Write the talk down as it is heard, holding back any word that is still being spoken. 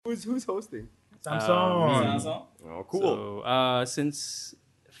Who's hosting? Samsung. Samsung. Oh, cool. So, since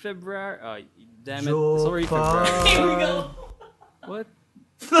February, damn it, sorry, February. Here we go. What?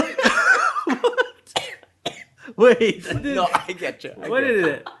 Wait. No, I get you. What did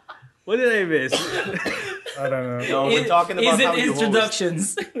it? What did I miss? I don't know. No, we're talking about Is how it you host.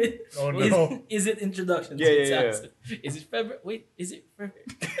 introductions? Oh no. Is it introductions? Yeah, with yeah, yeah. Samsung? Is it February? Wait, is it February?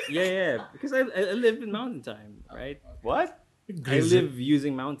 Yeah, because I live in Mountain Time, right? What? I live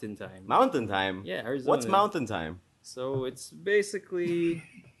using Mountain Time. Mountain time? Yeah, Arizona. What's mountain time? So it's basically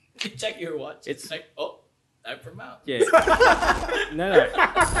You check your watch. It's- It's like, oh, time for Mount. yeah. No.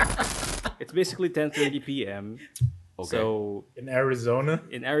 It's basically 10:30 p.m. Okay. So In Arizona?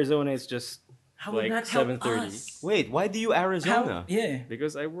 in Arizona, it's just How would like that help 7:30 us? Wait, why do you Arizona? Yeah.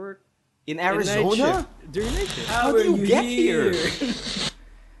 because I work In in night Arizona? shift, during night shift. How do are you get here?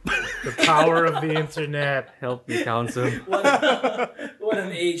 The power of the internet. Help me, counsel. What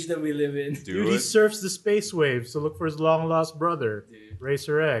an age that we live in. Dude, he surfs the space waves to look for his long lost brother, Dude.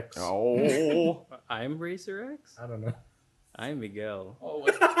 Racer X. Oh. I'm Racer X. I don't know. I'm Miguel. Oh,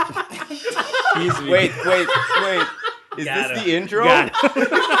 what? He's Miguel. Wait. Is Got this him. the intro? Got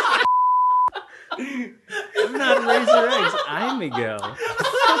I'm not Racer X. I'm Miguel.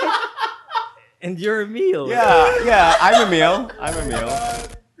 And you're Emil. Yeah, I'm Emil.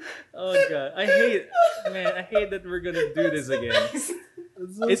 Oh god, I hate that we're gonna do this again.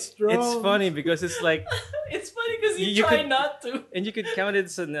 It's funny because it's like, It's funny because you, You try could- not to. and you could count it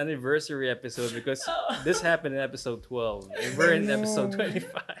as an anniversary episode because this happened in episode 12 and we're in episode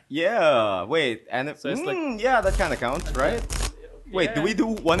 25. Yeah, wait, and So it's like- yeah, that kind of counts, right? Wait, do we do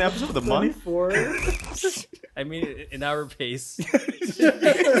one episode a month? 24. I mean, in our pace.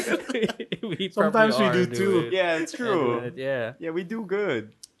 we Sometimes we probably do are too. doing it. Yeah, it's true. And yeah. Yeah, we do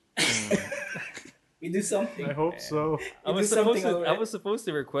good. We do something. I hope so. I do was something supposed to. I alright. was supposed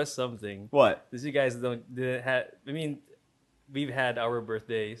to request something. What? Because you guys didn't have. I mean, we've had our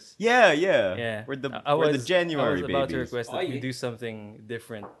birthdays. Yeah. Yeah, We're the I we're the was- January I was about to babies. request Oh, that we yeah. do something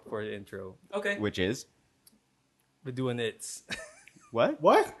different for the intro. Okay. Which is We're doing it, what?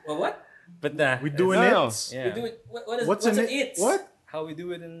 What? Well, what? but nah. We doing No, it? no. Yeah. We do it. What's What's an in it? What? How we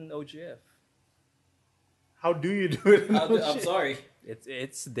do it in OGF? How do you do it? I'm sorry.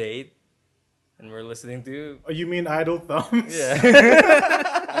 It's date, and we're listening to. Oh, you mean idle thumbs? Yeah.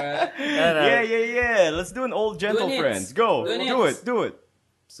 Alright. Yeah. Let's do an old gentle Doing it. friends. Go. Doing Do it. it.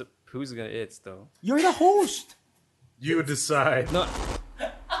 So who's gonna it's though? You're the host. You decide. No.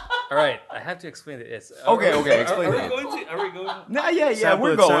 All right, I have to explain the it's. Okay, Are explain we it. going to? Are we going? Nah, yeah, Sample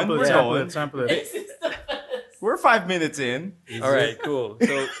we're it, going. sample it, We're sample going. it, sample it. It's the best. We're 5 minutes in. All right, cool.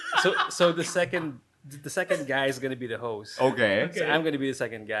 So the second guy is gonna be the host. Okay. So I'm gonna be the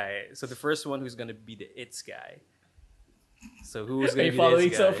second guy. So the first one who's gonna be the it's guy. So who's Are gonna you be following the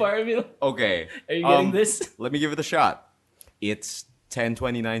it's guy? so far, Emil? Okay. Are you getting this? Let me give it a shot. It's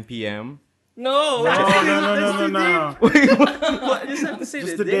 10:29 p.m. No. No. I just have to say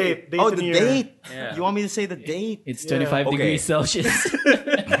Just the the date. date. Oh, and the year. date. Yeah. You want me to say the date? It's Yeah. 25 Okay. degrees Celsius. You'd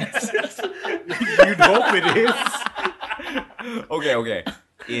hope it is. Okay.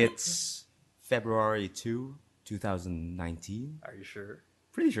 It's February 2, 2019. Are you sure?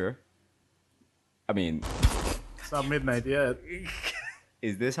 Pretty sure. I mean, It's not midnight yet.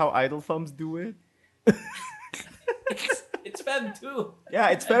 is this how Idle Thumbs do it? it's Feb 2. Yeah,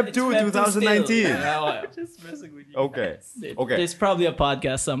 it's Feb 2, Feb 2 2019. still. Yeah, well, Just messing with you. Okay. Okay. There's probably a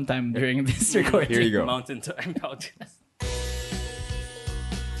podcast sometime during this recording. Here you go. Mountain Time podcast.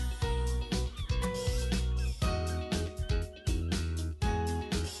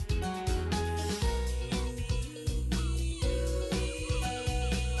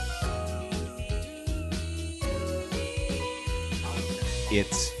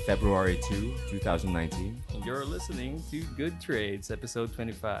 It's February 2, 2019. You're listening to Good Trades, episode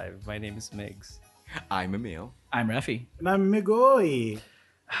 25. My name is Migs. I'm Emil. I'm Rafi. And I'm Migoy.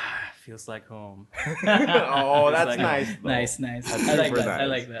 Feels like home. Oh, that's like- nice. though. Nice. That's I like super that. I nice.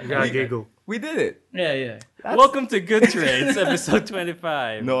 like that. You gotta giggle. We did it. Yeah. Welcome to Good Trades, episode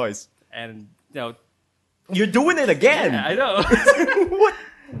 25. Nice. And, you know, You're doing it again. yeah, I know. What?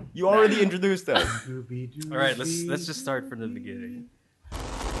 You already introduced us. All right, let's just start from the beginning.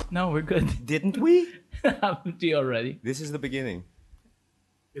 No, we're good. Didn't we? Haven't we already? This is the beginning.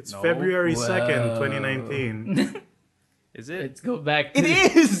 It's No. February 2nd, Wow. 2019. Is it? Let's go back to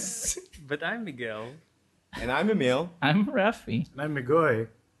It is. But I'm Miguel. And I'm Emil. I'm Rafi. And I'm Migoy.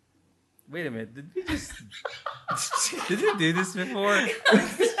 Wait a minute. Did we just? Did we do this before?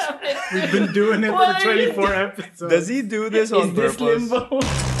 We've been doing it Why for are you 24 episodes. Does he do this on Is this purpose? limbo?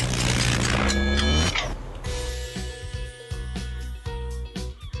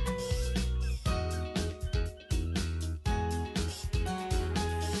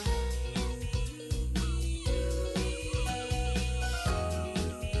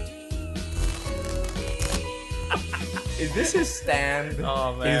 Is this his stand?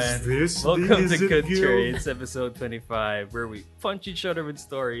 Oh man. Is this Welcome the to Good Guild? Trades, episode 25, where we punch each other with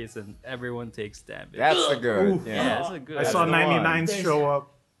stories and everyone takes damage. That's the good. Ooh. yeah, that's a good. I saw the one. 99s show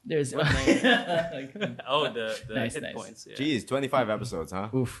up. There's Oh, the Nice, hit nice. points. Yeah, Jeez, 25 episodes, huh?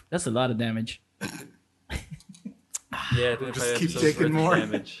 Oof, that's a lot of damage. yeah 25 Just keep episodes taking worth of more.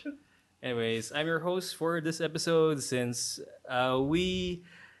 damage. Anyways, I'm your host for this episode since we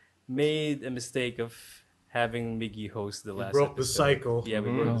made a mistake of having Miggy host the last Broke the episode. cycle. Yeah, we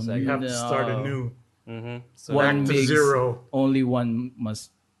Mhm. broke the Oh, You cycle. have to start No. anew. So One Back to Migs, zero. Only one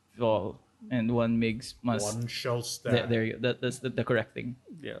must fall, and one Migs must. One shall There, stand. there you go. That's the correct thing.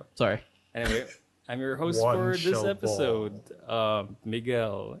 yeah. Sorry. Anyway, I'm your host One for this shall episode,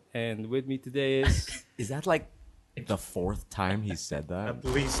 Miguel, and with me today is. Is that like the fourth time he said that? At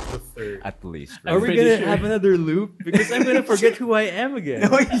least the third. At least. Are we pretty gonna sure. have another loop? Because I'm gonna forget who I am again.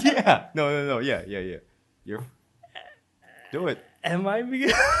 No, yeah. No. Yeah. You're. Do it. Am I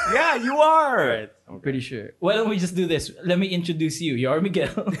Miguel? Yeah, you are. Alright. I'm pretty sure. Why don't we just do this? Let me introduce you. You're Miguel.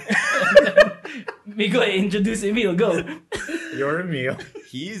 Miguel, introduce Emil. Go. You're Emil.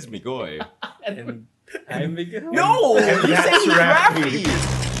 He's Migoy. And I'm Miguel. No, And you said that's he's Rafi.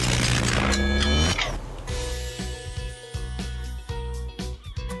 Rafi.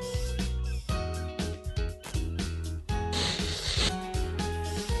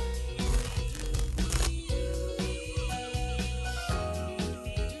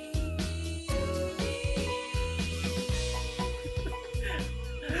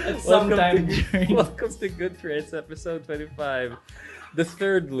 Sometime during. Welcome to Good Trades, episode 25, the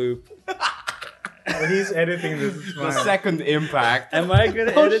third loop. When he's editing this, it's The fine. second impact. Am I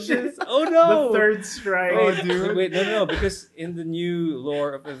gonna Oh, edit shit. this? Oh no! The third strike. Wait, wait, no, because in the new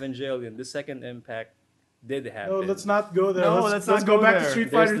lore of Evangelion, the second impact did happen. No, let's not go there. No, let's let's not go go back there. to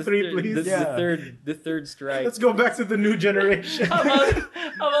Street There's Fighter the 3, third- please. The third strike. Let's go back to the new generation. How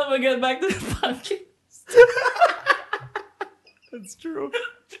about we get back to the podcast? That's true.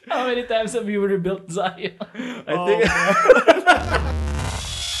 How many times have you rebuilt Zion? I think.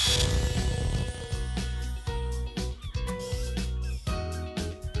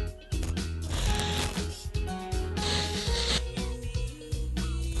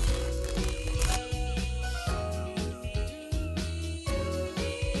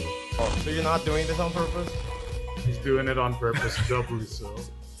 So you're not doing this on purpose? He's doing it on purpose, doubly so.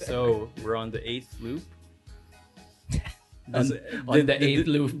 So we're on the eighth loop. On, Does- on did- the did- eighth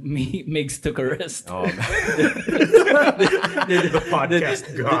loop, Migs took a rest. Oh, man. The podcast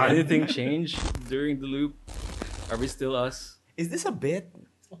Did god. anything change during the loop? Are we still us? Is this a bit?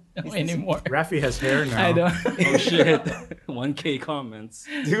 No anymore. Rafi has hair now. I don't. Oh shit! 1K comments.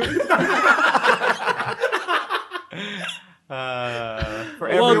 Dude. For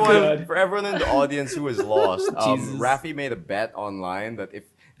God. everyone in the audience who is lost, Jesus. Rafi made a bet online that if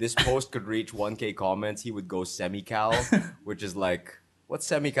this post could reach 1K comments, he would go semi-cal, which is like, what's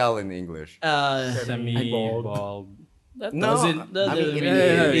semi-cal in English? Semi-bald. That No, doesn't. That I mean, doesn't yeah,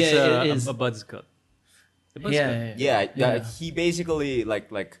 really. It's Yeah, it is. a buzz cut. A buzz Yeah, cut. Yeah, he basically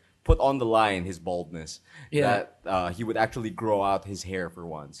like put on the line his baldness. Yeah. That he would actually grow out his hair for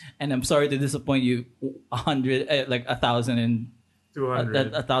once. And I'm sorry to disappoint you. 100, like 200.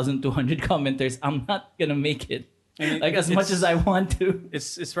 1,200 commenters. I'm not gonna make it. I mean, Like as much as I want to.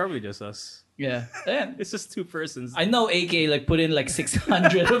 It's probably just us. Yeah. And It's just two persons. I know AK like put in like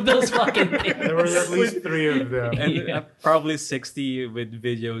 600 of those fucking things. There were at least 3 of them. And Yeah. probably 60 with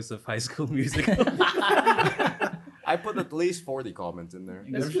videos of High School Musical. I put at least 40 comments in there.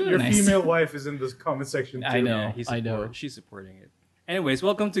 That's Your really nice. female wife is in this comment section too. I know. Yeah, I know. She's supporting it. Anyways,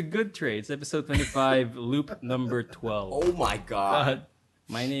 welcome to Good Trades, episode 25, loop number 12. Oh my god.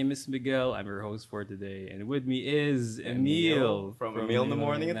 My name is Miguel. I'm your host for today, and with me is Emil From Emil in the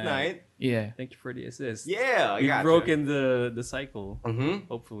Morning at Night. Yeah. Thank you for the assist. Yeah, I We've got broken the cycle. Mm-hmm.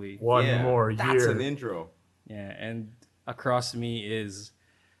 Hopefully, One more That's year. an intro. yeah. And across me is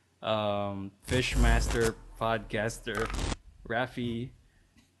Fishmaster podcaster Rafi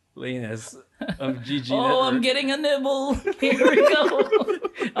Lanes of GG Oh, Network. I'm getting a nibble. Here we go.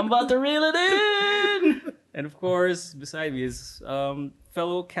 I'm about to reel it in. And of course, beside me is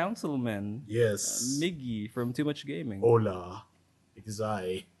fellow councilman Yes. Miggy from Too Much Gaming. Hola. It's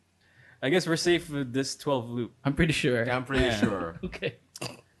I. I guess we're safe with this 12 loop. I'm pretty sure. I'm pretty Yeah. sure. Okay.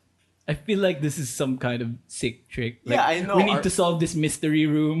 I feel like this is some kind of sick trick. Like, Yeah, I know. We need to solve this mystery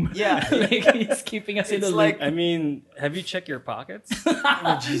room. Yeah. Like he's keeping us in It's the like- loop. I mean, have you checked your pockets?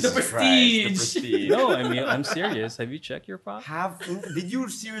 Jesus The Christ, prestige. the prestige. No, I mean, I'm serious. Have you checked your pocket? Did you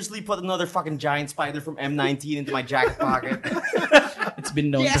seriously put another fucking giant spider from M19 into my jacket pocket? It's been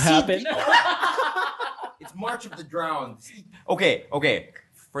known Yes, to happen. It's Mark March of the Drowned. Okay.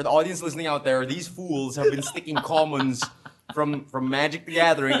 For the audience listening out there, these fools have been sticking commons from Magic the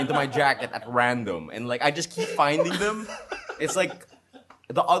Gathering into my jacket at random, and like I just keep finding them. It's like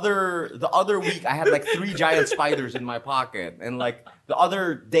the other week I had like 3 giant spiders in my pocket, and like the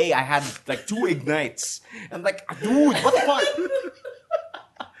other day I had like 2 ignites. And like, dude, what the fuck?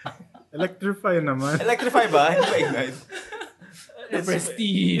 Electrify naman. Electrify ba? Hindi ba ignite?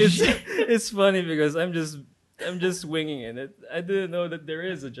 Prestige. It's funny because I'm just winging it. I didn't know that there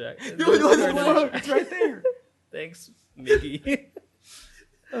is a jacket. Dude, what the fuck? It's right there. Thanks, Mickey.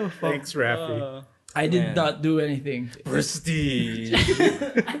 Thanks, Rafi. I did not do anything. Prestige.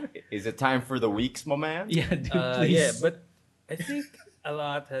 Is it time for the weeks, my man? Yeah, dude, please. Yeah, but I think a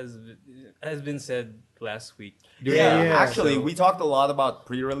lot has been said last week. Yeah, actually, so- we talked a lot about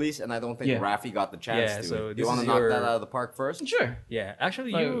pre-release, and I don't think Yeah. Rafi got the chance Yeah, to. so Do you this want to is knock your- that out of the park first? Sure. Yeah,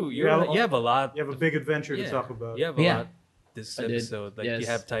 actually, Well, you have a lot. You have a big adventure to Yeah, talk about. You have a Yeah. lot this I did. episode. Like Yes. you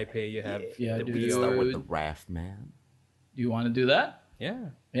have Taipei, you have Yeah, the dude. We Wii. start with the Dude. raft, man. Do you want to do that?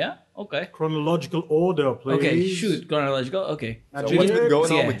 Yeah. Yeah. Okay. Chronological order, please. Okay. Shoot. Chronological. Okay. So Magic. what's been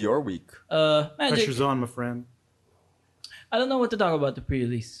going Yeah. on with your week? Magic. Pressure's on, my friend. I don't know what to talk about the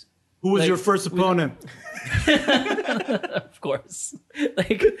pre-release. Who was Like, your first opponent? Of course.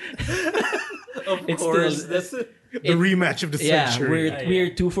 Like. Of It's course, still- that's it. The rematch of the Yeah, century. we're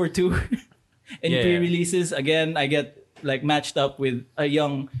 2 for 2 in Yeah. pre-releases. Again, I get like matched up with a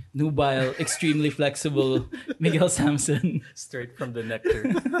young, nubile, extremely flexible Miguel Samson. Straight from the nectar.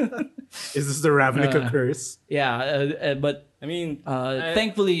 Is this the Ravnica curse? Yeah, but I mean,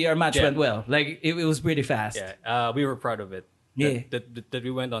 thankfully our match yeah. went well. Like it was pretty fast. yeah, we were proud of it. Yeah. That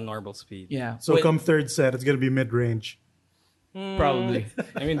we went on normal speed. Yeah. So Wait, come third set, it's gonna be mid-range. probably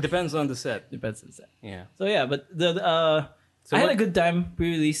I mean, depends on the set. depends on the set. Yeah. So yeah, but So I had what- a good time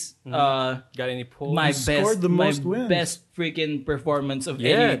pre-release. Got any polls? My scored the most wins. best freaking performance of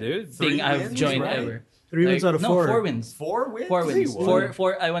Yeah, any dude. thing 3 I've wins, joined right? ever. 3 wins out of 4. No, 4 wins. 4 wins? 4 wins. Won.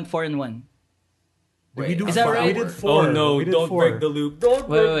 Four. I went 4-1. Did we do Is that four? right? We did 4. Oh no! We did Don't 4. break the loop. Don't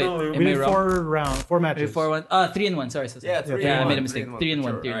Wait, break wait, the wait. loop. Am We I did wrong? 4 matches. 4-1. 3-1. Sorry. Yeah, 3 Yeah, I and made a 1, mistake. 3 and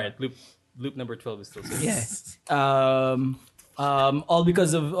 1 3-1. for sure. All right, loop number 12 is still safe. Yeah. All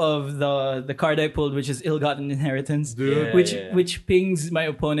because of the card I pulled, which is Ill-Gotten Inheritance, Dude. Yeah. which pings my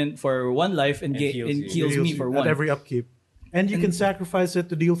opponent for 1 life and, heals you. heals me for 1 at every upkeep. And you can sacrifice it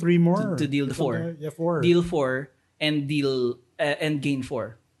to deal 3 more. to deal the 4. Yeah, 4. Deal 4 and deal and gain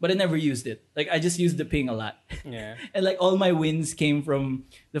 4. But I never used it. Like I just used the ping a lot. Yeah. And like all my wins came from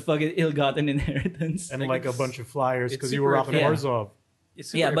the fucking Ill-Gotten Inheritance. And like a bunch of flyers it's because you were super rocking effective. Orzhov. It's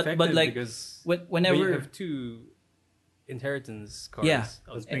super Yeah, but effective like, because whenever when you have 2 inheritance cards. Yeah.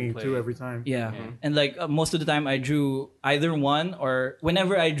 on Pinging play. 2 every time. Yeah. And like most of the time I drew either one, or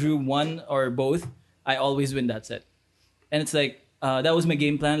whenever I drew one or both, I always win that set. And it's like that was my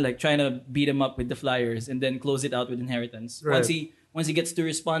game plan, like trying to beat him up with the flyers and then close it out with inheritance. Right. Once he gets to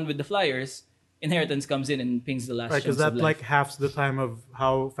respond with the flyers, inheritance comes in and pings the last Right, because chunks of that life. like halves the time of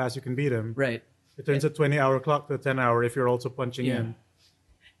how fast you can beat him. Right. It turns a 20-hour clock to a 10-hour if you're also punching Yeah. in.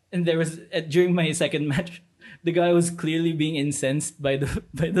 And there was during my second match, the guy was clearly being incensed by the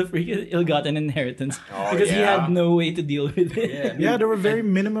freaking ill-gotten inheritance Oh, because he yeah? had no way to deal with it. Yeah. Yeah, there were very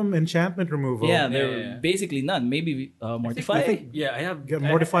minimum enchantment removal. Yeah, there were yeah. basically none. Maybe Mortify Yeah, I have Get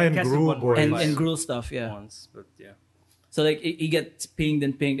Mortify and casted Gruul, one boys. and Mortify Gruul stuff. Yeah. once, but yeah. So like he gets pinged,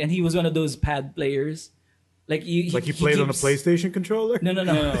 and he was one of those pad players. Like he played on a keeps- PlayStation controller? No. No,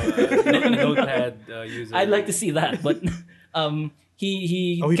 notepad user. I'd like to see that, but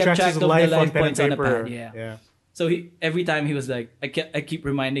he Oh, he kept tracks track his of the life on life pen and points on a paper. pad. Yeah. Yeah. So every time he was like, I keep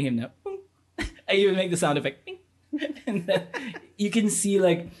reminding him now. I even make the sound effect. And then you can see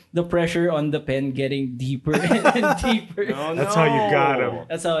like the pressure on the pen getting deeper and deeper. Oh, That's how you got him.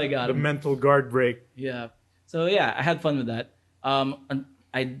 That's how I got The him. mental guard break. Yeah. So yeah, I had fun with that.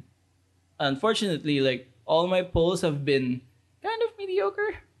 I unfortunately like all my polls have been kind of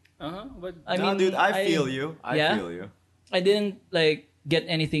mediocre. But I No, mean, dude, I feel you. I yeah? feel you. I didn't like get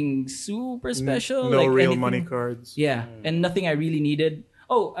anything super special. No like real anything- money cards. Yeah, and nothing I really needed.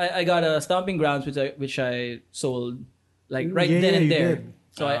 Oh, I got a Stomping Grounds which I sold like right Yeah, then and you there. did.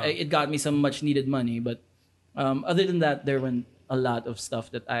 So it got me some much needed money. But other than that, there were a lot of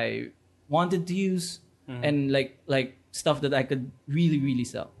stuff that I wanted to use and like stuff that I could really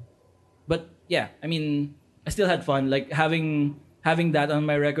sell. But yeah, I mean, I still had fun. Like having that on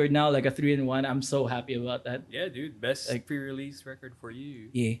my record now, like a 3-1. I'm so happy about that. yeah, dude, best Like- pre-release record for you.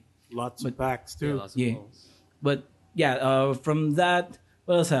 Yeah. Lots of packs, Yeah, too. lots of Yeah. polls. But yeah, from that,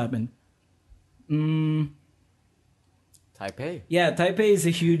 what else happened? Taipei. Yeah, Taipei is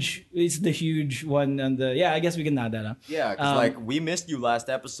the huge one on the, I guess we can add that up. Yeah, because like we missed you last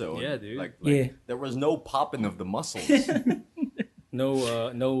episode. Yeah, dude. Like Yeah. there was no popping of the muscles.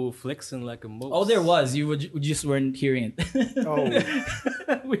 No flexing like a moose. Oh, there was. You just weren't hearing it. Oh,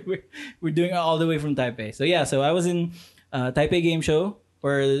 we're doing it all the way from Taipei. So I was in Taipei Game Show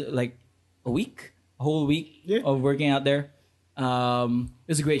for like a whole week Yeah. of working out there.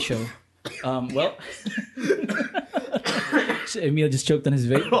 It was a great show. Well, Emil just choked on his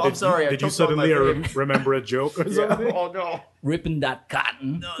vape, Oh, I'm sorry. I did you choked on my suddenly vape. remember a joke or Yeah. something? Oh no. ripping that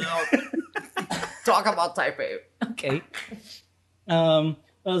cotton. No. Talk about Taipei. Okay.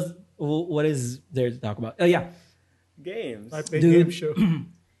 What is there to talk about? Oh yeah, games. Taipei Dude. Game Show.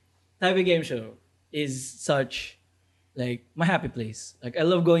 Taipei Game Show is such like my happy place. Like I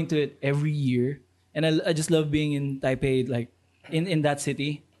love going to it every year, and I just love being in Taipei, like in that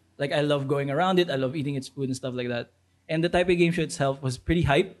city. Like I love going around it. I love eating its food and stuff like that. And the Taipei Game Show itself was pretty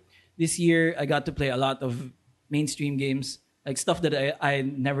hype. This year I got to play a lot of mainstream games, like stuff that I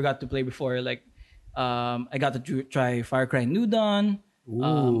never got to play before. Like I got to try Far Cry New Dawn.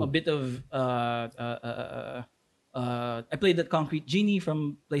 A bit of I played that Concrete Genie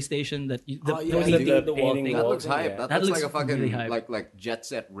from PlayStation. That yeah, was dude, the wall painting thing. That wall looks thing, hype. yeah. That, looks like a looks fucking really hype. like Jet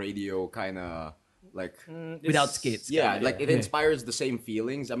Set Radio kind of like. Without skates. Yeah, kinda. like it inspires the same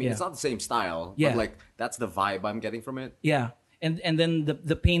feelings. I mean, Yeah. it's not the same style, Yeah. but like that's the vibe I'm getting from it. Yeah, and then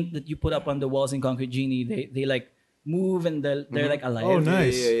the paint that you put up on the walls in Concrete Genie, they like move and they're like alive. Oh,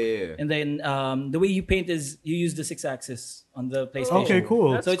 nice. Yeah. And then the way you paint is you use the 6-axis on the PlayStation. Okay,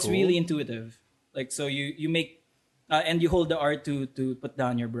 cool. That's So it's cool. really intuitive. Like so you make and you hold the R2 to put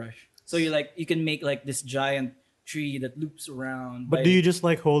down your brush. So you can make like this giant tree that loops around. But do you just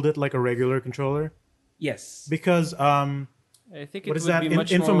like hold it like a regular controller? Yes. Because I think it what is would that? be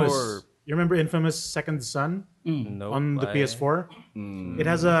much Infamous. more. You remember Infamous Second Son Nope, on the I- PS4? It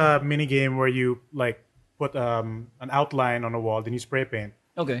has a mini game where you like put an outline on a wall, then you spray paint,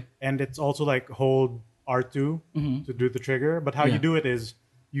 Okay. and it's also like hold R2 to do the trigger. But how Yeah. you do it is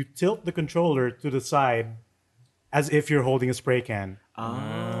you tilt the controller to the side as if you're holding a spray can.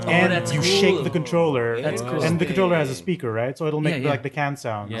 And that's you cool. shake the controller, That's cool. and the controller has a speaker, right? So it'll make Yeah. like the can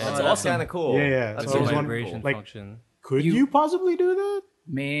sound. Yeah. Oh, That's that's awesome. kind of cool. Yeah. That's So The I was vibration wondering, like, function. could You- you possibly do that?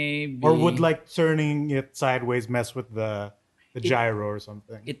 Maybe. Or would like turning it sideways mess with the gyro or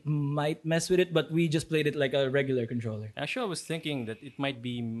something? it might mess with it, but we just played it like a regular controller. Actually, I was thinking that it might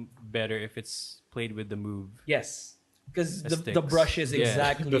be better if it's played with the move. Yes. Because the sticks. brush is Yeah.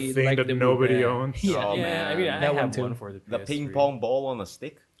 exactly the thing like that the nobody yeah. owns. Yeah. Oh, Yeah, man. I mean, I That one have too. one for the The PS3. ping pong ball on a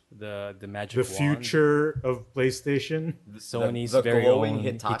stick. the magic The wand. future of PlayStation. Sony's the very glowing own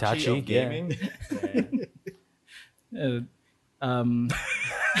Hitachi, of gaming. Yeah.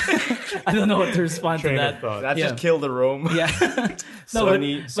 I don't know what to respond Train to of that. thought. That Yeah. just killed the room. Yeah. No,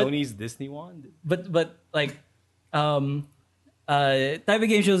 Sony's Disney wand. but like Taipei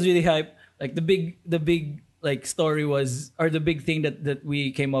Game Show is really hype. Like the big like story was, or the big thing that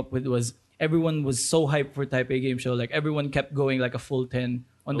we came up with was everyone was so hyped for Taipei Game Show. Like everyone kept going like a full 10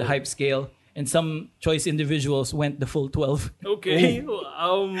 on the hype scale, and some choice individuals went the full 12. Okay.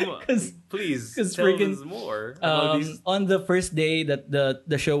 Please 'cause tell freaking, us more about these. On the first day that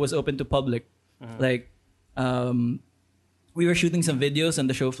the show was open to public, like we were shooting some videos on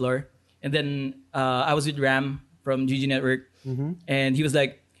the show floor, and then I was with Ram from GG Network, and he was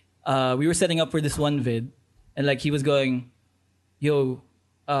like, we were setting up for this one vid, and like he was going, yo,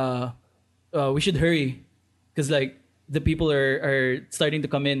 we should hurry, because like the people are starting to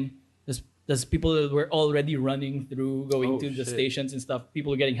come in. There's people that were already running through, going Oh, to the shit. stations and stuff.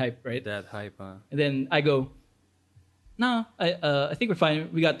 People are getting hyped, right? That hype, huh? And then I go, no, I think we're fine.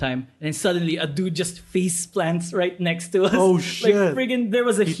 We got time. And then suddenly a dude just face plants right next to us. Oh, Like shit. friggin', there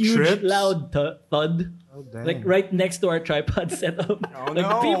was a He huge trips? loud thud. Oh, dang. Like right next to our tripod setup. Oh, like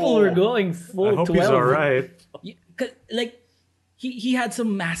no. people were going full I hope 12. he's all right. Yeah, 'cause, like he had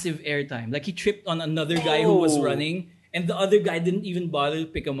some massive airtime. Like he tripped on another guy who was Oh. running, and the other guy didn't even bother to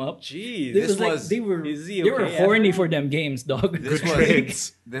pick him up. Jeez. This This was like was- they were is he they were okay horny for them games, dog. This Good was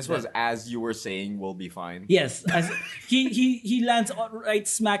trades. this was as you were saying. We'll be fine. Yes, he lands right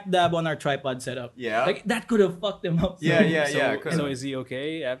smack dab on our tripod setup. Yeah. like that could have fucked him up. Yeah, yeah, So, yeah. 'cause- so is he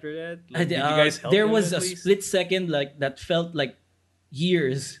okay after that? Like, did you Uh, guys help there him was at a least? split second like that felt like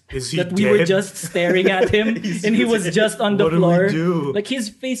years Is he that we were dead? just staring at him, and he was just on the What do we floor. do? Like his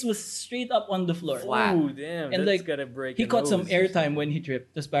face was straight up on the floor. Flat. Ooh, damn. And that's like gotta break. he a caught some nose. airtime when he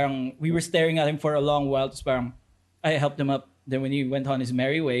tripped. Just parang we were staring at him for a long while. Just parang I helped him up. Then when he went on his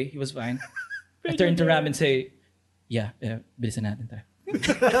merry way, he was fine. I turned to Ram and say, "Yeah, bilisan natin tayo."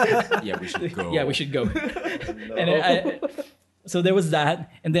 Yeah, we should go. Yeah, we should go. And so there was that,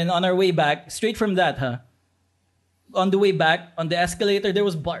 and then on our way back, straight from that, on the way back on the escalator, there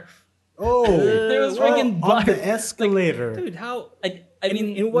was barf. Oh, There was freaking on barf. the escalator. Dude, how? I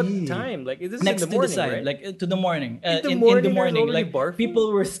mean, In what Eee. time? Like, is this next in the to morning, the side, right? like to the morning. In the in morning, the there's morning, already like barfing?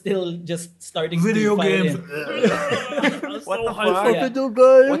 people were still just starting Video to file games. in. What the Yeah.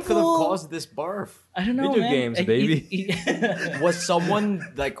 fuck? What could have caused this barf? I don't know, Video man. games, baby. Was someone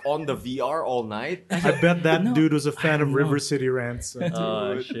like on the VR all night? I bet that No. dude was a fan of know. River City Rants.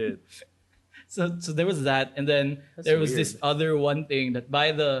 Oh shit! So there was that, and then there was this other one thing that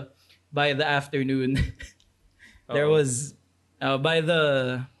by the afternoon, there Uh-oh. was by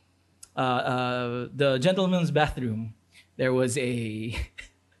the gentleman's bathroom. There was a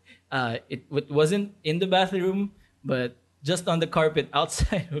it wasn't in the bathroom, but just on the carpet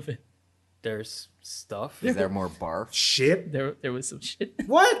outside of it, There's stuff. Is there more barf? Shit. there was some shit.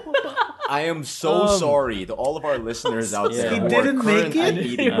 What? I am so sorry to all of our listeners out there. He who are didn't make currently it?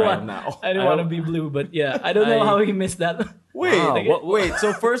 eating right now. I didn't want to be blue, but yeah, I don't know how he missed that. Wait, Wow. wait.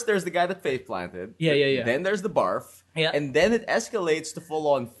 So first there's the guy that face planted. Yeah. Then there's the barf. Yeah. And then it escalates to full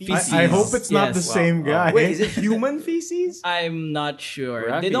on feces. I hope it's not the Yes. same guy. Wait, is it human feces? I'm not sure.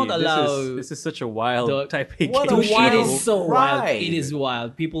 Rocky, They don't allow. This is such a wild the- type of What a Dude, game wild it show. is so wild. ride. It is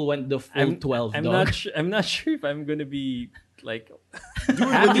wild. People went the full 12. I'm dog. not sure if I'm gonna be like. Dude,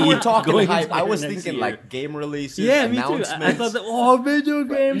 when you were talking Going hype, into I was next thinking year. like game releases, Yeah, me too. announcements. I thought that video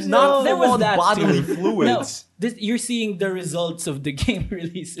games. Not no. There was full-on that bodily too. fluids. No, you're seeing the results of the game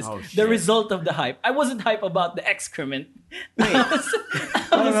releases. Oh, the shit. result of the hype. I wasn't hype about the excrement. Wait.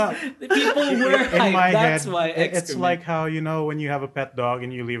 The people were In my hyped. That's head, why it's excrement. like how, when you have a pet dog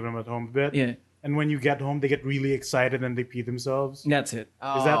and you leave them at home a bit. Yeah. And when you get home, they get really excited and they pee themselves. That's it.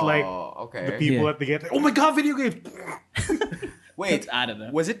 Is that like okay? The people Yeah. at the gate, oh my god, video games! Wait, I don't know.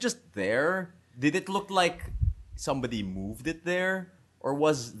 was it just there? Did it look like somebody moved it there, or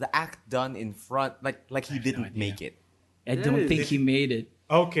was the act done in front? Like he didn't make it. I don't think he made it.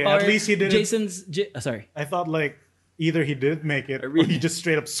 Okay, Or at least he didn't. Sorry. I thought like either he didn't make it or he just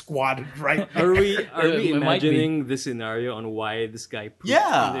straight up squatted right there. Are we It might be. imagining the scenario on why this guy? pooped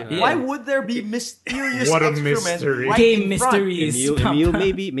Yeah. in the- Why would there be mysterious What a excrement mystery. right Game in front? mysteries. Emil,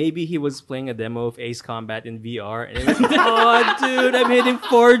 maybe he was playing a demo of Ace Combat in VR, and it was like, oh, dude, I'm hitting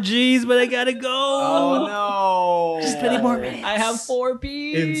 4Gs, but I gotta go. Oh no! Just 20 more minutes. I have 4 Ps.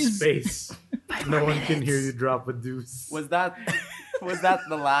 In space. No one can hear you drop a deuce. Was that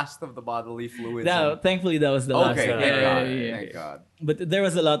the last of the bodily fluids? No, thankfully that was the last Okay, one. thank Yeah, God. yeah, yeah. Thank God. But there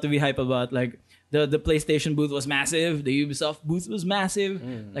was a lot to be hype about. Like the PlayStation booth was massive. The Ubisoft booth was massive.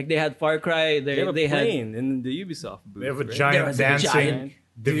 Like they had Far Cry. They have a They had plane in the Ubisoft booth. They have a right? giant There was a dancing giant-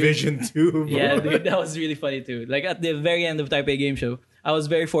 Division 2. bro. yeah, dude, that was really funny too. Like at the very end of Taipei Game Show, I was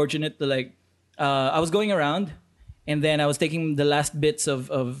very fortunate to I was going around, and then I was taking the last bits of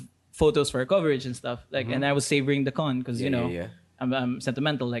photos for coverage and stuff. And I was savoring the con because Yeah. I'm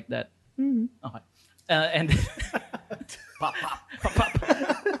sentimental like that. Okay, and Pop, pop.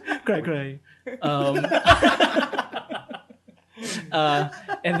 cry.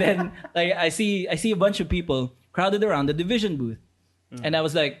 And then I see a bunch of people crowded around the Division booth, and I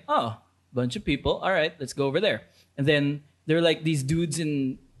was like, oh, bunch of people. All right, let's go over there. And then there were like these dudes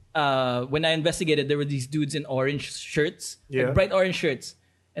in. When I investigated, there were these dudes in orange shirts, Yeah. like bright orange shirts,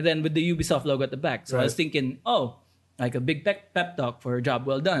 and then with the Ubisoft logo at the back. So I was Right. thinking, oh, like a big pep talk for a job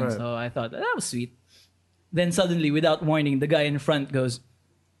well done. Right. So I thought that was sweet. Then suddenly, without warning, the guy in front goes,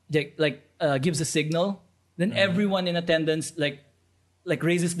 gives a signal. Then everyone in attendance like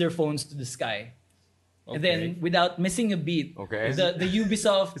raises their phones to the sky. And then without missing a beat, Okay. the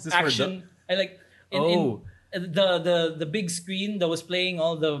Ubisoft Is this for action, the big screen that was playing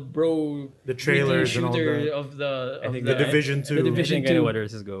all the The trailers and all shooter that. of the The Division 2. the I Division think I know 2 where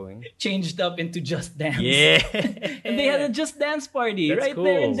this is going. changed up into Just Dance. Yeah. And they had a Just Dance party That's right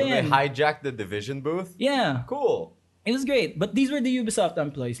there and cool. They then. hijacked the Division booth. Yeah. Cool. It was great. But these were the Ubisoft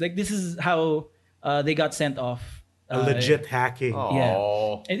employees. Like this is how they got sent off. A legit hacking.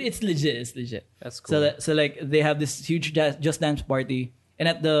 Oh. It's legit. It's legit. That's cool. So like they have this huge Just Dance party, and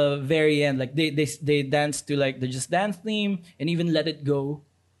at the very end, like they danced to like the Just Dance theme, and even Let It Go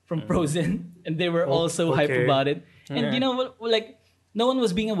from Frozen, and they were all so hype okay. about it. And Yeah. you know what? Like no one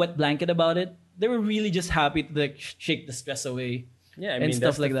was being a wet blanket about it. They were really just happy to like shake the stress away. Yeah, I and mean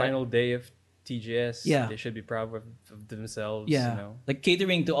stuff that's like the that. final day of TGS. Yeah. They should be proud of themselves. Yeah, You know? like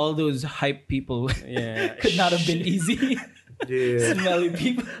catering to all those hype people Yeah. could not have been easy. Yeah. Smelly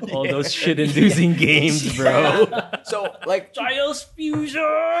people. All those shit-inducing games, bro. So like Trials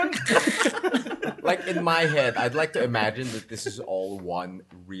Fusion. like in my head, I'd like to imagine that this is all one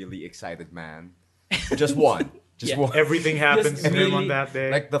really excited man. Just one. Just Yeah. one. Everything happens Just to him really- on that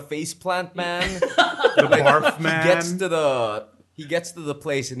day. Like the faceplant man. the barf man. He gets to the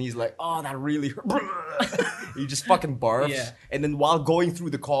place and he's like, oh, that really hurt. He just fucking barfs. Yeah. And then while going through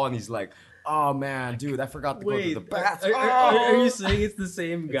the con, he's like, oh man, dude, I forgot to go to the bathroom. Are you saying it's the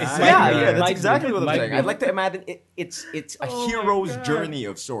same guy? Might Yeah, be. yeah, that's Might exactly be. what I'm Might saying. be. I'd like to imagine it's a hero's journey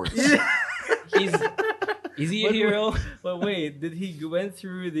of sorts. Is he a hero? But wait, did he went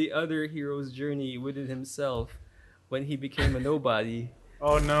through the other hero's journey within himself when he became a nobody?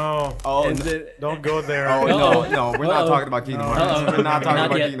 Oh no! Oh, And no. then- Don't go there. Oh Uh-oh. no, we're not Uh-oh. talking about Kingdom No. Hearts. Uh-oh. We're not talking Not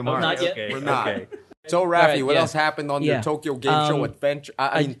about yet. Kingdom Oh, Hearts. not yet. Okay, We're not. okay. So, Rafi, Alright, what yeah. else happened on your Yeah. Tokyo Game Show adventure?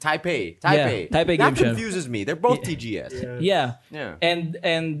 I mean, Taipei. Taipei. Taipei that Game Show. confuses me. They're both TGS. Yeah. Yeah.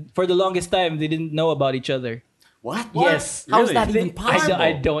 And for the longest time, they didn't know about each other. What? Yes. How's Really? that even I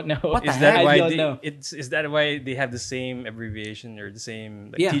possible? don't know. What the Is heck? that I why don't know. is that why they have the same abbreviation or the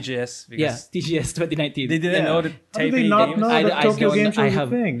same like Yeah. TGS? Yeah, TGS 2019. They didn't Yeah. know the How do they Taipei not games. know I- that I Tokyo don't Game know. Show I is a have-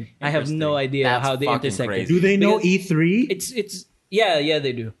 thing? I have no idea That's how they fucking intersected. crazy. Do they know Because E3? It's yeah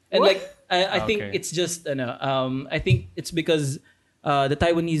they do. And like I think Okay. it's just I think it's because the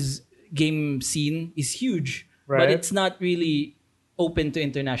Taiwanese game scene is huge, but Right. it's not really open to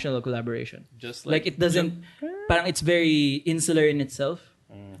international collaboration. Just Like it doesn't. Parang it's very insular in itself.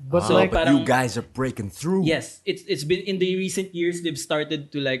 But So, like, But parang- you guys are breaking through. Yes, it's been in the recent years they've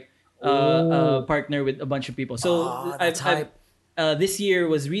started to like partner with a bunch of people. So that's hype. this year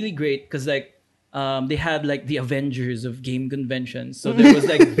was really great because like they had like the Avengers of game conventions. So there was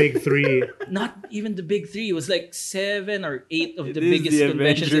like big three. not even the big three. It was like 7 or 8 of the It is biggest the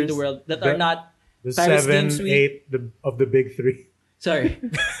conventions in the Avengers. world that The- are not. The Paris 7, Games Week. 8 of the big three. Sorry.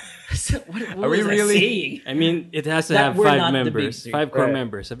 So what Are we was I really- saying? I mean, it has to That have we're 5 not the members, big three. 5 core Right.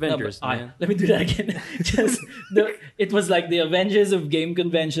 members, No, but- Avengers. man. let me do that again. It was like the Avengers of game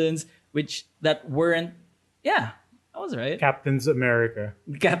conventions, which that weren't. Yeah, I was right. Captain's America.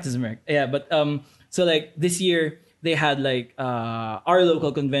 Captain America. Yeah, but so like this year they had like our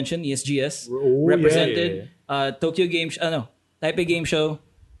local convention, ESGS, Oh, represented Tokyo Game Taipei Game Show,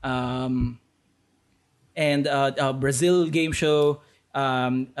 and Brazil Game Show,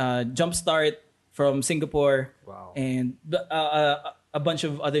 Jumpstart from Singapore, Wow. and a bunch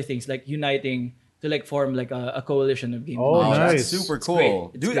of other things like uniting to like form like a coalition of game. Oh, Oh, nice. that's super It's cool. great.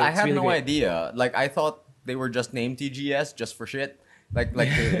 It's Dude, great. I It's had really no great. idea. Like, I thought they were just named TGS just for shit. Like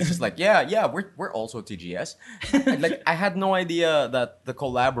it's just like, yeah, we're also TGS. Like, I had no idea that the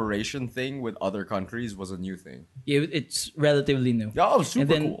collaboration thing with other countries was a new thing. It's relatively new. Oh, super and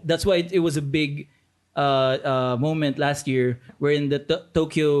then cool. that's why it was a big moment last year wherein the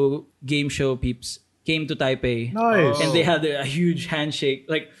Tokyo Game Show peeps came to Taipei. Nice. And they had a huge handshake,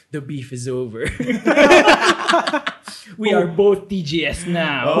 like the beef is over. We are both TGS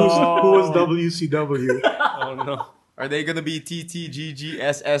now. Who was WCW? Oh no. Are they gonna be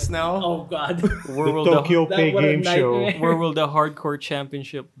TTGGSS now? Oh God. Where The will Tokyo That- Pay what a Game Show. nightmare. where will the hardcore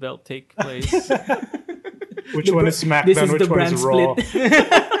championship belt take place? Which one is This SmackDown? is Which the one brand is Raw?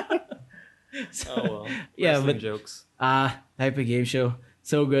 split. Oh well. Yeah, Wrestling but- jokes. Taipei Game Show,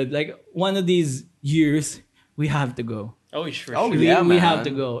 so good. Like one of these years, we have to go. Oh, sure. Oh, sure. We, yeah, we man. have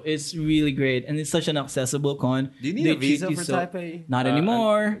to go. It's really great, and it's such an accessible con. Do you need They a visa treat for you so- Taipei? Not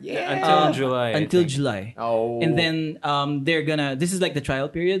anymore. Yeah. Until July. I Until think. July. Oh. And then they're gonna. This is like the trial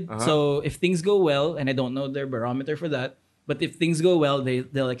period. Uh-huh. So if things go well, and I don't know their barometer for that, but if things go well,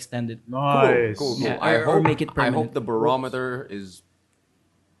 they'll extend it. Nice. Cool. Yeah, I or hope, make it I permanent. hope the barometer is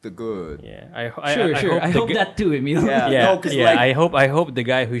the good. Yeah. Sure. I hope the that too, Emil. Yeah. Yeah, No, 'cause, yeah. like- I hope the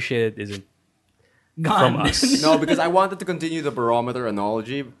guy who shit isn't Gone. from us. No, because I wanted to continue the barometer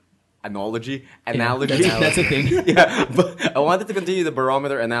analogy. That's a thing. Yeah, but I wanted to continue the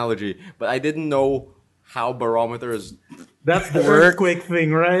barometer analogy, but I didn't know how barometers That's the Work. earthquake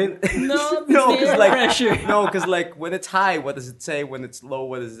thing, right? No, No, it's the air like pressure. no, because like when it's high, what does it say? When it's low,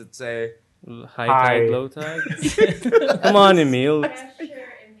 what does it say? High Hi. tide, low tide. Come on, Emil. Pressure, Emil.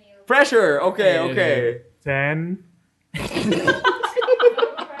 Pressure. Okay, Yeah, okay. 10. No pressure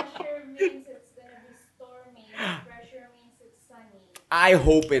means it's gonna be stormy. No pressure means it's sunny. I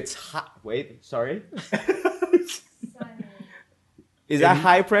hope it's hot. Wait, sorry. Sunny. Is that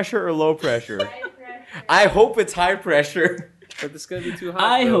high pressure or low pressure? High pressure. I hope it's high pressure. But it's gonna be too hot.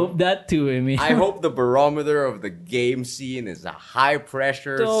 I bro. hope that too, Emil. I hope the barometer of the game scene is a high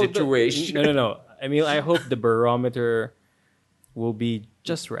pressure So, situation. No. Emil, I hope the barometer will be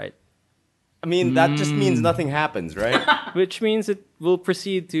just right. I mean, that just means nothing happens, right? which means it will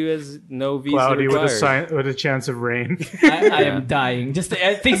proceed to as no visa Cloudy with required. with a chance of rain. I am dying. Just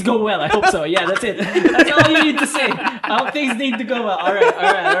things go well. I hope so. Yeah, that's it. That's all you need to say. I hope things need to go well. All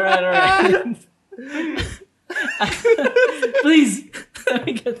right. Please, let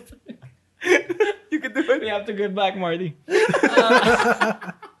me get. You can do it. We have to get back, Marty.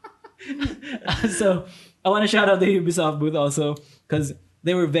 So I want to shout out the Ubisoft booth also because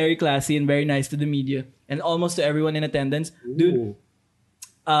they were very classy and very nice to the media and almost to everyone in attendance. Dude,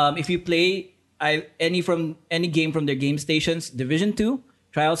 if you play any game from their game stations, Division 2,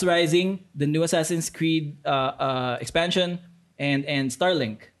 Trials Rising, the new Assassin's Creed expansion, and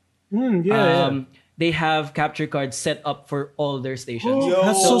Starlink. They have capture cards set up for all their stations.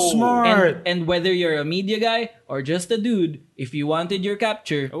 That's so smart. And whether you're a media guy or just a dude, if you wanted your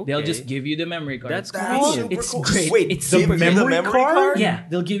capture, they'll Okay. just give you the memory card. That's That's convenient. super It's cool. great. Wait, It's the super great. memory card? Yeah,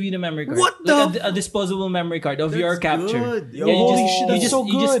 they'll give you the memory card. What like the a disposable memory card of your capture. good. Yeah, Yo. Holy shit, that's so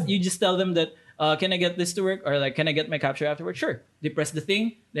good. You just tell them that can I get this to work or like can I get my capture afterwards? Sure. They press the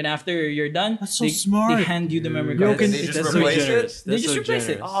thing. Then after you're done, That's so they smart. hand you the memory Yo, card. can- They just That's replace so it? generous. They That's just so replace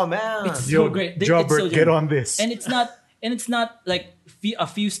it. generous. Oh man. It's Yo, so great. Jobber, so get generous. on this. And it's not like a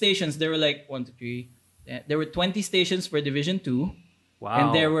few stations. There were like 1, 2, 3. There were 20 stations for Division 2. Wow.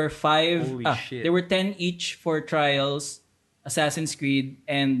 And there were 5. Holy shit. There were 10 each for Trials, Assassin's Creed,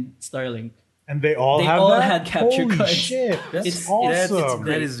 and Starlink. And they all They have all that? had capture Holy cards. shit. That's It's- awesome.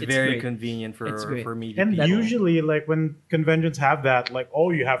 That is It's very great. convenient It's great. for media And people. usually, like when conventions have that, like,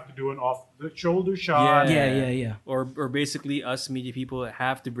 oh, you have to do an off-the-shoulder shot. Yeah. Or basically, us media people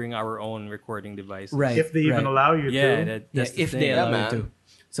have to bring our own recording device. Right. If they even right. allow you Yeah, to. that's the if thing. they allow man. you to.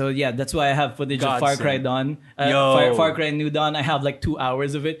 So yeah, that's why I have footage of Far Cry Godsend. Dawn, Yo. Far Cry New Dawn. I have like 2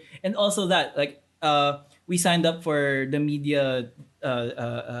 hours of it, and also that like we signed up for the media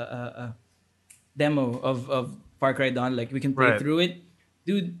demo of Far Cry Dawn. Like we can play Right. through it,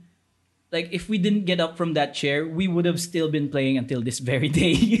 dude. Like if we didn't get up from that chair, we would have still been playing until this very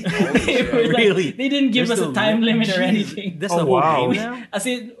day. They were like- Really? they didn't give There's us a still- time limit or Jeez. anything. That's Oh, the whole wow. game now? As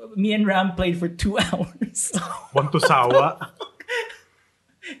in, me and Ram played for 2 hours. Want to sawa?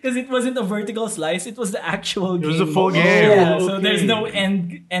 Because it wasn't a vertical slice, it was the actual game. was a full game. Yeah, Oh, so okay. there's no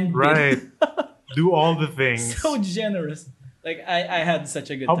end bit. Right. Do all the things. So generous. Like I had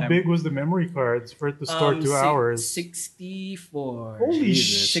such a good How time. big was the memory cards for it to store 2 hours? 64. Holy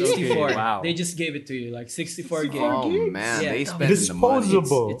Jesus. shit. 64. Okay, wow. They just gave it to you, like 64 gigs. Oh gigs? man, Yeah. they spent the money.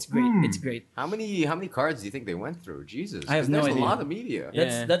 Disposable. It's great. Hmm. It's great. How many cards do you think they went through? Jesus, I have 'Cause no there's idea. a lot of media.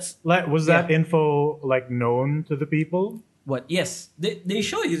 Yeah. That's Like, was that Yeah. info like known to the people? what. Yes, they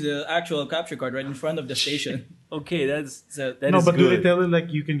show you the actual capture card right in front of the station. Okay, that's So that no, is but do they good. tell you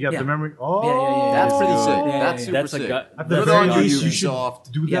like you can get Yeah. the memory? Oh, Yeah. That's pretty sick. Yeah, That's yeah. super That's a sick. gut- At the Good very on you, least, you should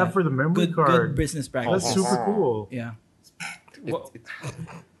Ubisoft. do Yeah. that for the memory good card. business practice. That's super cool. Yeah. Well, It's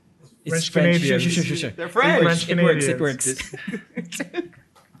French French. Canadians. Sure. They're French. French It works. It Canadians. works.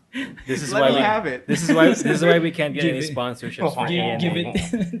 this is Let why me we have it. This is why we can't get Give any it- sponsorships for ANA. Give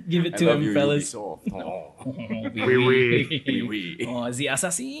it, give it I to love him, you, fellas. Ubisoft. Oh. Oui. Oh, the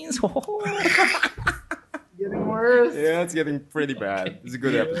assassins. Getting worse. Yeah, it's getting pretty bad. It's a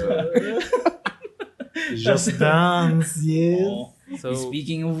good episode. Just dance, yes. Oh. So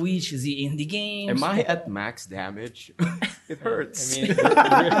Speaking of which, the indie games. Am I at max damage? It hurts. I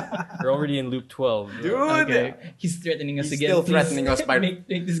mean, we're already in loop 12. Dude, Okay, he's threatening us He's again. still Please threatening us by- make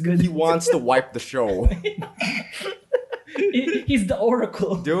this good. he wants to wipe the show. He's the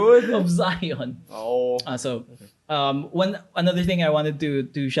oracle Dude. of Zion. Oh. One another thing I wanted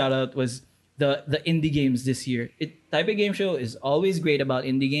to shout out was the indie games this year. Taipei Game Show is always great about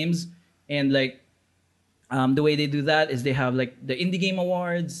indie games, and like the way they do that is they have like the indie game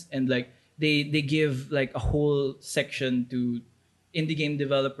awards, and like they give like a whole section to indie game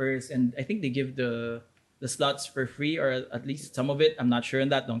developers, and I think they give the slots for free, or at least some of it. I'm not sure on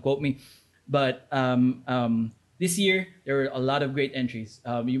that. Don't quote me, but this year there were a lot of great entries.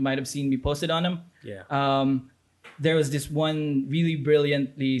 You might have seen me posted on them. Yeah. There was this one really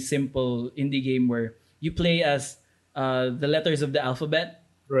brilliantly simple indie game where you play as the letters of the alphabet,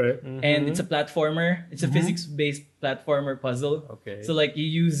 Right. and it's a platformer. It's a physics-based platformer puzzle. Okay. So like you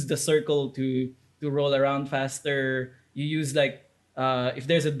use the circle to roll around faster. You use like if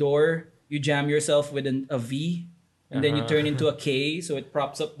there's a door, you jam yourself with a V, and then you turn into a K, so it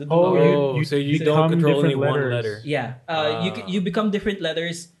props up the door. Oh, so you don't become control only different one letters. letter. Yeah, you become different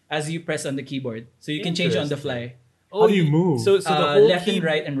letters as you press on the keyboard, so you can change on the fly. How do you move? So the whole Left and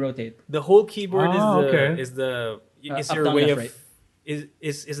right and rotate. the whole keyboard Ah, okay. is Up, your down, way left, of right.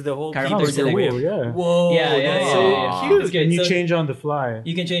 is the whole Character keyboard your way Cool, of- yeah. Whoa, that's so yeah. cute. It's great. And you So- change on the fly.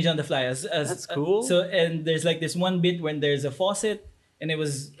 You can change on the fly. That's cool. So and there's like this one bit when there's a faucet and it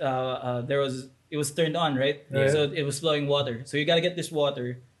was turned on, right? Yeah. So it was flowing water. So you gotta get this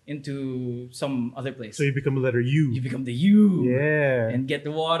water into some other place. So you become a letter U. you become the U. Yeah. And get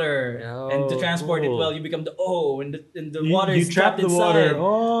the water, Oh, and to transport cool. it well, you become the O, and the You- water you is trap trapped the inside. water.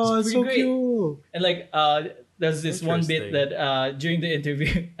 Oh, It's it's so pretty great. cute. And like, there's this one bit Interesting. that during the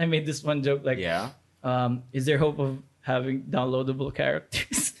interview, I made this one joke like, Yeah. is there hope of having downloadable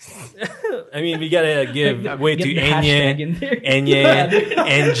characters? I mean, we gotta give way Get to the hashtag Enye, in there. Enye,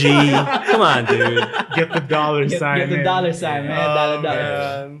 NG. Come on, dude. Get the dollar sign. Get the in. dollar sign, man. Oh,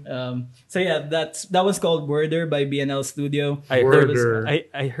 Dollar. man. So yeah, that was called Worder by BNL Studio. I heard. Worder.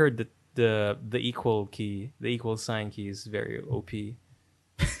 I heard that the equal key, the equal sign key, is very OP.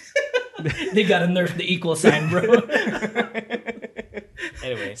 They gotta nerf the equal sign, bro.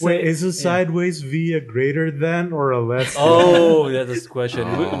 Anyway. Wait, is a sideways V a greater than or a less? Oh, that's the question.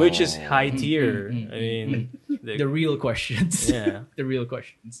 Which is high tier? I mean, The real questions. yeah. The real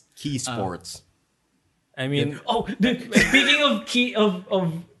questions. Key sports. I mean, Oh, dude, speaking of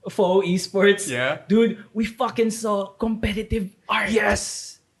faux esports, Yeah. dude, we fucking saw competitive art.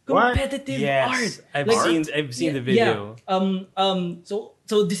 yes, Competitive art. yes. I've Like- seen the video. Yeah.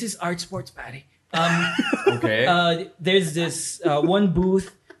 So this is art sports, Patty. Okay. There's this one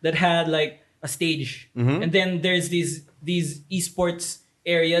booth that had like a stage, and then there's these esports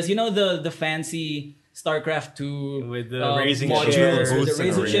areas. You know the fancy StarCraft 2 With the raising modules, chair. with the Booths and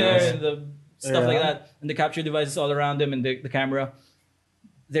raising chair, arenas. and the stuff like Yeah. that, and the capture devices all around them, and the camera.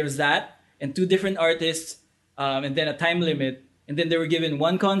 There's that, and two different artists, and then a time limit, and then they were given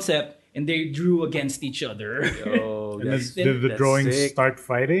one concept, and they drew against each other. Oh, And that's, then the that's drawings sick. start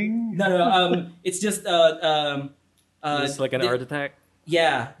fighting? No. It's just It's like an art attack.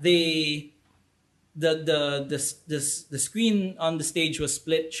 Yeah, the screen on the stage was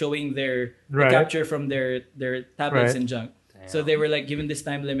split, showing their the Right. capture from their tablets Right. and junk. So they were like given this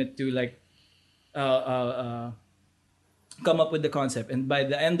time limit to like come up with the concept, and by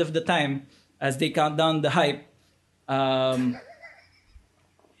the end of the time, as they count down the hype,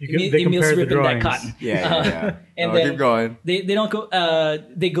 They Emil's compare the ripping that drawings. cotton. Yeah. And No, then keep going. They don't go.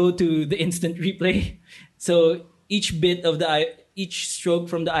 They go to the instant replay. So each bit of each stroke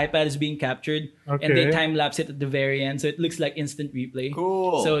from the iPad is being captured, and they Okay. time lapse it at the very end, so it looks like instant replay.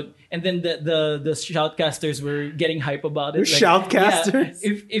 Cool. So and then the shoutcasters were getting hype about it. The shoutcasters?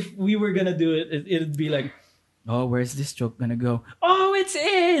 Yeah, if we were gonna do it, it'd be like, oh, where's this stroke gonna go? Oh, it's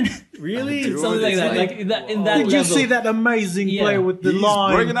in. Really? Dude, Something like it's that. Like in that Did you level. see that amazing Yeah. play with the He's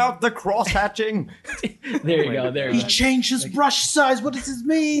line? bringing out the cross hatching. There you go. There you He go. changed his brush size. What does this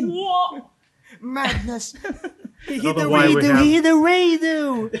mean? Madness. He hit the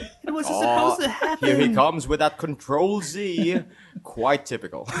redo. It was supposed to happen. Here he comes with that Control Z. Quite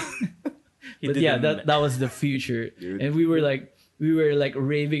typical. But yeah, that was the future, Dude. and we were like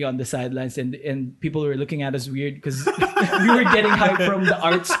raving on the sidelines, and people were looking at us weird because we were getting hype from the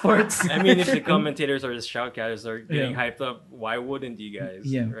art sports. I mean, if the commentators or the shoutcasters are getting Yeah. hyped up, why wouldn't you guys?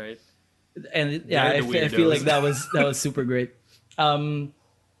 Yeah. Right? And They're the I feel like weirdos. that was super great.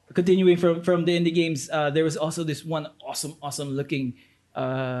 Continuing from the indie games, there was also this one awesome looking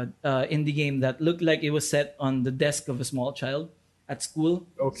indie game that looked like it was set on the desk of a small child at school.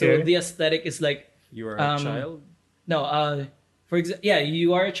 Okay. So the aesthetic is like You are a Um, child. no,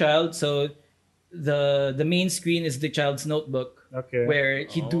 you are a child, so the main screen is the child's notebook. Okay. Where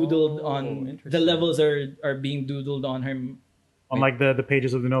he doodled Oh, on the interesting. levels are being doodled on him On like the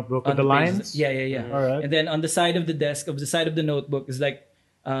pages of the notebook with on the pages. lines? Yeah. All right. And then on the side of the desk, of the side of the notebook, is like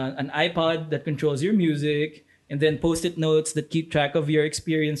an iPod that controls your music, and then post-it notes that keep track of your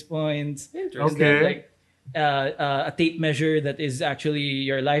experience points. And then, Okay. like a tape measure that is actually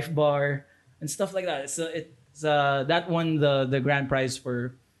your life bar and stuff like that. So it's that won the grand prize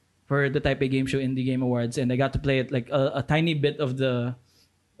for the Taipei Game Show Indie Game Awards, and I got to play it like a tiny bit of the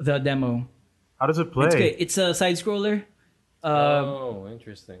demo. How does it play? It's great. It's a side scroller. Oh,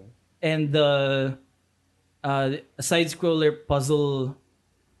 interesting. And a side scroller puzzle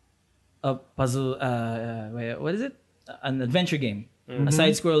what is it, an adventure game, a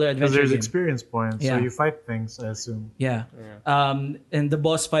side scroller Because adventure there's game. experience points, Yeah. so you fight things, I assume. Yeah. And the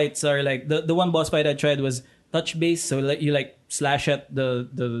boss fights are like the one boss fight I tried was touch based, so like you like slash at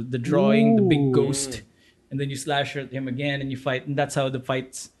the drawing, the big Ooh. ghost, and then you slash at him again and you fight, and that's how the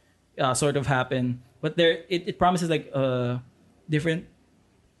fights sort of happen. But it promises like different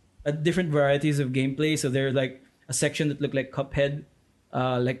varieties of gameplay. So there's like a section that looked like Cuphead,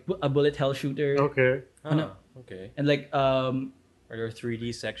 like a bullet hell shooter, Okay. Ano? Okay. and like Are there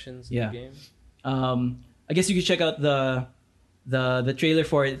 3D sections in Yeah. the game? I guess you could check out the trailer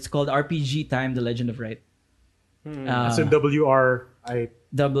for it. It's called RPG Time: The Legend of Wright. It's in WRI.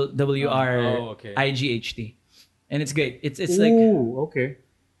 okay. IGHT, and it's great. It's like Ooh, okay.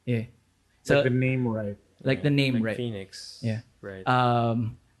 yeah, So, so like the name right. like the name Like right. Phoenix. Yeah. Right.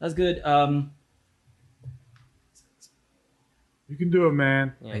 That's good. You can do it,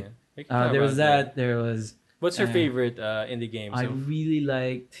 man. yeah. wait. We can talk There was about that. There was. What's your uh, favorite indie game? I So, really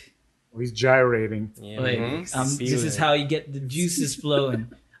liked. Oh, he's gyrating. yeah, Wait, man. this is how you get the juices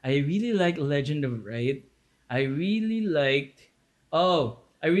flowing. I really like Legend of Wright. I really liked. Oh,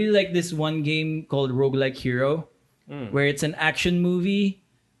 I really like this one game called Roguelike Hero, where it's an action movie.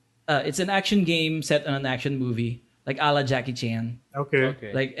 It's an action game set on an action movie, like a la Jackie Chan. Okay.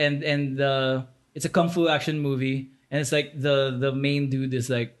 Okay. Like and it's a kung fu action movie, and it's like the main dude is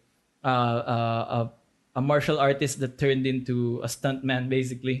like a martial artist that turned into a stuntman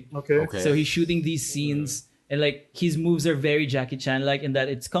basically. Okay. Okay. So he's shooting these scenes, and like his moves are very Jackie Chan like in that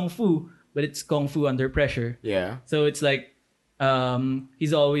it's kung fu, but it's kung fu under pressure. Yeah. So it's like he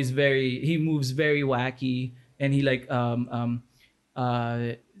moves very wacky, and he like ano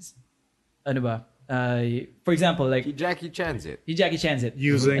ba? For example, like He Jackie Chan's it. he Jackie Chan's it.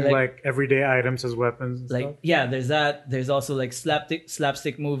 Using And, like everyday items as weapons and like stuff. yeah, there's that. There's also like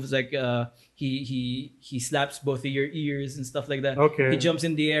slapstick moves like he slaps both of your ears and stuff like that. Okay. He jumps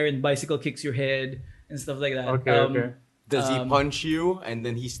in the air and bicycle kicks your head and stuff like that. Okay, okay. Does he punch you and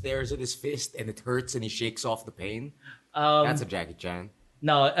then he stares at his fist and it hurts and he shakes off the pain? That's a Jackie Chan.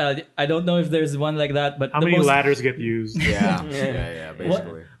 No, I don't know if there's one like that, but How the many most, ladders get used? Yeah,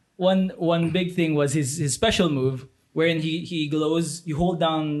 basically. one big thing was his special move wherein he glows. You hold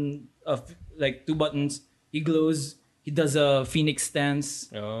down like two buttons. He glows. He does a phoenix stance.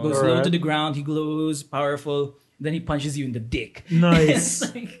 Oh. Goes low Alright. to the ground. He glows, powerful. Then he punches you in the dick. Nice.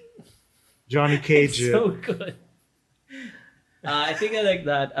 It's like, Johnny Cage. so good. I think I like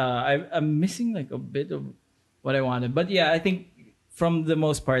that. I'm missing like a bit of what I wanted, but yeah, I think from the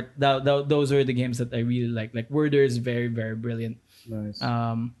most part, those are the games that I really like. Like Worder is very very brilliant. Nice.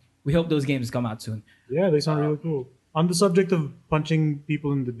 We hope those games come out soon. Yeah, they sound really cool. On the subject of punching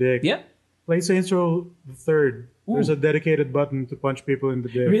people in the dick, Yeah, play Saints Row the Third. There's a dedicated button to punch people in the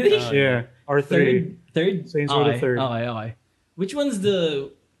dick. Really? Yeah. R3. third. Saints Row the Third. Okay. Which one's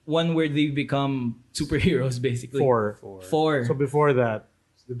the one where they become superheroes basically? 4. Four. So before that,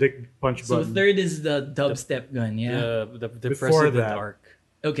 it's the dick punch So button. third is the dubstep gun. Yeah. The Before president that. arc.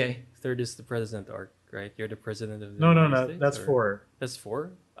 Okay. Third is the president arc, right? You're the president of the No, United States, that's or- 4. That's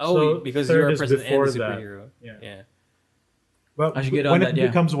 4? Oh, So because third you're a is president and a before that. superhero. Yeah. Yeah. But I should get on when that, it yeah.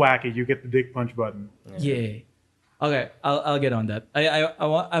 becomes wacky, you get the dick punch button. Yeah. Okay, I'll get on that.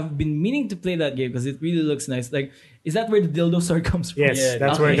 I've been meaning to play that game because it really looks nice. Like, is that where the dildo sword comes from? Yes,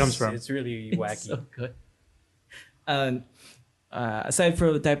 that's where it Okay. comes from. It's really It's wacky. so good. And aside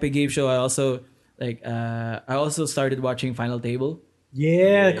from the type of game show, I also started watching Final Table.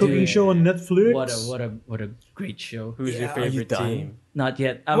 Yeah, cooking Dude. show on Netflix. What a great show. Who's your Yeah, are you favorite done? team? Not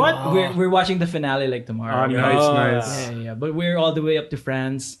yet. What? We're watching the finale like tomorrow. Ah, nice, Oh, nice. Yeah. But we're all the way up to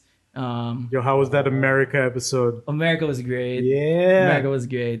France. Yo, how was that America episode? America was great. Yeah. America was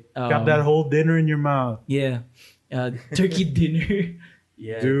great. Got that whole dinner in your mouth. Yeah. Turkey dinner.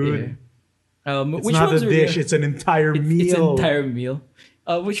 Yeah. Dude. It's which not a ones were dish, your- it's an entire meal. It's an entire meal.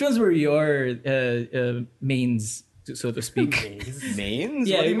 Which ones were your mains, so to speak? Mains?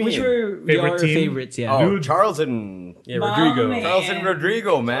 Yeah, What do you which mean? were Favorite your team? favorites? Yeah. Oh, Dude. Charles and Yeah, My Rodrigo. man. Charles and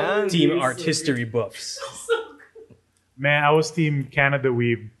Rodrigo, man. Team art history buffs. Man, I was team Canada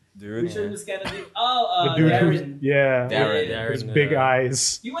Weeb. Which Dude. one was kind of Oh, The dude who's, Darren. yeah, Darren. his big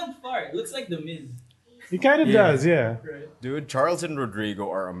eyes. You went far. It looks like the Miz. He kind of does, yeah. Dude, Charles and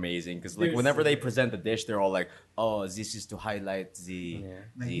Rodrigo are amazing because like They're whenever so they present the dish, they're all like, "Oh, this is to highlight the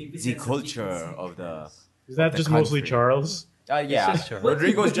the culture of the." Is that the just mostly country. Charles? Yeah, just Charles.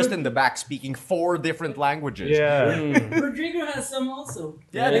 Rodrigo is just in the back speaking 4 different languages. Yeah. Rodrigo has some also.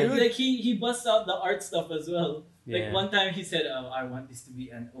 Yeah, like, dude. like he busts out the art stuff as well. Like Yeah. one time he said, "Oh, I want this to be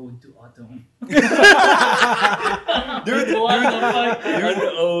an ode to autumn." Dude, What the fuck?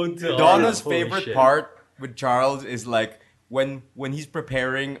 Unowned to Donna's art. Holy favorite shit. part with Charles is like when he's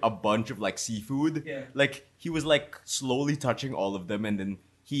preparing a bunch of like seafood, Yeah. like he was like slowly touching all of them, and then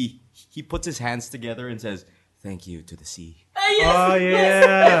he puts his hands together and says, "Thank you to the sea." Yes, Oh, yes,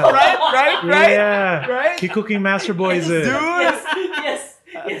 yeah. Right, Yeah. right? He Cooking Master Boy is it. Dude, yes.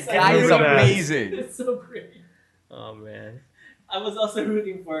 I guy is remember that. amazing. It's so great. Oh man. I was also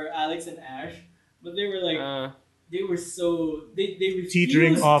rooting for Alex and Ash, but they were like they were so they refused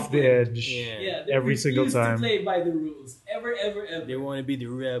Teetering to off the play. edge. Yeah, they every single refused time. to play by the rules ever. They want to be the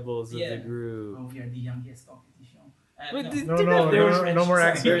rebels Yeah. of the group. Oh, we are the youngest competition. But No. they- No, they're no, not- no, they're- no more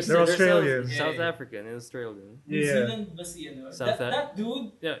Sorry. accent. They're Australian. Yeah, South yeah. African and Australian. New Yeah. Zealand ba si ano? South That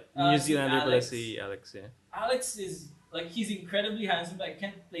dude, Yeah, Si New Zealander pala Alex. si Alex, yeah. Alex is like he's incredibly handsome, but I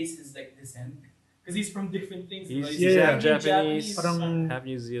can't place his like descent because he's from different things. He's, right? he's Yeah. half Japanese, Parang- half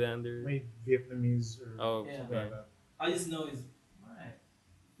New Zealander. May Vietnamese or Oh, Yeah. something like that. I just know he's alright.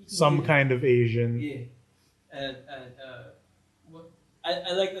 Some kind of Asian. Yeah.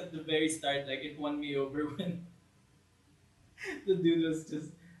 I like at the very start, like it won me over when the dude was just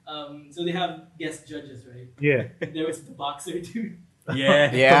so they have guest judges, right? Yeah. There was the boxer dude.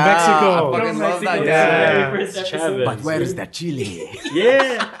 Yeah. Yeah, Mexico. I fucking From love Mexico, that Yeah. guy. the very first episode. Chavez. But where is that chili?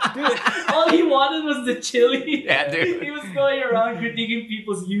 Yeah. All he wanted was the chili. Yeah, dude. He was going around critiquing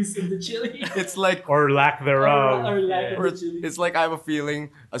people's use of the chili. It's like Or lack thereof. Or lack Or of the chili. it's like I have a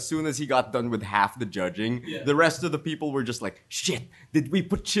feeling as soon as he got done with half the judging, Yeah. the rest of the people were just like, "Shit, did we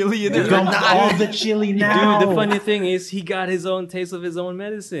put chili in it?" Dump or not?" all the chili now. Dude, the funny thing is, he got his own taste of his own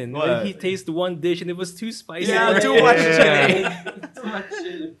medicine. What? Like, he tasted one dish and it was too spicy. Yeah, for too him. much Yeah. chili. Too much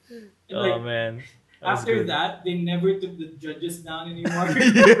chili. And, Oh like, man. That was after good. that, they never took the judges down anymore. Like,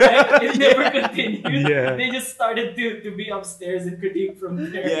 it never continued. Yeah. They just started to be upstairs and critique from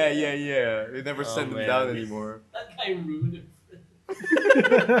there. Yeah. They never Oh, sent him man. down anymore. That guy ruined it.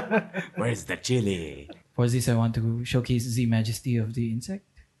 Where's the chili? For this, I want to showcase the majesty of the insect.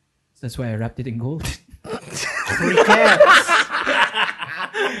 That's why I wrapped it in gold.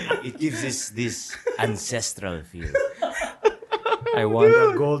 It gives us this ancestral feel. I want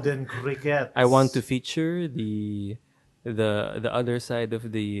Golden cricket. I want to feature the other side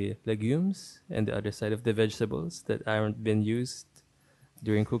of the legumes and the other side of the vegetables that aren't been used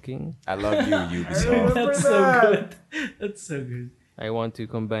during cooking. I love you, Ubisoft. That's so good. That's so good. I want to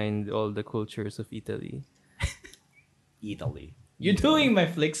combine all the cultures of Italy. Italy. You're doing my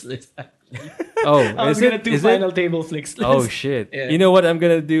flicks list. Oh, I was is gonna it? do Is final it? table flicks list. Oh shit! Yeah. You know what I'm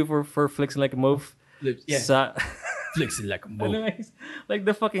gonna do for flicks like a move? Yeah. Flicks like a Anyways, like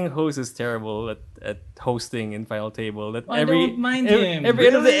the fucking host is terrible at hosting in Final Table. That I every don't mind every, him. every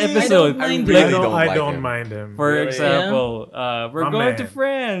end of the Really? I episode, don't mind really him. don't I like don't him. mind him. for Really? example, we're My going to man.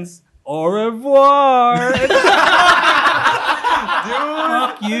 France. Au revoir.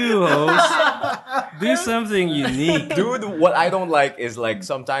 Fuck you, host. Do something unique. Dude, what I don't like is like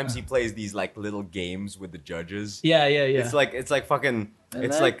sometimes he plays these like little games with the judges. Yeah. It's like fucking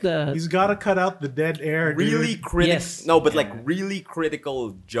it's like that. He's got to cut out the dead air. really dude. critical. Yes. No, but like really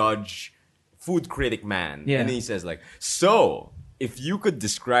critical judge, food critic man. Yeah. And then he says like, so if you could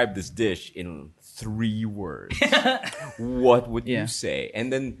describe this dish in 3 words, what would Yeah. you say?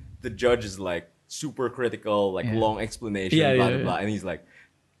 And then the judge is like super critical, like Yeah. long explanation, Yeah, blah yeah, blah yeah. blah, and he's like,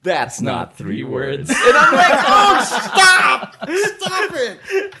 that's not 3 words. words. And I'm like, oh, stop it.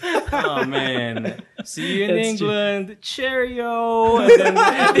 Oh man. See you in That's true. England. Cheerio. And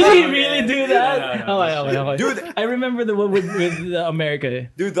then- Did he really do that? No, Okay. Dude. I remember the one with America.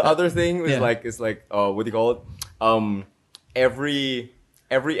 Dude, the other thing is Yeah. like what do you call it?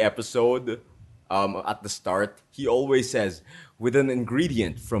 Every episode, at the start, he always says with an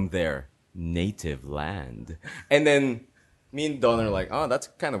ingredient from their native land, and then me and Don are like, oh, that's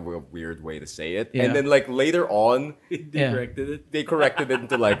kind of a weird way to say it. Yeah. And then like later on, They Yeah. corrected it. they corrected it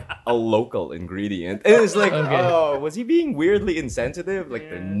into like a local ingredient, and it's like, Okay. oh, was he being weirdly insensitive? Like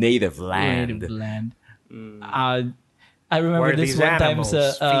their native land. Native land. I remember Where this these one time animals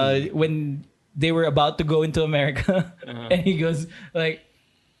feed. when they were about to go into America, and he goes like,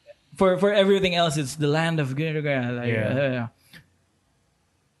 for everything else, it's the land of like,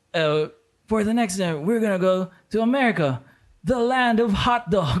 for the next time, we're gonna go to America, the land of hot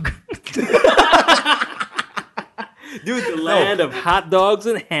dog. Dude, The land of hot dogs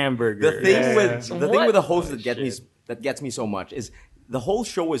and hamburgers. The thing Yeah. with the host Oh, that gets me so much is the whole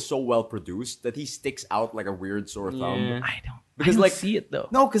show is so well produced that he sticks out like a weird sore thumb. Yeah. Because, I don't like, see it though.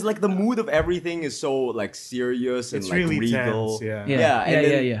 No, because like the mood of everything is so like serious and It's like really regal. tense, yeah. Yeah, and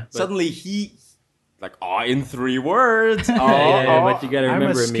then yeah. Suddenly he like in 3 words. Oh, Yeah, but you gotta I'm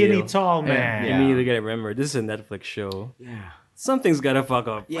remember, a skinny Emilio. tall man. Yeah. Emilio, you gotta remember, this is a Netflix show. yeah. Something's gotta fuck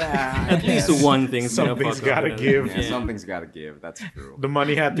up. Yeah. At least one thing's gonna Something's fuck up. gotta give. Yeah, something's gotta give. That's true. The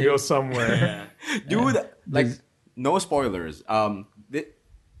money had to go somewhere. Dude, like no spoilers.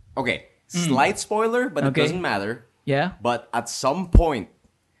 Okay, slight spoiler, but it Okay. doesn't matter. Yeah. But at some point,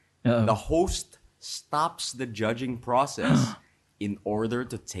 Uh-oh. the host stops the judging process in order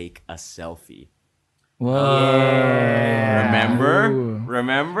to take a selfie. Whoa. Remember? Ooh.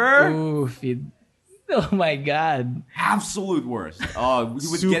 Remember? Ooh, feed. Oh my god. Absolute worst. He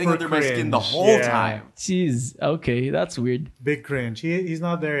was Super getting under my skin the cringe, whole yeah. time. Jeez. Okay, that's weird. Big cringe. He's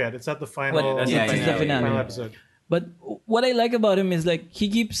not there yet. It's at the final. That's Yeah, the yeah, finale. yeah, final yeah. episode. But what I like about him is like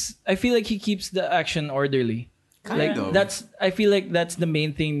I feel like he keeps the action orderly. Kind of. I feel like that's the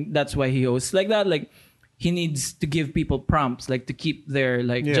main thing. That's why he hosts like that. Like he needs to give people prompts, like to keep their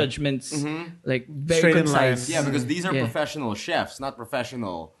like Yeah. judgments like very Straight in concise. line. Yeah, because these are Yeah. professional chefs, not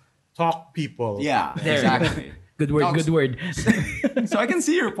professional. Talk people. Yeah, There. exactly. Good word. No, Good word. So I can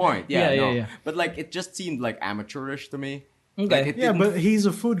see your point. Yeah, Yeah, no. yeah, yeah. But like, it just seemed like amateurish to me. Okay. Like, it Yeah, didn't- but he's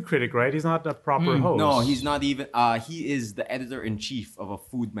a food critic, right? He's not a proper host. no, he's not even. He is the editor in chief of a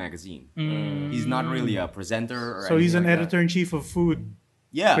food magazine. He's not really a presenter. Or So he's an anything like that. editor in chief of food.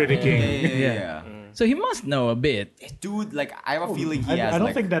 Yeah, critiquing. Yeah. So he must know a bit. Dude, like I have a feeling he has. I don't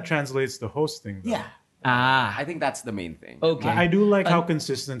like, think that translates to hosting. Though. Yeah, Ah. I think that's the main thing. Okay. I do like how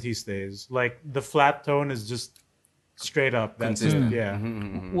consistent he stays. Like the flat tone is just straight up. That's it. Consistent. Yeah.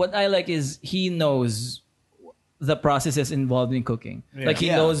 What I like is he knows the processes involved in cooking. Yeah. Like he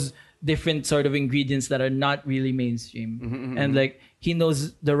Yeah. knows different sort of ingredients that are not really mainstream, and like he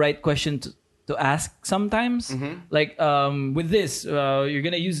knows the right question to ask sometimes. Like with this, you're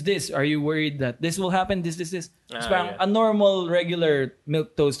gonna use this. Are you worried that this will happen? This. It's parang yeah. a normal, regular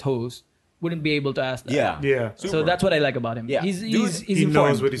milk toast host wouldn't be able to ask that. Yeah, Yeah. So Super. that's what I like about him. Yeah. He's Dude, he's he informed.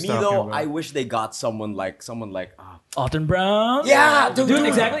 knows what he's Me talking though, about. I wish they got someone like Alton Brown. Yeah, dude.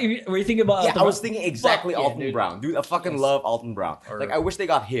 exactly. We're thinking about. Yeah, Alton I was Brown. thinking exactly Fuck yeah, Alton dude. Brown. Dude, I fucking love Alton Brown. Like, I wish they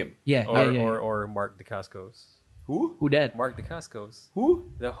got him. Yeah, Or, yeah. or Mark DeCascos. Who? Who that? Mark DeCascos, Who?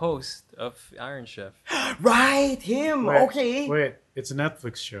 the host of Iron Chef. Right, him. Okay. Wait, it's a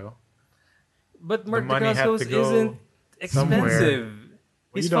Netflix show. But Mark money had DeCascos to go isn't somewhere. expensive.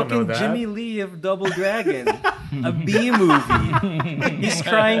 He's you don't know fucking that. Jimmy Lee of Double Dragon, a B movie. He's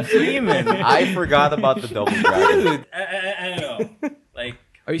crying Freeman. I forgot about the Double Dragon. Dude, I don't know. Like,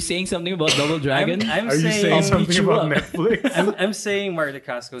 Are you saying something about Double Dragon? I'm Are you saying, saying I'll something beat you about up. Netflix? I'm saying Mark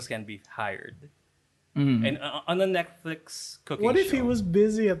DeCascos can be hired. And on a Netflix cooking What if show. he was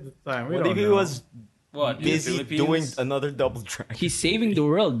busy at the time? We What don't if he know. was what, in the busy Philippines? doing another Double Dragon? He's saving the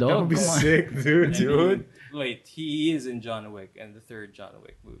world, That dog. would be Come on. sick, dude. Dude. Wait, he is in John Wick and the third John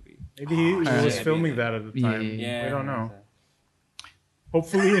Wick movie. Maybe he was yeah, filming yeah. that at the Yeah, time. yeah, We don't know.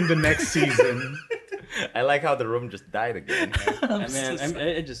 Hopefully in the next season. I like how the room just died again.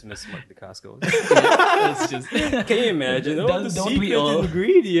 I just miss Mark DeCascos. It's just Can you imagine? Don't we all?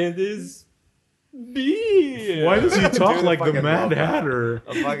 ingredient is beer. Why does he talk Dude, I like the fucking Mad love that. Hatter?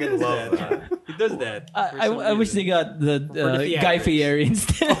 I fucking love that. He does that. I wish they got the the Guy theatrics. Fieri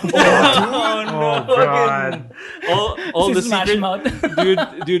instead. Oh god. all the Just smash secret, him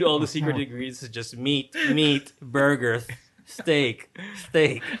out. dude, all the secret ingredients is just meat, burger, steak,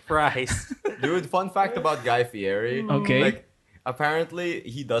 fries. Dude, fun fact about Guy Fieri. Okay. Like, apparently,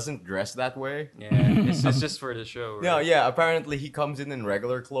 he doesn't dress that way. Yeah, it's just for the show. Right? No, yeah, apparently he comes in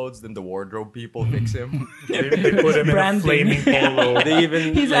regular clothes, then the wardrobe people fix him. They put him in a Branding. flaming polo. They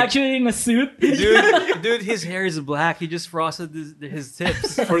even He's like, actually in a suit. dude, his hair is black. He just frosted his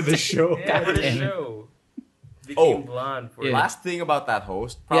tips for the show. yeah, for the damn it. show. Became Oh, blonde for Yeah. Last thing about that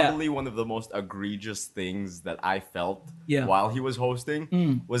host, probably one of the most egregious things that I felt Yeah. while he was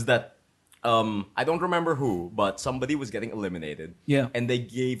hosting was that I don't remember who, but somebody was getting eliminated. Yeah. And they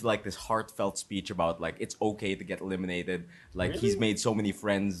gave like this heartfelt speech about like it's okay to get eliminated. Like he's made so many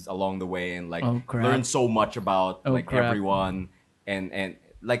friends along the way and like Oh, crap. learned so much about Oh, like crap. everyone and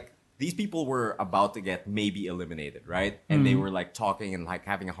like these people were about to get maybe eliminated, right? And they were like talking and like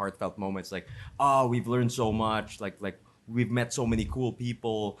having a heartfelt moment. It's like, oh, we've learned so much. Like we've met so many cool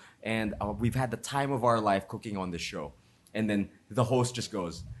people, and we've had the time of our life cooking on this show. And then the host just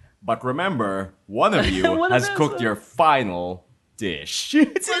goes, "But remember, one of you What has an cooked asshole. your final dish."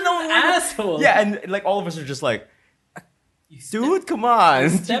 It's What an asshole. yeah, and like all of us are just like, dude, come on. You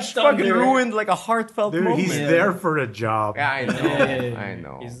stepped just on fucking their- ruined like a heartfelt Dude, moment. he's there for a job. Yeah, I know. Yeah. I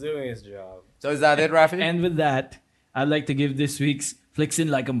know. He's doing his job. So is that it, Rafi? And with that, I'd like to give this week's Flixin'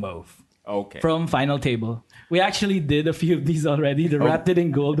 Like a Mauve Okay. from Final Table. We actually did a few of these already. The Wrapped It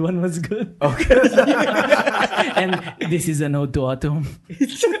in Gold one was good. Okay. And this is an ode to autumn.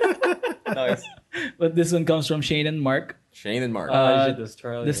 Nice. But this one comes from Shane and Mark, Shane and Mark. Uh, Shit,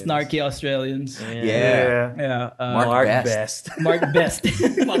 the snarky Australians. Yeah. yeah. Yeah, Mark Mark Best. Best. Mark Best.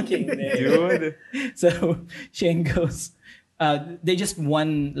 Fucking name. Dude. So Shane goes, they just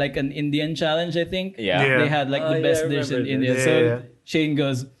won like an Indian challenge, I think. Yeah. Yeah. They had like Oh, the yeah, best I dish in remember India. this. So Yeah, yeah. Shane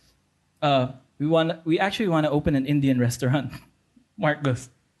goes, we actually want to open an Indian restaurant. Mark goes,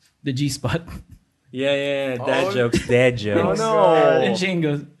 the G Spot. Yeah. Dad Oh. jokes. Dad Oh jokes. no. And Shane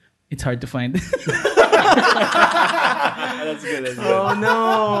goes, it's hard to find. That's good. That's good. Oh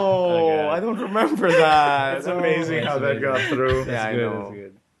no! Okay. I don't remember that. It's amazing how that got through. Yeah, I Good, know. that's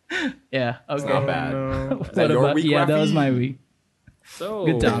good. Yeah. Okay. Not bad. No. Is that What your about, week, yeah, that was Rafi? my week. So,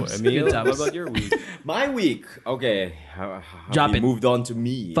 Good times. Emil, Good times. how about your week? My week. Okay. Drop we it. moved on to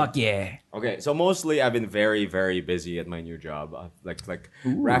me. Fuck yeah. Okay, so mostly I've been very, very busy at my new job. Like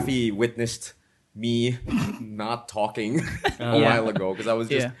Rafi witnessed me not talking a Yeah. while ago because I was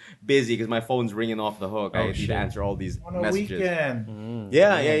just Yeah. busy because my phone's ringing off the hook. I need shit. to answer all these On a messages. weekend.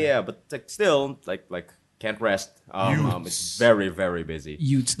 Yeah. But like, still, like can't rest. It's very, very busy.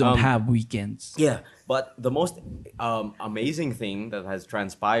 Youths don't Um, have weekends. Yeah, but the most amazing thing that has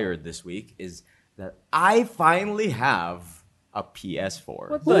transpired this week is that I finally have a PS4.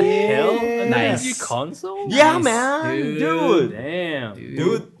 What the hell? A Nice. new console? Yeah, Nice, man, dude. Damn.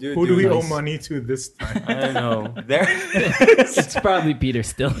 dude. Who do we dude. owe money to this time? I don't know. There, It's probably Peter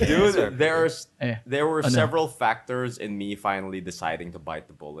still. dude, Eh. there were Oh, no. several factors in me finally deciding to bite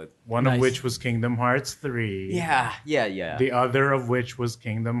the bullet. One Nice. of which was Kingdom Hearts 3. Yeah. The other of which was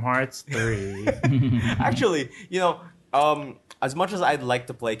Kingdom Hearts 3. Actually, as much as I'd like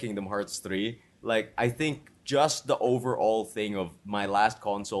to play Kingdom Hearts 3, like I think just the overall thing of my last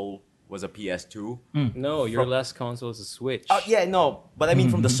console was a PS2. No, your last console is a Switch. Oh yeah, no, but I mean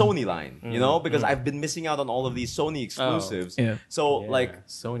from the Sony line, because I've been missing out on all of these Sony exclusives. Yeah. So Yeah, like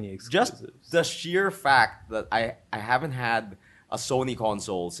Sony just exclusives. the sheer fact that I haven't had a Sony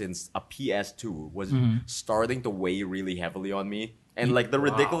console since a PS2 was starting to weigh really heavily on me. And like the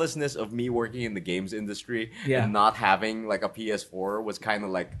ridiculousness of me working in the games industry Yeah. and not having like a PS4 was kind of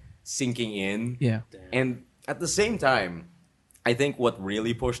like sinking in. Yeah. And at the same time, I think what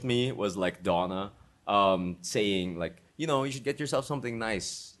really pushed me was like Donna saying like, you should get yourself something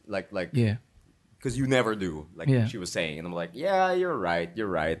nice. Like Yeah. because you never do, like Yeah. she was saying. And I'm like, yeah, you're right.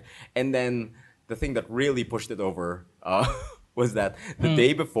 And then the thing that really pushed it over was that the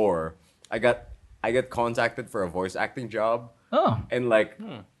day before, I got contacted for a voice acting job. Oh. And like,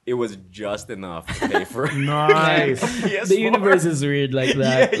 it was just enough to pay for Nice. PS4. The universe is weird like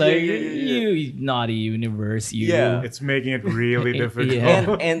that. Yeah, like yeah. you naughty universe, you. Yeah. It's making it really difficult.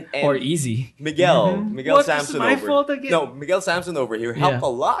 Yeah. and Or easy. Miguel What? Samson It's my over fault again? No, Miguel Samson over here helped Yeah.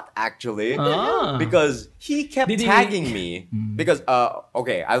 a lot actually. Ah. Because he kept Did he- tagging me because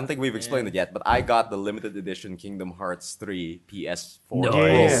okay, I don't think we've explained it yet, but I got the limited edition Kingdom Hearts 3 PS4 Pro.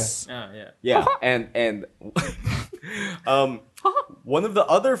 Nice. Yeah. Yeah, and one of the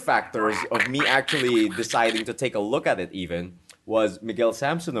other factors of me actually deciding to take a look at it even was Miguel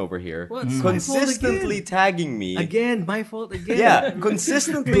Samson over here What? It's my fault consistently tagging me. Again, my fault again. Yeah,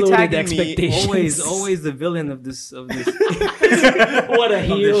 consistently Bloated tagging me. expectations. Always the villain of this What a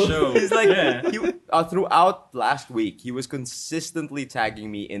heel. show. He's like Yeah. throughout last week, he was consistently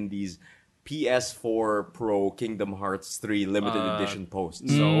tagging me in these PS4 Pro Kingdom Hearts 3 limited edition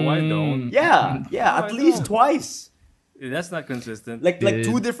posts. So I don't. Yeah, I at least know. twice. That's not consistent. Like Dude.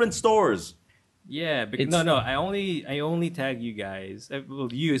 two different stores. Yeah, because, It's- no. I only tag you guys. Well,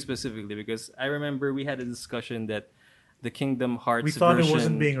 you specifically, because I remember we had a discussion that the Kingdom Hearts We thought it version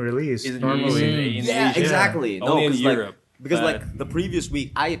wasn't being released is normally. in Yeah, Asia. exactly. Only in 'cause, Europe. Because but- like the previous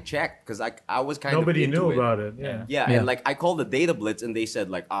week, I had checked because I was kind Nobody of into knew it. about it. Yeah. Yeah, Yeah. and like I called the Data Blitz and they said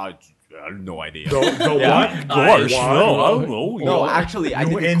like, I have no idea. The Yeah. what? Gosh, What? No, actually, I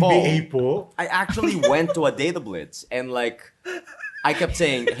New didn't call. NBA pool? I actually went to a Data Blitz and like I kept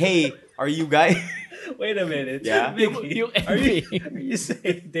saying, "Hey, are you guys?" Wait a minute. Yeah. Mickey, You are you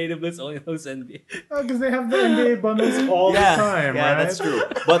saying Data Blitz only knows NBA? Because they have the NBA bundles all yeah, the time, yeah, right? that's true.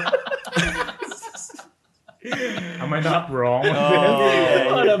 But Am I not wrong with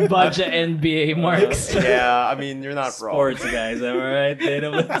Oh. What a bunch of NBA marks. yeah, I mean, you're not wrong. Sports guys, am I right?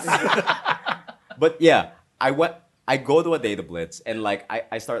 Data Blitz. But yeah, I go to a Data Blitz and like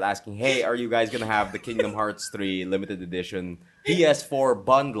I start asking, hey, are you guys gonna have the Kingdom Hearts 3 limited edition PS4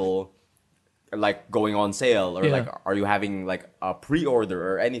 bundle like going on sale? Or Yeah. like are you having like a pre-order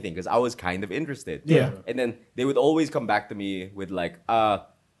or anything? Because I was kind of interested. Yeah. And then they would always come back to me with like,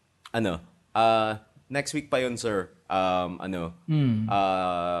 next week pa yun, sir.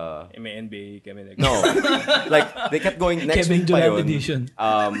 May NBA kami next. No. Like they kept going next Kevin week pa Durant yun. edition.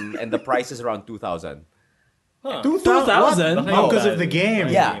 And the price is around 2,000. 2,000? Oh, because of the game.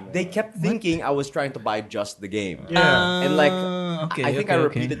 Yeah, they kept thinking I was trying to buy just the game. Yeah. And like, Okay, I think okay, I okay.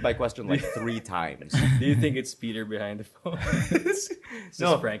 repeated my question like 3 times. Do you think it's Peter behind the phone? Just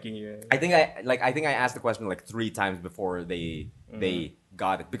No. pranking you. I think I asked the question like 3 times before they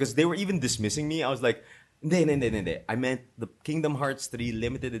got it because they were even dismissing me. I was like, Hindi. I meant the Kingdom Hearts 3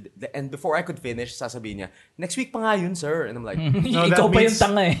 limited and before I could finish, sasabihin niya, next week pa nga yun, sir. And I'm like, No, that Ikaw pa yung means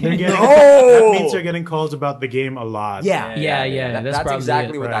tanga eh. they're getting- No! That means you're getting calls about the game a lot. yeah. Yeah, that's probably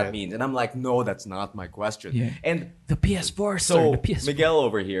exactly it. what Right. that means. And I'm like, no, that's not my question. Yeah. And The PS4, sir. so The PS4. Miguel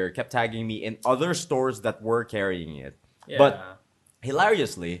over here kept tagging me in other stores that were carrying it. Yeah. But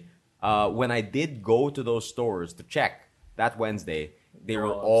hilariously, when I did go to those stores to check that Wednesday, they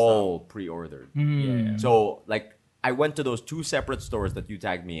were all pre-ordered. Yeah. So like I went to those two separate stores that you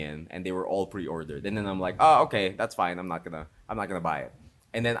tagged me in, and they were all pre-ordered. And then I'm like, oh, okay, that's fine. I'm not gonna buy it.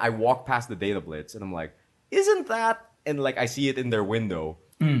 And then I walk past the Data Blitz, and I'm like, isn't that? And like I see it in their window,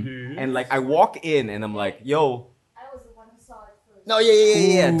 and like I walk in, and I'm like, yo, I was the one who saw it first. no,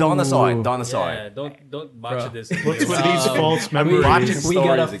 yeah. Donna saw it. Donna saw Yeah, it. don't botch this. What's with these false memories? watching- We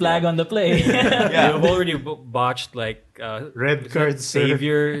got a stories flag again. on the play. Yeah. You've already botched like Red cards, sir.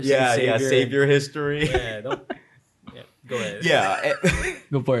 savior. Yeah, savior history. Yeah, don't. Yeah, go ahead. Yeah.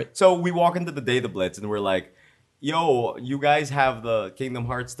 Go for it. So we walk into the Data Blitz and we're like, yo, you guys have the Kingdom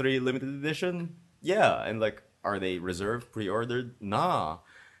Hearts 3 limited edition? Yeah. And like, are they reserved, pre-ordered? Nah.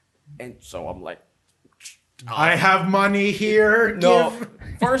 And so I'm like, I have money here. no. Give.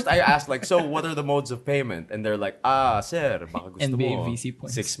 First I asked like, so what are the modes of payment? And they're like, sir, baka gusto NBA mo VC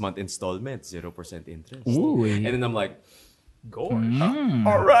points. 6-month installment, 0% interest. Ooh, And then I'm like, Gosh.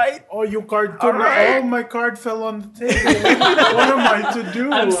 all right. Oh, you card. Alright. Oh, my card fell on the table. What am I to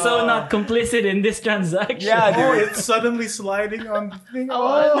do? I'm so not complicit in this transaction. Yeah, Oh, dude. it's suddenly sliding on the thing.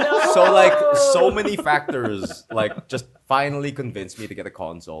 Oh, So like so many factors like just finally convinced me to get a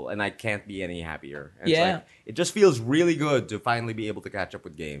console, and I can't be any happier. And it's Yeah. like, it just feels really good to finally be able to catch up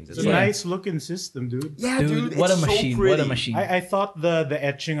with games. It's It's a like, nice looking system, dude. yeah, Dude, dude, what a it's so machine. What pretty. a machine. I thought the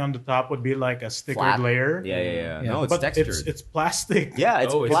etching on the top would be like a stickered Flat. layer. Yeah. Yeah. No, it's but textured. it's plastic. yeah,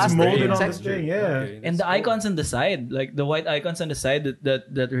 it's Oh, it's plastic. molded It's on the textured. thing. Yeah. Okay, And that's the cool. icons on the side, like the white icons on the side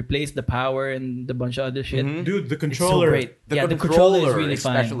that replace the power and the bunch of other shit. Dude, the It's so controller. great. The yeah, controller, the controller is really is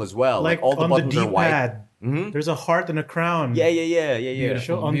fine. special as well. Like all the on the buttons are white. D-pad, there's a heart and a crown. Yeah.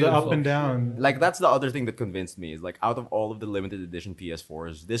 Show on the Beautiful. up and down. Like that's the other thing that convinced me is like out of all of the limited edition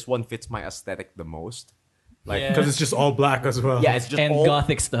PS4s, this one fits my aesthetic the most. Like Yeah. Because it's just all black as well. yeah, it's just And all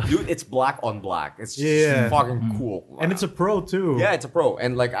gothic stuff. Dude, it's black on black. It's just Yeah. fucking cool. And it's a pro too. yeah, it's a pro.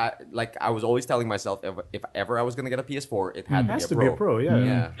 And like I was always telling myself if ever I was gonna get a PS4, it had It has to be a pro, yeah.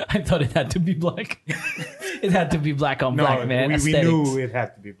 Yeah. I thought it had to be black. It had to be black on No, black, man. we Aesthetics. knew it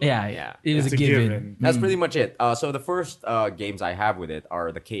had to be black. Yeah. It was It's a given. That's pretty much it. So the first games I have with it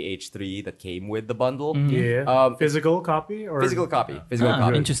are the KH3 that came with the bundle. Yeah. Physical copy or Physical copy. Physical Ah,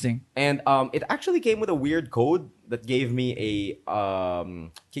 copy. interesting. And it actually came with a weird code that gave me a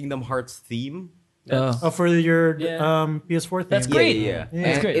Kingdom Hearts theme. Oh, for your Yeah. PS4 thing. That's great. Yeah.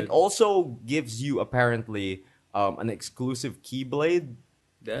 That's And great. it also gives you apparently an exclusive Keyblade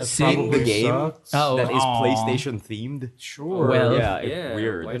That's in Probably the game sucks. Oh, that is aw. PlayStation themed. Sure. Well, Yeah, it's yeah,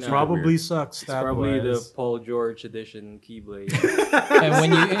 weird. why It's not? super Probably weird. sucks. It's probably the Paul George edition Keyblade. And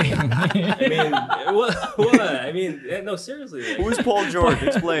when you I mean, what? I mean, no, seriously. Like, Who is Paul George?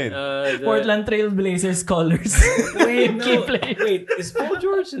 Explain. Portland Trail Blazers colors. Wait, no, Keyblade. wait. Is Paul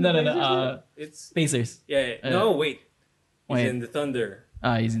George in No, the no, no, Blazers? It's Pacers. yeah. No, wait. He's Wait. in the Thunder.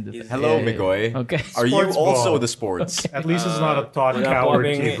 He's in the. He's- Hello, yeah, yeah. Migoy. Okay. Are you Sports also ball. the sports? At least it's not a Todd Wala po Coward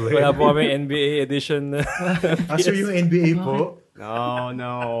kaming, Keyblade. wala po kaming NBA edition. Aso yung NBA po.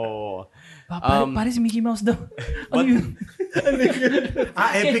 No. Pare si Mickey Mouse daw. Ano yun?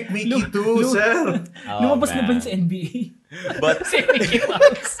 Epic Mickey too, sir. Lumabas na ba man. yun sa NBA? But Si Mickey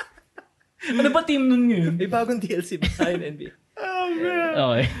Mouse. Ano ba team nun ngayon? May bagong DLC ba sa NBA?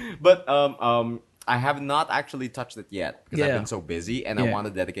 Okay. But I have not actually touched it yet because I've Yeah. been so busy, and I Yeah. want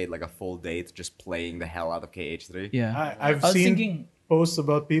to dedicate like a full day to just playing the hell out of KH3. Yeah. I've I was seen thinking- posts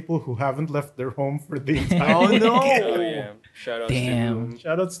about people who haven't left their home for the entire Oh no! Oh yeah. Shout out Damn. to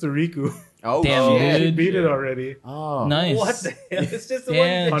Shoutouts to Riku. Oh Damn, shit! She dude. beat it already. Oh, Nice. what the hell? It's just the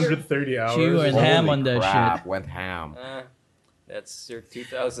Yeah. one thing. 130 hours. She went Holy ham on that crap, shit. Went ham. That's your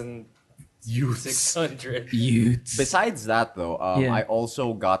 2,600. Youths. Youths. Besides that, though, Yeah. I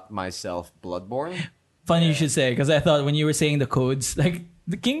also got myself Bloodborne. Funny you should say, because I thought when you were saying the codes, like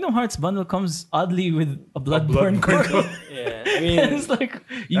the Kingdom Hearts bundle comes oddly with a Bloodborne code. Yeah. I mean, It's like,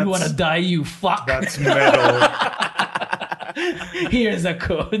 you That's- want to die, you fuck. That's metal. Here's a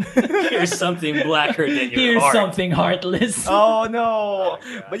code. here's something blacker than your Here's heart. something heartless. Oh no!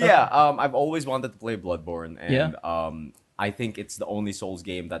 But yeah, I've always wanted to play Bloodborne, and Yeah. I think it's the only Souls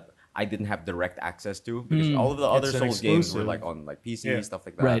game that I didn't have direct access to because all of the other It's an Souls games were exclusive. like on like PC Yeah. stuff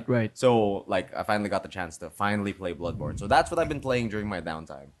like that. Right. So like I finally got the chance to finally play Bloodborne. So that's what I've been playing during my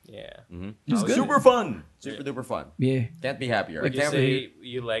downtime. Yeah. It's good. Super fun, super duper fun. Yeah. Can't be happier. Would I you can't say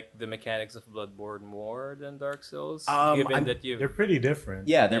you like the mechanics of Bloodborne more than Dark Souls? Given that you They're pretty different.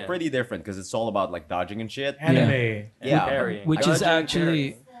 Yeah, they're Yeah. pretty different because it's all about like dodging and shit. Anime. Yeah, parrying. Which is Dodging and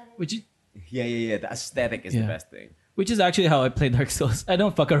actually, which is yeah. The aesthetic is the Yeah. best thing. which is actually how I play Dark Souls. I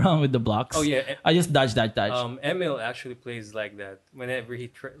don't fuck around with the blocks. Oh, yeah. I just dodge. Emil actually plays like that. Whenever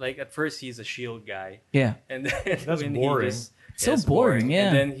he like at first he's a shield guy, Yeah. and then That's when boring. He just, So it's boring, yeah.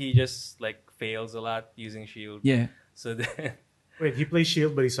 And then he just like fails a lot using shield. Yeah. So then Wait, he plays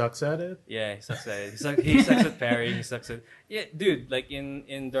Shield, but he sucks at it? yeah, he sucks at it. He sucks at parrying. He sucks at dude. Like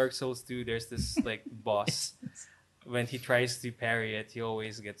in Dark Souls 2, there's this like boss. When he tries to parry it, he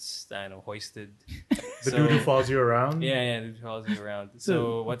always gets hoisted. The dude who follows you around? Yeah, dude follows you around.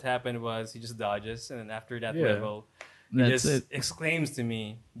 So what happened was he just dodges, and then after that Yeah. level, he That's just it. exclaims to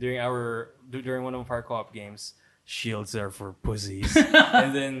me during one of our co-op games, "Shields are for pussies."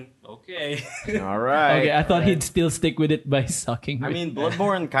 And then okay, All right. Okay, I thought he'd still stick with it by sucking. I with- mean,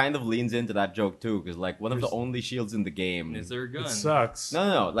 Bloodborne kind of leans into that joke too, because like one of the only shields in the game. is there a gun? It sucks.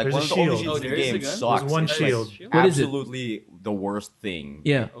 No. Like There's one a of the only shield. shields Oh, in there the is a game gun? sucks. There's one It's shield. What is it? absolutely the worst thing.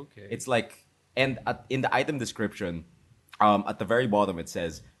 yeah. Okay. It's like, and in the item description, at the very bottom it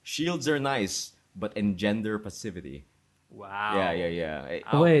says, "Shields are nice, but engender passivity." wow. Yeah.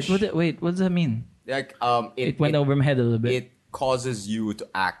 Wait, what does that mean? Like, It went over my head a little bit. It causes you to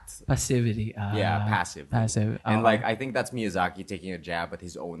act. Passivity. Passive. Passive. And like, I think that's Miyazaki taking a jab at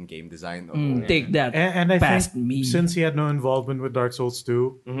his own game design. Take that. And I past think me. since he had no involvement with Dark Souls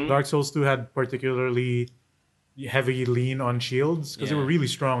 2, Dark Souls 2 had particularly heavy lean on shields because they Yeah. were really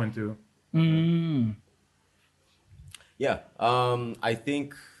strong in 2. Yeah. I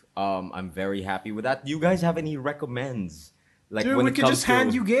think I'm very happy with that. Do you guys have any recommends? Like when it comes to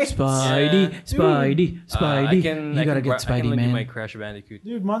games. Spidey. I can You gotta get I can Spidey, lend you man. my Crash Bandicoot.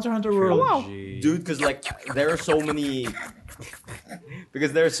 Dude, Monster Hunter World. trilogy. Dude, because like there are so many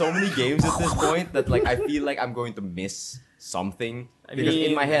games at this point that like I feel like I'm going to miss something because in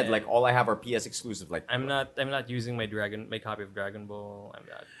mean, my head like all I have are PS exclusive. Like I'm not using my copy of Dragon Ball. I'm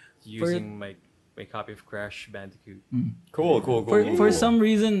not using my copy of Crash Bandicoot. cool. For some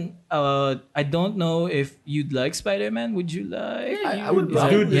reason, I don't know if you'd like Spider-Man. Would you like? I would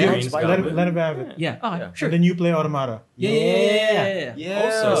love Dude, Yeah, dude, Spider-Man. let him have it. Yeah. Oh, sure. And then you play Automata. Yeah. Yeah.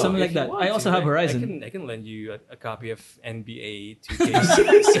 Also, something if like you that. want I also to, have Horizon. I can lend you a copy of NBA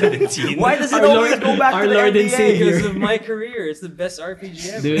 2K17. Why does it Our always Lord- go back our to the Lord and NBA? Savior. Because of my career, it's the best RPG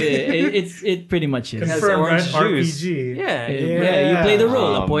ever. Dude, it pretty much is. has Confirmed, orange right? juice. RPG. Yeah. Yeah, you play the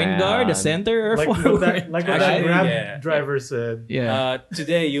role: Oh, a point guard, a man. center, or Like forward. what that Actually, Grab yeah. driver said. Yeah.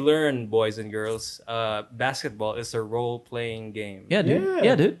 Today you learn, boys and girls, basketball is a role-playing game. Yeah, dude. Yeah.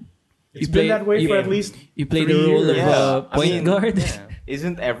 Yeah, dude. It's been that way for at least You play the 3 role of years. Yeah. I point mean, guard Yeah.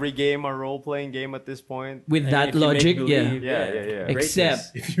 Isn't every game a role playing game at this point? with And that if you make logic. believe, Yeah. Yeah.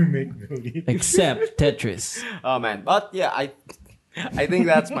 Except, if you make believe. except Tetris. Oh man, but yeah, I think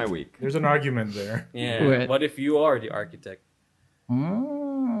that's my week. There's an argument there. Yeah. Right. What if you are the architect?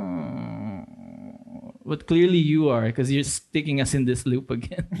 But clearly you are, because you're sticking us in this loop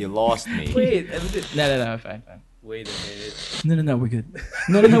again. You lost me. Wait, No, fine. wait a minute. No, we're good.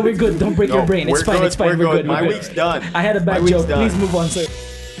 No, we're good. Don't break your brain. It's we're fine. good, It's fine. We're We're good. My We're good. week's done. I had a My bad week's joke. done. Please move on, sir.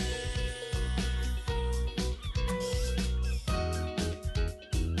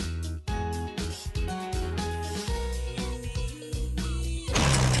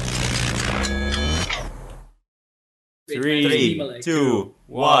 Three, two,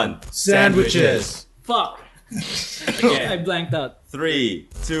 one. Sandwiches. Fuck. Again. I blanked out. 3,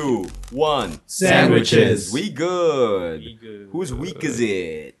 2, 1. Sandwiches. We good. We good. Whose week is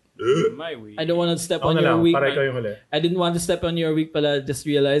it? My week? I don't want to step Ako on na your lang, week. para ikaw yung huli. I didn't want to step on your week, but I just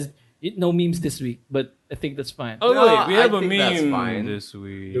realized no memes this week. But I think that's fine. Oh No, wait, we have I a think that's meme fine. this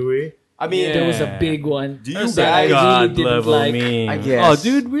week. Do we? I mean, There was a Yeah. big one. do you That's guys? I a really god didn't level like- meme. I guess. Oh,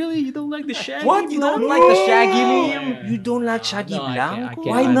 dude, really? You don't like the Shaggy? What? You don't like the Shaggy meme? You don't like Shaggy No, I can't- I can't.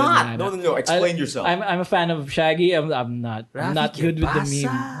 Why I not? don't- No. Explain yourself. I'm a fan of Shaggy. I'm not. I'm not good with the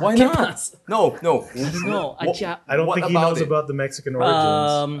meme. Why not? No. No, What- I don't What think he about knows it? about the Mexican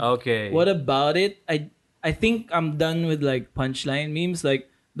origins. Okay. What about it? I think I'm done with like punchline memes. Like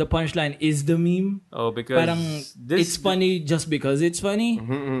the punchline is the meme. Oh, because Parang it's funny just because it's funny.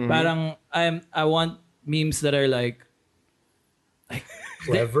 Parang I want memes that are like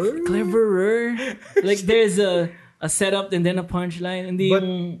Clever? cleverer. Like there's a a setup and then a punchline, and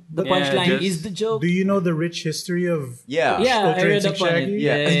But- the punchline just- is the joke. Do you know the rich history of Yeah. Yeah, I Sculptor read and up on it. Shaggy?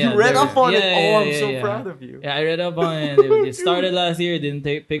 Yeah. You read there up on it? yeah, Oh, I'm yeah, so yeah. proud of you. Yeah, I read up on it. It started last year, didn't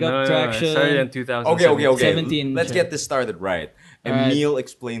pick up No, traction. it started in 2000. Okay. 17, Let's sure. get this started right. Alright. Emil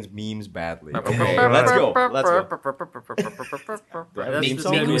explains memes badly. Okay, Alright. let's go. Let's go. Do I have a That's theme the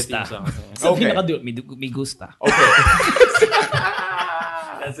song? theme gusta. song. Sa Okay. pinakadult, may gusta. Okay.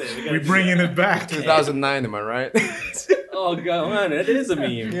 That's it. We're bringing it back. 2009, am I right? Oh god, man, that is a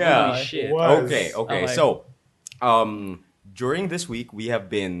meme. Yeah. Holy shit. What? Okay. Okay. So, during this week, we have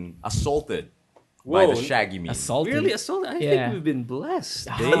been assaulted by the Whoa. Shaggy meme. Assaulted. Really, assault? I Yeah. think we've been blessed,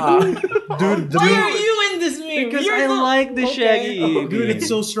 baby. Dude, Why are you in this meme? Because You're I the- like the Okay. Shaggy. dude, it's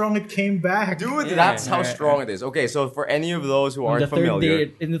so strong it came back. Dude, Yeah. that's how Right, strong it is. Okay, so for any of those who In aren't the third familiar,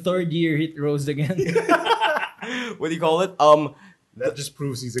 day, in the third year, it rose again. what do you call it? That just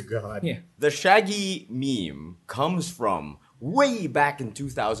proves he's a god. Yeah. The Shaggy meme comes from way back in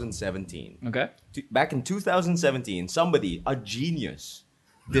 2017. Okay. Back in 2017, somebody, a genius,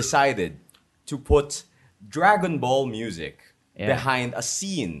 decided to put Dragon Ball music Yeah. behind a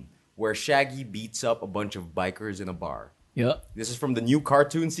scene where Shaggy beats up a bunch of bikers in a bar. Yeah. This is from the new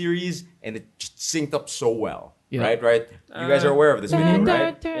cartoon series, and it just synced up so well. Yeah. Right? You guys are aware of this video,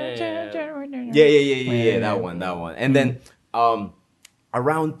 right? Yeah. That one. And then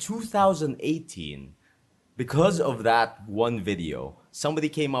around 2018, because of that one video, somebody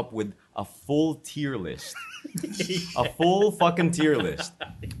came up with a full tier list. A full fucking tier list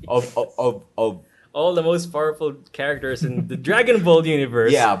of All the most powerful characters in the Dragon Ball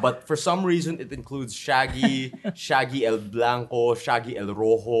universe. yeah, but for some reason it includes Shaggy, Shaggy El Blanco, Shaggy El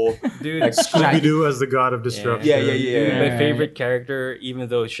Rojo, Dude, like Scooby Doo as the god of destruction. Yeah. Dude, my Right. favorite character, even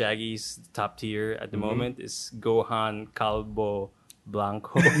though Shaggy's top tier at the Mm-hmm. moment, is Gohan Calbo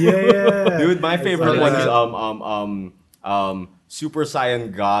Blanco. Yeah. Dude, my favorite saw one is that. Super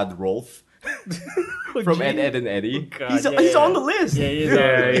Saiyan God Rolf from Ed and Eddie. God, he's yeah, he's yeah. on the list. Yeah, he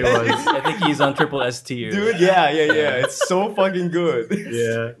Yeah, was. I think he's on triple S tier. Dude, yeah. It's so fucking good.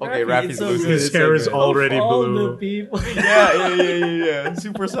 Yeah. Okay, Rafi, Rafi's it's so losing. good. His It's so hair is good. already Of all blue. the people. Yeah.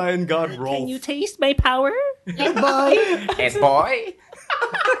 Super Saiyan God Rolf. taste my power? Head boy.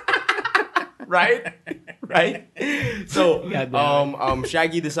 right? So, God damn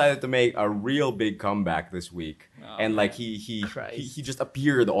Shaggy decided to make a real big comeback this week, and like he just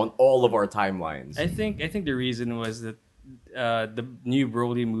appeared on all of our timelines. I think the reason was that the new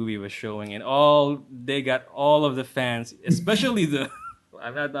Broly movie was showing, and they got all of the fans, especially the.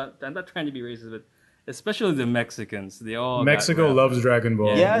 I'm not trying to be racist, but especially the Mexicans. They all got Mexico wrapped. loves Dragon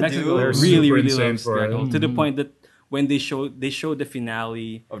Ball. Yeah, Mexico dude. They're really super really insane loves for Dragon it. Ball, to the point that when they showed the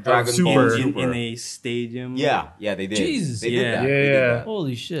finale Of Dragon Super. Ball in a stadium. yeah, they did. Jesus. They did Yeah. that. They did Yeah. that.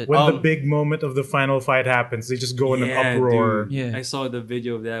 Holy shit. When the Um, big moment of the final fight happens, they just go in an Yeah, uproar. dude. Yeah. I saw the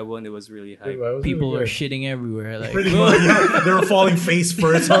video of that one. It was really hype. That was People really are good. shitting everywhere. Like, Pretty much. They were falling face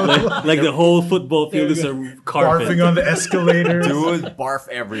first, Like the whole football field is a carpet. barfing on the escalator. Dude, barf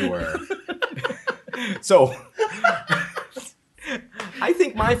everywhere. So, I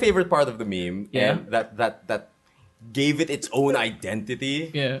think my favorite part of the meme, Yeah. and that gave it its own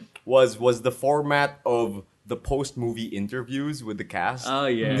identity, yeah. was the format of the post movie interviews with the cast. Oh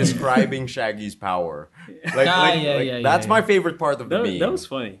yeah, Describing Shaggy's power. Yeah, That's yeah. my favorite part of the that, meme. that was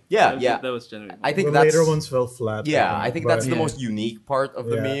funny. Yeah, that was, yeah. That was genuine. I think The that's later ones fell flat. yeah. I think but- that's the Yeah. most unique part of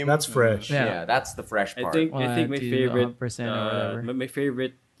the yeah, meme. That's fresh. Yeah. Yeah, that's the fresh part. I think my 100% favorite, or whatever. my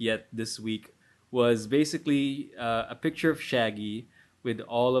favorite yet this week was basically a picture of Shaggy with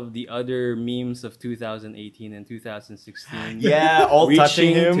all of the other memes of 2018 and 2016. Yeah, all reaching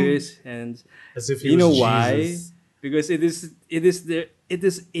touching him. to his hands. As if he You know was why? Jesus. Because it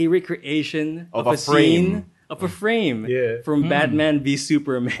is a recreation Of of a a scene frame. of a frame Yeah. from Batman v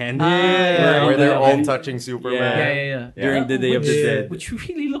Superman. yeah, where they're all and- touching Superman. Yeah. during the Day of the Yeah. Dead. Which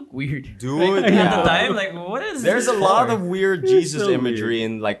really look weird. Dude, At the yeah. time, like, what is There's a this lot for? of weird Jesus so imagery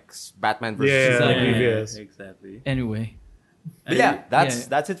in like Batman versus Yeah, Superman. previous. exactly. Anyway. But yeah, Yeah.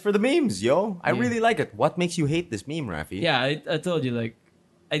 that's it for the memes, yo. I Yeah. really like it. What makes you hate this meme, Rafi? Yeah, I told you, like,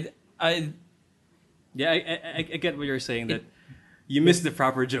 I Yeah, I get what you're saying, that you missed the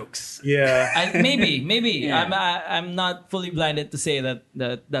proper jokes. Yeah. maybe Yeah. I'm not fully blinded to say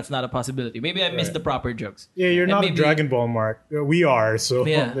that's not a possibility. Maybe I missed Right. the proper jokes. Yeah, you're And not a maybe- Dragon Ball mark. We are, so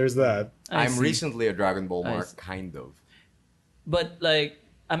Yeah. there's that. I I'm see. recently a Dragon Ball I mark, see. kind of. But like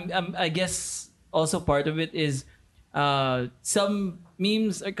I guess also part of it is some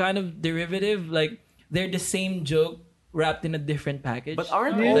memes are kind of derivative. Like they're the same joke wrapped in a different package. But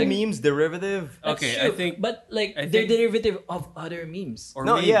aren't Yeah. all Like, memes derivative? that's Okay, true, I think- but like I they're think- derivative of other memes. Or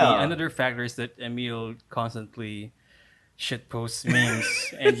No, maybe yeah. another factor is that Emil constantly shit posts memes,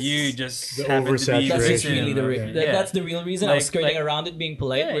 and you just The happen to be oversaturation. That's just victim really the of re- it. that, Yeah. that's the real reason I was Like- skirting like- around it being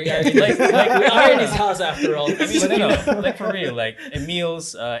polite. Yeah, we, yeah. are in, we are in his house after all. I mean, But no, like for real, like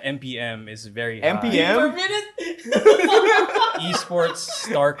Emil's MPM is very high. MPM? per minute. Esports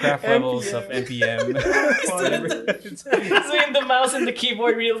StarCraft levels of MPM. Swing the mouse and the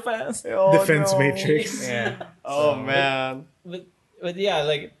keyboard real fast. Oh, Defense no. Matrix. Yeah. Oh man. But yeah,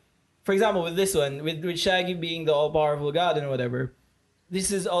 like for example, with this one, with Shaggy being the all-powerful god and whatever,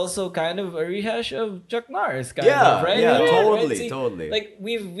 this is also kind of a rehash of Chuck Norris, kind Yeah, of, right? yeah, Right? totally, See, totally. Like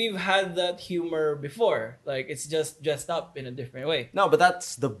we've had that humor before. Like it's just dressed up in a different way. No, but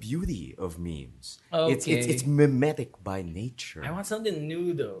that's the beauty of memes. It's Okay. mimetic by nature. I want something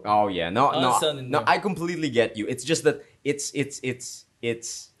new though. Oh yeah, no, Oh, no, something no. new. I completely get you. It's just that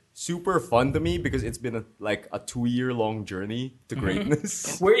it's super fun to me because it's been like a 2-year-long journey to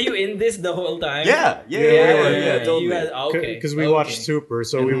greatness. Were you in this the whole time? Yeah, totally. You had, okay. Because we okay. watched Super,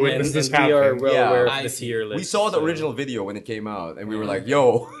 so we And- witnessed this we are happen. well Yeah. aware I of the see. tier list. We saw the so- original video when it came out, and we were like,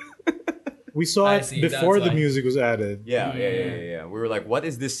 "Yo, We saw I it see, before that's the why. music was added. yeah." We were like, "What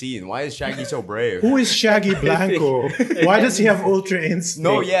is this scene? Why is Shaggy so brave?" Who is Shaggy Blanco? Why does he have Ultra Instinct?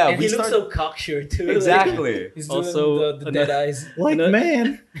 No, yeah, And we he looks started so cocksure too. like, exactly. he's doing Also, the dead eyes. Like, No.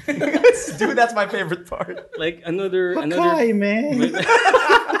 man. Dude, that's my favorite part. Like another Mackay, man.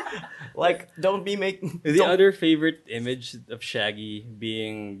 Like, don't be making the other favorite image of Shaggy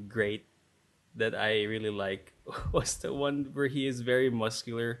being great that I really like was the one where he is very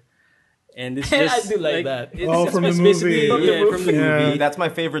muscular. And it's I just do like that. It's, Oh, it's from the basically- movie. Yeah, from the Yeah. movie. That's my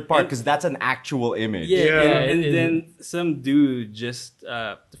favorite part because that's an actual image. Yeah, Yeah. and it- then some dude just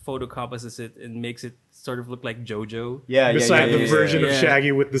photocomposes it and makes it sort of look like JoJo. yeah, Beside the version of yeah.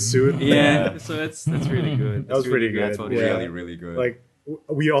 Shaggy with the suit. Yeah, so that's really good. That was That's really pretty good. photo. Yeah. Really, really good. Like,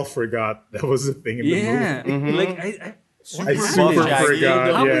 we all forgot that was a thing in the Yeah, movie. like I Super super Shaggy.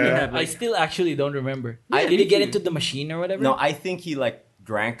 forgot. How many Yeah. have, I like, still actually don't remember. I- Did he me get too. into the machine or whatever? No, I think he like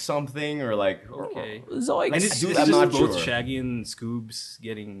drank something or like. okay. Zoids. And it's, Dude, it's I'm just not both sure. Shaggy and Scoobs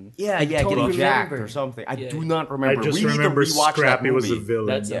getting. Yeah, totally getting jacked remember. or something. I Yeah. do not I remember. just we need remember to rewatch Scrappy that was movie. the villain.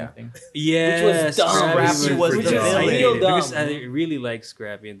 That's Yeah. something. Yeah, was dumb. Scrappy was Which the was villain. real dumb. Because I really like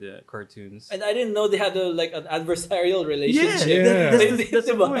Scrappy in the cartoons. And I didn't know they had an adversarial relationship. Yeah. That's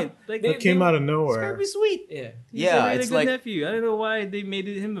the point. Like, That came out of nowhere. Scrappy's sweet. Yeah. He's Yeah, a really it's good like- nephew. I don't know why they made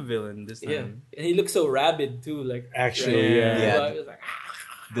him a villain this Yeah. time. And he looks so rabid too. Like Actually, Yeah. yeah. Yeah. I was like,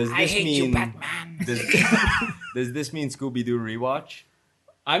 Does this I hate mean you, Batman. does this mean Scooby Doo rewatch?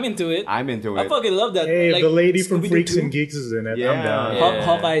 I'm into it. I'm into I it. fucking love that. Hey, like, the lady from Scooby-Doo Freaks 2. and Geeks is in it. Yeah. I'm down. Yeah.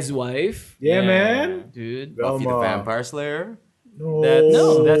 Hawkeye's wife. Yeah, man. Dude. Buffy the Velma. Vampire Slayer. No,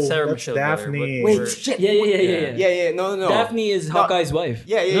 That's Sarah that's Michelle Gellar, Daphne. but- Wait, Or- shit. Yeah. Yeah, no. Daphne is No. Hawkeye's wife.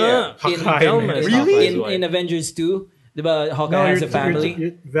 Yeah. No, In- Hawkeye, Velma man. is Really? Hawkeye's In wife. Avengers 2, diba Hawkeye No, has you're, a family.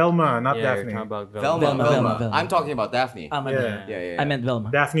 you're Velma, not Yeah, you're Daphne. talking about Velma. Velma. I'm talking about Daphne. I meant, Yeah. Yeah. I meant Velma.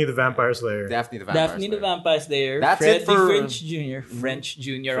 Daphne the Vampire Slayer. Daphne the Vampire Daphne Slayer. the Vampire Slayer. That's Freddie it for- French Jr. French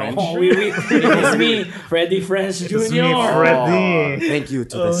Jr. French? Oh, it's me. Freddie French Jr. It's me, Freddy. Oh, thank you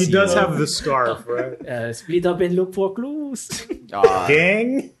to the He does CEO. have the scarf, right? Split up and look for clues.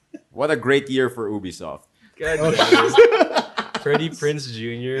 Gang? What a great year for Ubisoft. God damn it. Freddie Prince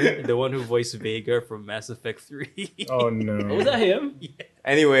Jr., the one who voiced Vega from Mass Effect 3. Oh no. Was that him?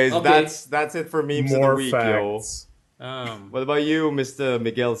 Anyways, Okay. that's it for memes of More the week, yo. facts. What about you, Mr.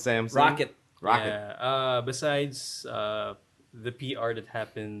 Miguel Samson? Rocket. Rocket. Yeah. Besides the PR that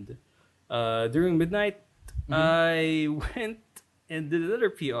happened during midnight, I went and did another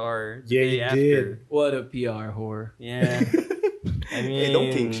PR the Yeah, day you after. did. What a PR whore. Yeah. I mean, Hey,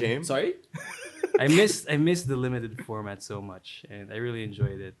 don't kink shame. Sorry? I missed the limited format so much, and I really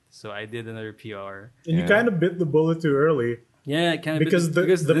enjoyed it. So I did another PR. And you Yeah. kind of bit the bullet too early Yeah, kind of because the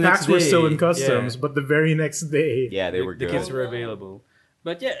next packs were still in day, customs, yeah, but the very next day, Yeah, they were the good. kits were available.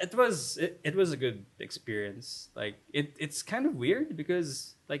 But yeah, it was a good experience. Like it's kind of weird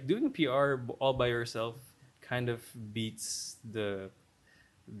because like doing a PR all by yourself kind of beats the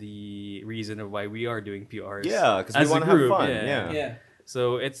reason of why we are doing PRs. Yeah, 'cause we as a wanna have group, fun, yeah. Yeah.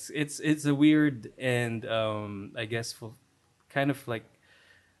 So it's a weird and I guess kind of like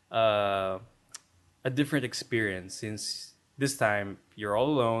a different experience since this time you're all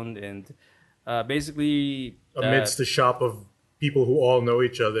alone and basically amidst the shop of people who all know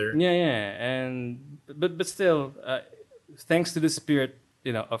each other. yeah, and but still, thanks to the spirit,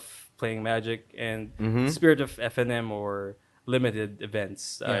 of playing Magic and the spirit of FNM or limited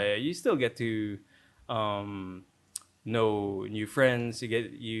events, Yeah. you still get to know new friends.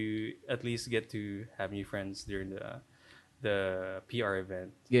 You at least get to have new friends during the PR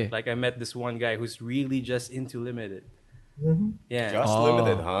event. Yeah. Like I met this one guy who's really just into limited. Yeah. Just Oh.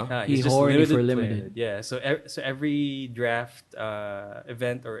 limited, huh? He he's just horny for player. limited. Yeah. So every draft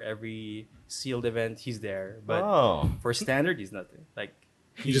event or every sealed event, he's there. But Oh. for standard, he's nothing. Like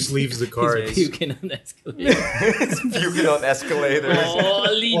He just leaves the cards. Puking on the escalator. Puking on escalators. Oh,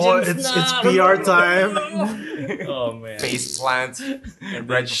 Legion Oh, it's PR time. oh man. Face plants. And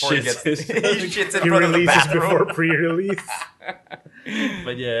Right then before he shits gets he shits in He front of the releases bathroom. before pre-release.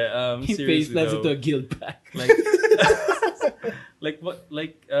 But yeah, He face seriously plants though, into a guild pack. like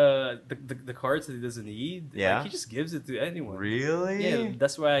the cards that he doesn't need. Yeah. Like, he just gives it to anyone. Really? Yeah,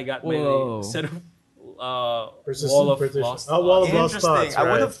 that's why I got Whoa. my set of Persistent Wall of Partition. Lost Oh, Wall of Thoughts. Lost Interesting. Thoughts, I would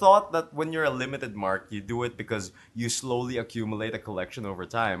right. have thought that when you're a limited mark, you do it because you slowly accumulate a collection over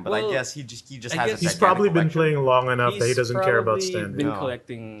time. But I Well, guess he just I has a guess- He's gigantic probably been collection. playing long enough that he He's doesn't care about probably standard. been No.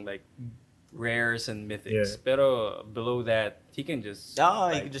 collecting like rares and mythics. Yeah. Pero below that, he can just Oh,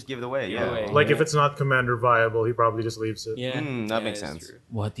 you like, can just give it away. give Yeah. away. Like if it's not commander viable, he probably just leaves it. yeah, That yeah, makes it's sense. true.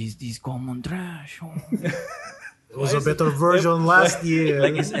 What is this common trash? Oh. It was a better version last year.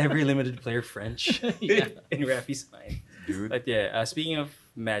 Like is every limited player French? Yeah. In Rafi's mind. Dude. But yeah, speaking of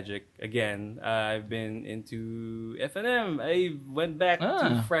Magic, again, I've been into FNM. I went back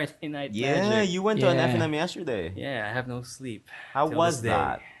to Friday Night Yeah, Magic. you went to an Yeah. FNM yesterday. Yeah, I have no sleep. How till was this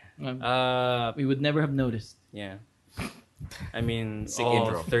day. that? We would never have noticed. Yeah. I mean, Sick all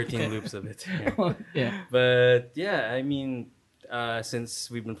intro. 13 loops of it. Yeah. Yeah. But yeah, I mean,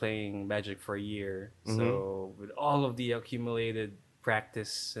 since we've been playing Magic for a year, Mm-hmm. so with all of the accumulated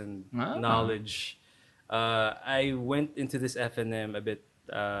practice and Ah. knowledge, I went into this FNM a bit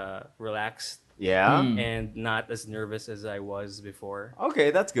relaxed Yeah. and not as nervous as I was before. Okay,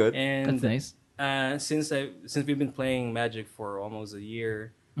 that's good. And That's nice. since we've been playing Magic for almost a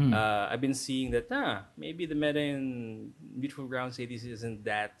year, I've been seeing that maybe the meta in Mutual Grounds ADC isn't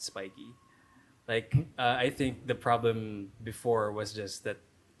that spiky. Like I think the problem before was just that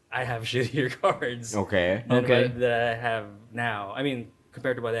I have shittier cards Okay. than Okay. what that I have now. I mean,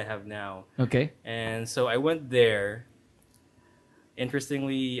 compared to what I have now. Okay. And so I went there.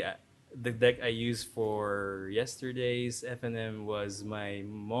 Interestingly, the deck I used for yesterday's FNM was my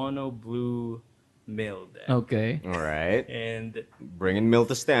mono blue mill deck. Okay. All right. And Bringing Mill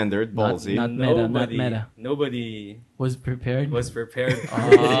to standard, ballsy. not meta, not meta. Nobody Was prepared. was prepared. for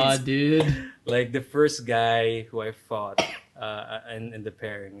Ah, it. dude. Like the first guy who I fought in the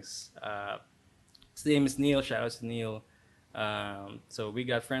pairings. His name is Neil. Shout out to Neil. So we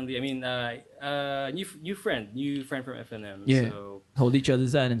got friendly. I mean, new friend from FNM. Yeah. So Hold each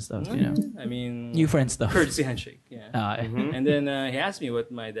other's hand and stuff, you know. I mean, New friend stuff. courtesy handshake. Yeah. Ah, And then he asked me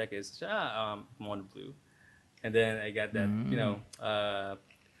what my deck is. Mono blue. And then I got that,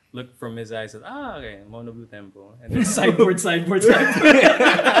 look from his eyes. Said, okay, mono blue tempo. And then sideboard.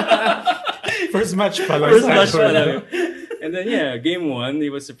 First match pala. First match Sideboard. pala. And then game one, he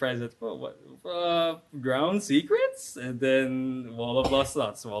was surprised that what ground secrets, and then Wall of Lost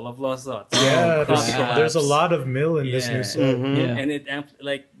Thoughts. Yeah, Copy there's a collapse. lot of mill in this Yeah. new set. Yeah. And it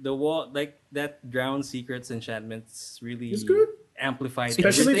the wall that ground secrets enchantments really It's good. amplified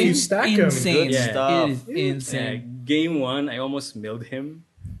Especially if you everything. stack them. Insane. Good stuff. It is insane. Game one, I almost milled him,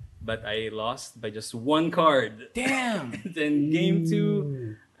 but I lost by just one card. Damn. Then game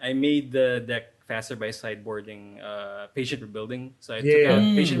two, I made the deck faster by sideboarding patient rebuilding. So I took Yeah, out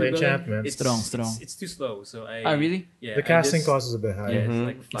patient the rebuilding. enchantment. Strong. It's too slow. So I Really? Yeah. The casting cost is a bit high. Yeah, it's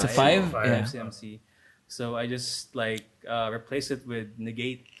like It's a 5? Five. Yeah. CMC. So I just replace it with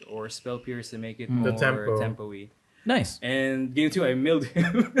negate or spell pierce to make it more The tempo. tempo-y. Nice. And game two, I milled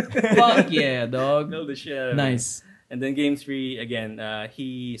him. Fuck yeah, dog. Milled the shit out of him. Nice. And then game three, again,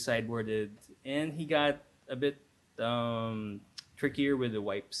 he sideboarded and he got a bit trickier with the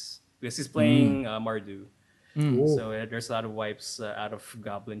wipes because he's playing Mardu. Ooh. So there's a lot of wipes out of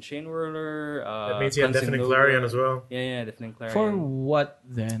Goblin Chain Whirler. That means he had Cleansing Deafening Nova. Clarion as well. Yeah, Deafening Clarion. For what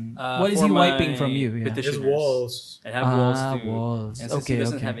then? Uh, What is for he wiping my from you? Yeah. petition. His Petitioners. walls. I have walls too. Walls. And since he Okay,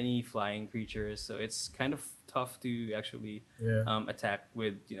 doesn't okay. have any flying creatures, so it's kind of tough to actually Yeah. attack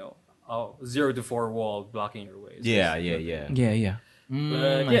with 0 to 4 wall blocking your way. So Yeah, it's- yeah, yeah. Yeah, yeah.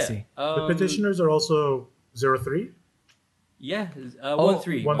 But I see. The petitioners are also 0-3? Yeah, Oh,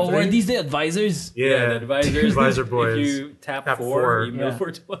 1-3. one- Oh, three? are these the advisors? Yeah, the advisors. Advisor boys. If you tap Tap 4, four. you mill Yeah.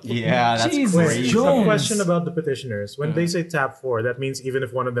 for 12. Yeah, that's Jesus, crazy. Jones. A question about the petitioners. When they say tap 4, that means even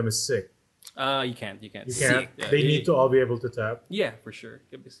if one of them is sick. You can't. You can't. Yeah, They need to all be able to tap. Yeah, for sure.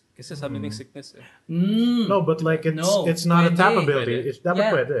 Kasi sabi ng sickness eh. No, but like No, it's not a pwede. tap ability. Pwede. It's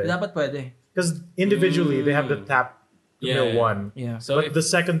dapat pwede. Dapat pwede. Because individually they have the tap to Yeah, mill yeah. 1. Yeah. So But if, the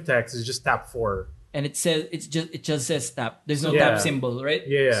second text is just tap 4. And it just says tap. There's no Yeah. tap symbol, right?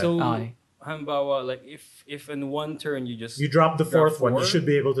 Yeah. so Okay. Hambawa, like if in one turn you just You drop the Drop fourth one, you 4? should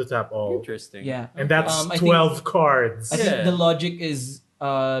be able to tap all. interesting. Yeah. And that's I think- 12 cards. I Yeah. think the logic is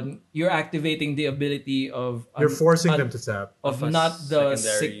you're activating the ability of You're forcing an- them to tap. of Of a not the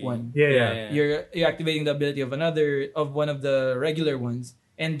secondary- sick one. Yeah. You're activating the ability of one of the regular ones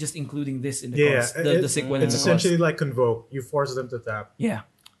and just including this in the Yeah, cost, the sick one in it's the cost. essentially like Convoke. You force them to tap. Yeah.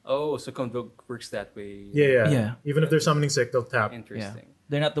 Oh, so Convoke works that way. Yeah. Even if they're summoning sick, they'll tap. Interesting.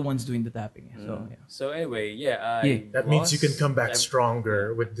 They're not the ones doing the tapping. So yeah. So anyway, I Yeah. That means you can lost- come back I've-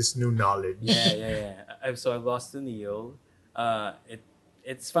 stronger with this new knowledge. Yeah. So I lost to Neil.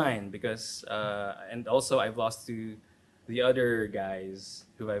 It's fine because and also I've lost to the other guys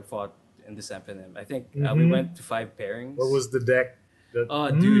who I fought in this FNM. I think we went to 5 pairings. What was the deck?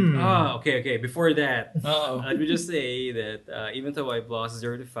 Oh, dude. Okay. Before that, Uh-oh. let me just say that even though I've lost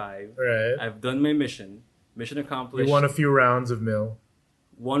 0 to 5, Right. I've done my mission. Mission You accomplished. won a few rounds of mill.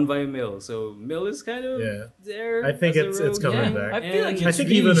 Won by Mill. So Mill is kind of Yeah. there. I think as a it's rogue. coming Yeah, back. I feel like And- it's I think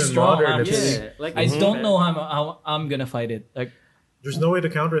really even in strong, modern, it's- actually. Yeah, like I don't know how I'm gonna fight it. Like, There's no way to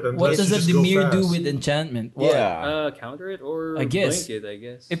counter it unless what does you a just go Dimir do fast. with enchantment? What? Yeah. Counter it or I guess. blink it, I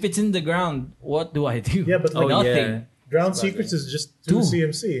guess. If it's in the ground, what do I do? Yeah, but like- nothing. Ground It's Secrets is just 2 Two.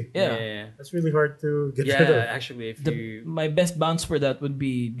 CMC. Yeah. That's really hard to get Yeah, rid of. actually, if The, you my best bounce for that would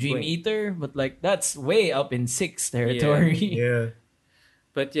be Dream Blink. Eater, but like that's way up in 6 territory. Yeah.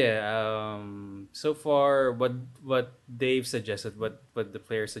 But so far what Dave suggested, what the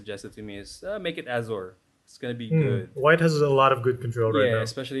player suggested to me is make it Azor. It's gonna be good. White has a lot of good control right Yeah, now.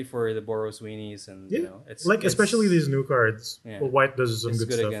 especially for the Boros weenies and Yeah. you know, it's Especially these new cards. Yeah. Well, White does some it's good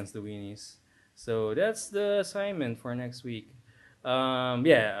good stuff. against the weenies. So that's the assignment for next week.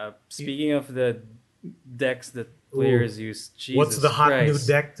 Speaking of the decks that players use, Jesus What's the hot Christ.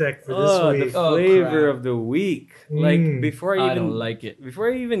 new deck tech for this week? The Oh, flavor crap. of the week. Like before I I even don't like it.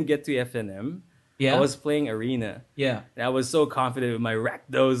 Before I even get to FNM, Yeah. I was playing Arena. yeah. And I was so confident with my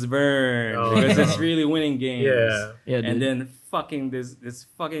Rakdos burn Oh. because it's really winning games. Yeah. Yeah, And dude. then fucking this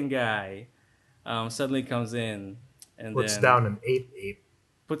fucking guy suddenly comes in and Puts then down an 8/8.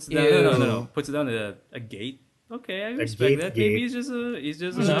 puts down Ew. puts it down a gate. Okay, I A respect gate that. gate. Maybe he's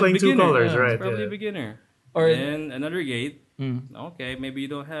just He's a playing two beginner. colors, Yeah, right, He's probably yeah. a beginner. Or- then another gate. Mm. Okay, maybe you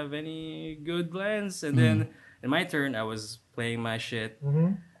don't have any good lands. And then in my turn, I was playing my shit,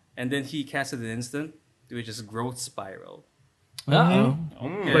 Mm-hmm. and then he casted an instant, which is Growth Spiral. Uh-oh.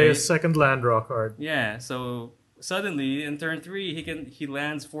 Okay. Play a second land draw card. Yeah, so suddenly in turn 3 he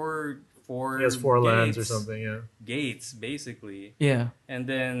lands four He has 4 lands or gates. something, yeah. Gates basically, Yeah. and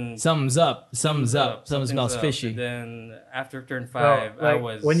then Sums up. Something something's smells up. fishy. And then after turn 5, Well, I like,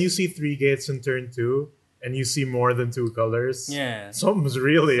 was when you see 3 gates in turn 2 and you see more than 2 colors, yeah. something's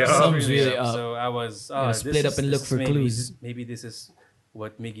really up. Something's really up. So I was Gotta split up and look for clues. Maybe this is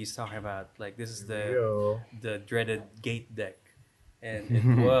what Miggy's talking about. Like this is the Yo. dreaded gate deck. And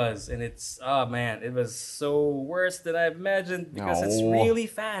it was, and it's it was so worse than I imagined because it's No. really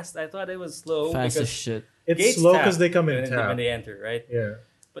fast. I thought it was slow Fast as because shit. It's gates slow tap because they come in when tap. they enter, right? Yeah.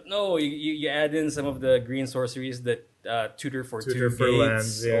 But no, you add in some of the green sorceries that tutor for Tutor two for gates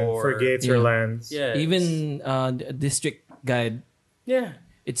lands, yeah. or For gates or Yeah. lands. Yeah, Even District Guide, yeah,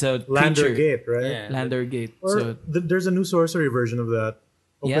 it's a Lander creature. gate, right? yeah. Lander Gate. Or So there's a new sorcery version of that.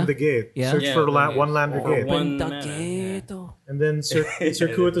 Open Yeah? the gate. Yeah? Search Yeah, for open the gate. one lander Or gate. one- open the mana, gate. Oh, And then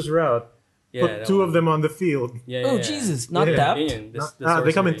circuitous route. Yeah, Put that 2 one. of them on the field. Yeah, oh yeah. Jesus! Not Yeah. tapped. Opinion, They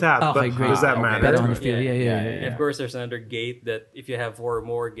come in sorcery. tap, Okay, but great. does that Okay, matter? Better on the right. field. Yeah, yeah, And yeah. of course, there's another gate that if you have 4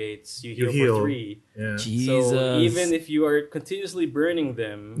 more gates, you You heal, heal. for 3. Yeah. Jesus. So even if you are continuously burning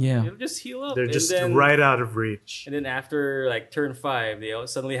them, Yeah. you'll just heal up. They're and just then, right out of reach. And then after like turn 5, they all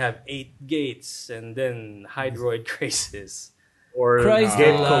suddenly have 8 gates, and then Hydroid Crisis. Or Christ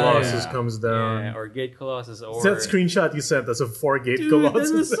Gate alive. Colossus Yeah. comes down. Yeah, or Gate Colossus, or That screenshot you sent us of 4 Gate Dude, Colossus.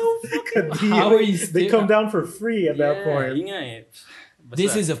 that was so fucking. How are you They still- come down for free at that Yeah, point. yun nga eh. Basta,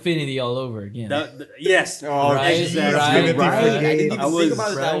 This is Affinity all over again. yes. Oh, Right, Jesus, right, right. right. I didn't even I think was-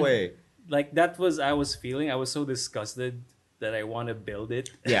 about it that right. way. Like that was I was feeling. I was so disgusted that I want to build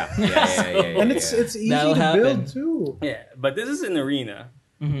it. Yeah. Yeah. And it's easy That'll to happen. build too. Yeah, but this is an arena.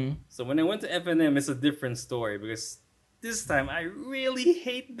 Mhm. So when I went to FNM, it's a different story because this time I really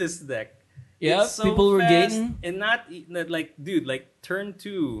hate this deck. Yeah, It's so people were fast gating. and not like dude, like turn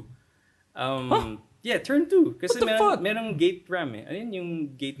 2. Yeah, turn 2 kasi What the fuck? merong gate ram eh. Ano yun yung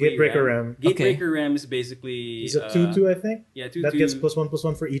Gatebreaker ram. Gatebreaker ram is basically It's a 2/2, I think. yeah, 2/2. That gets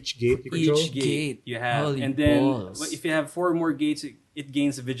 +1/+1 for each gate you control. Each gate. you have, Holy and then balls. if you have 4 more gates, it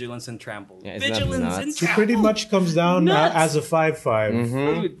gains vigilance and trample. Yeah, isn't that Vigilance and nuts? It pretty trample. much comes down as a 5/5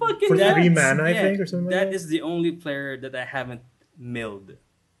 Dude, fucking for nuts. 3 mana, I Yeah, think, or something like That that. is the only player that I haven't milled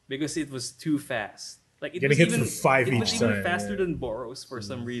because it was too fast. Like it Getting was hit even, for 5 it was each even time, faster yeah. than Boros for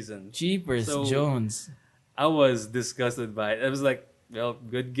some reason. Jeepers So- Jones. I was disgusted by it. I was like, well,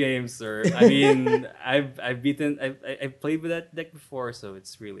 good game, sir. I mean, I've played with that deck before, so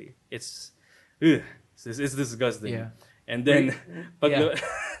it's disgusting. Yeah. And then, but Yeah.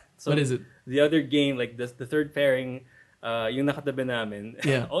 so What is it? the other game, like the third pairing, yung nakatabi namin,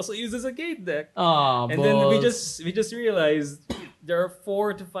 Yeah. also uses a gate deck. Oh, And then we just realized there are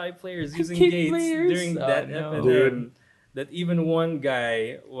 4 to 5 players using Gate gates players? during Oh, that no. FNM. That even one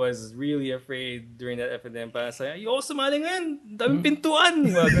guy was really afraid during that FNM. Parang sabi, "Yo, sumali ngayon. Daming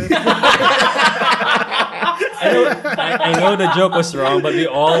pintuan." I know the joke was wrong, but we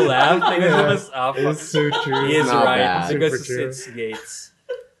all laughed because it was It's so true. he is Not right bad. because Super true. it's gates.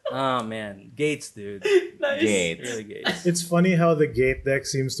 Oh man, gates, dude. Gates. Really gates. It's funny how the gate deck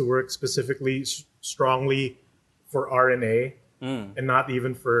seems to work specifically strongly for RNA and not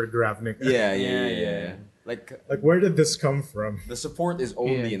even for Gravnik. Yeah. Like Like, where did this come from? the support is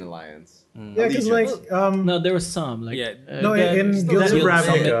only Yeah. in Alliance. Yeah, because like No, there was some. Like, Yeah. No, that- in just a Guilds of little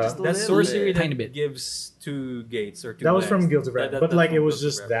Ravnica. summit. That sorcery Tiny that bit. gives 2 gates or 2 that was from lands. Guilds of Ravnica, but that's like it from was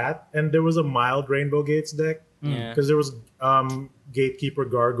Guilds just of that, and there was a mild Rainbow Gates deck Yeah. because there was Gatekeeper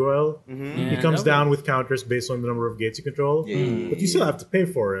Gargoyle. He Yeah, comes that down with counters based on the number of gates you control, but you still have to pay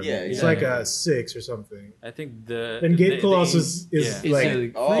for him. Yeah, it's yeah, like yeah. a 6 or something. I think the Then Gate the- Colossus is yeah. It's like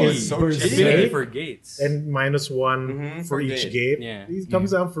like Oh, free it's so per cheap. se. Affinity Gate for gates. and -1 Mhm, for for each gate. gate. Yeah. He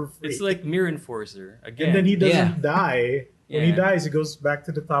comes down for free. It's like Mirror Enforcer again. and then he doesn't Yeah. die. When he Yeah. dies, he goes back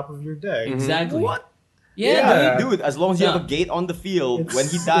to the top of your deck. Exactly. What? Yeah. Yeah. Dude, as long as you No. have a gate on the field, It's-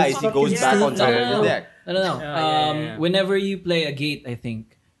 when he it's dies, he goes fucking back on top of stupid. your deck. No. yeah. Whenever you play a gate, I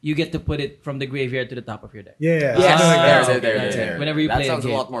think you get to put it from the graveyard to the top of your deck. Yeah, Yes, something like that. there. Whenever you that play a sounds a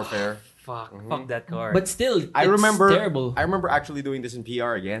game. lot more fair. Fuck that card. But still, I it's remember. terrible. I remember actually doing this in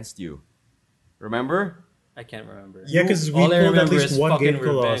PR against you. Remember? I can't remember. Yeah, because we All I pulled at remember least is one fucking Gate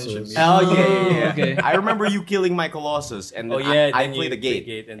revenge Colossus. on Oh yeah. Okay. I remember you killing my Colossus, and Oh, then yeah, I then played you a gate,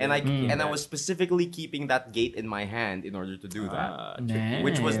 played gate, and and I then you came and I back. was specifically keeping that gate in my hand in order to do that. Nice.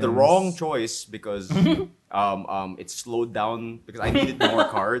 Which was the wrong choice because it slowed down because I needed more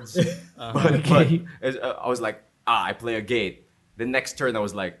cards. But I was like, I play a gate. The next turn I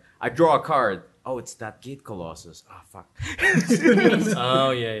was like, I draw a card. Oh, it's that gate Colossus. Ah, fuck.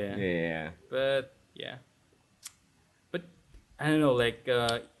 Oh yeah. Yeah. But yeah. But I don't know, like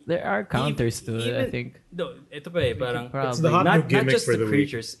There are counters to it, I even- think. No, ito pa eh, parang Probably. It's the hot new not gimmick just for the the week.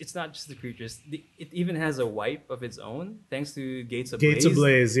 creatures. It's not just the creatures. It even has a wipe of its own thanks to Gates of Gates Blaze.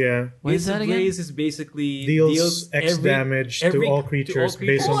 Ablaze, yeah. What Gates is that of again? Blaze is basically Deals X every- damage every- to all creatures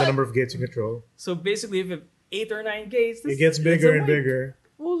based on the number of gates you control. So basically, if you have 8 or 9 gates, It gets that's bigger a and wipe. bigger.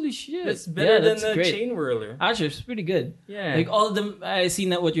 Holy shit. That's better than that's the great. Chain Whirler. Actually, it's pretty good. Yeah. Like all the I seen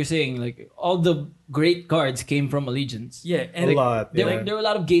that what you're saying. Like all the great cards came from Allegiance. Yeah, A and lot. There, Yeah. there were a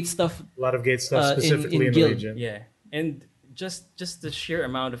lot of gate stuff. A lot of gate stuff in specifically in, the Guild. Legion. yeah, and just the sheer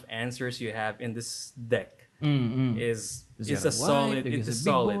amount of answers you have in this deck is Is a that a solid. white? It's Is a it a big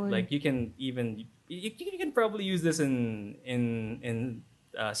solid. boy? Like you can even you can probably use this in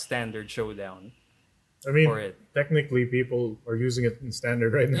standard showdown I mean, for it. technically, people are using it in standard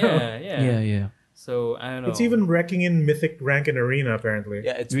right now. Yeah. So I don't know. It's even wrecking in Mythic rank and Arena, apparently.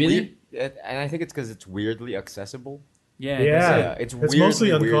 Yeah, it's Really? weird, and I think it's because it's weirdly accessible. yeah. Yeah. It's mostly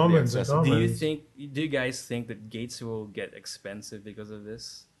weirdly uncommons. accessible. uncommons. Do you guys think that gates will get expensive because of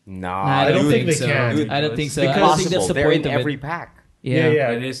this? Nah, I don't dude, think they so. can. Dude, I don't think so. It's I don't think possible. that's the They're point in of every it. pack. Yeah.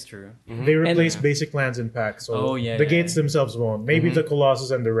 It is true. They replace And- basic lands in packs, so Oh, yeah, the yeah, gates yeah. themselves won't. Maybe the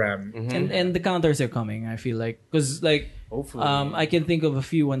Colossus and the Ram. And the counters are coming. I feel like because like Hopefully. I can think of a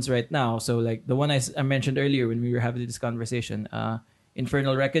few ones right now. So like the one I mentioned earlier when we were having this conversation.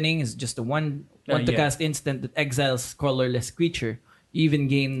 Infernal Reckoning is just a one to yeah. cast instant that exiles colorless creature. You even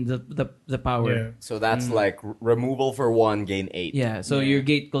gain the power. Yeah. So that's like removal for 1, gain 8. Yeah, so your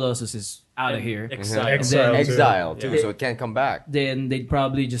Gate Colossus is out of here. Exile. Exile. Exile too, Yeah. so it can't come back. Then they'd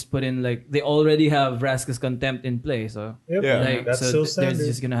probably just put in like they already have Vraska's Contempt in play, so Yep. Yeah. like That's so so they're standard.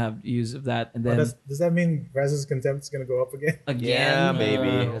 just gonna have use of that, and But then does that mean Raz's Contempt is going to go up again? Yeah, again,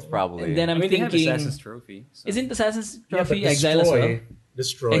 maybe. That's probably. and then I I'm mean, they have thinking, Assassin's Trophy. So. isn't Assassin's Yeah, but Trophy Exile as well?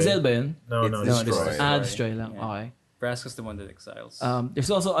 Destroy. Exile ba yun? No, It's no, destroy. destroy. Ah, destroy lang. Yeah. Okay. Vraska's the one that exiles. There's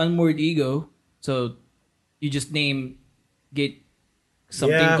also Unmoored Ego, so you just name Gate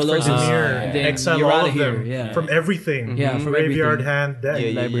something yeah, Colossus. Fredimir, Then exile you're all out of of here. them Yeah. from everything. Yeah, from graveyard everything. hand deck. Yeah,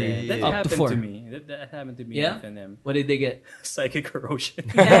 yeah, Library. yeah, That yeah. Up to happened 4. to me. That happened to me Yeah? in FNM. What did they get? Psychic Corrosion.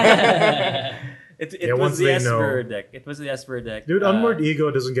 It Yeah, was once the they know. Esper deck. It was the Esper deck. Dude, Unmoored Ego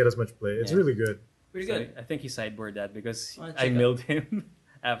doesn't get as much play. It's yeah. really good. Pretty So good. I think he sideboarded that because Wanna I check milled him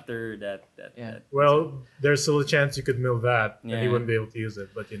after that. Yeah. that. Well, there's still a chance you could mill that, and he Yeah. wouldn't be able to use it.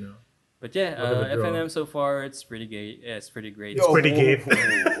 But But yeah, Look at the draw. FNM so far it's pretty great. Yeah, it's pretty great. It's pretty gate.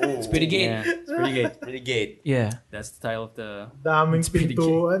 It's Pretty gate. Yeah, it's pretty great. Pretty gate. Yeah. That's the title of the. daming pretty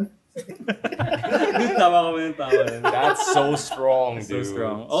pintuan. Tawa kami ng tawa. That's so strong, So dude.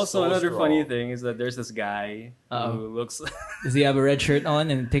 strong. Also, So another strong. funny thing is that there's this guy Uh-oh. who looks. Does he have a red shirt on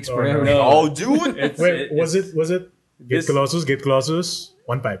and it takes Oh, forever? no. Oh, dude. Wait, was it this- Get Colossus?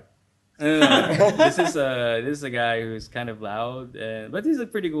 One pipe. No. This is a guy who's kind of loud, but he's a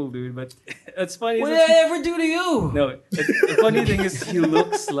pretty cool dude. But it's funny. What is did that I ever do to you? no, the funny thing is he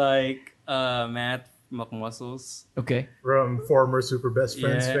looks like Matt McMuscles Okay. From former Super Best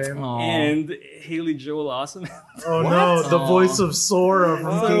Friends Yeah. fame. Aw. and Haley Joel Osment. Oh no, the Aw. voice of Sora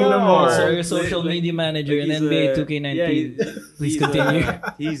from Oh, Kingdom no. Hearts. So your social media manager in He's NBA a- 2K19. yeah, Please he's continue.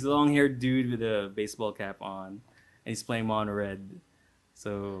 He's a long-haired dude with a baseball cap on, and he's playing mono red.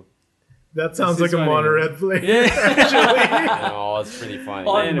 So That sounds This like is a funny. mono red play. No, it's pretty funny.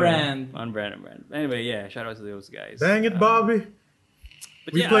 On Anyway, brand. on brand. Anyway, yeah, shout out to those guys. Dang it, Bobby.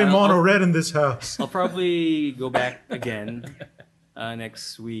 But We yeah, play I'll- mono red in this house. I'll probably go back again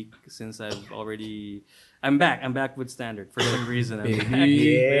next week since I'm back. I'm back with standard for some reason. I'm back.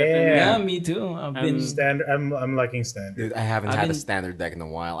 Yeah, Yeah. me too. I've been. Standard. I'm liking standard. Dude, I haven't I've had a been- standard deck in a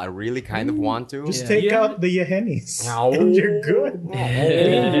while. I really kind of want to. Just Yeah. take Yeah. out the Yahennis. No. And you're good. Oh,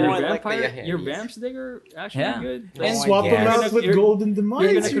 Your I like the vampire, Yahennis. your vamps dig are actually Yeah. good. Oh, And I Swap them guess. out with You're- golden You're demise.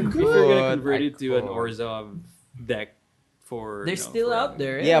 gonna, You're if good. you're gonna Could, convert I it to an could. Orzhov deck for. They're still for- out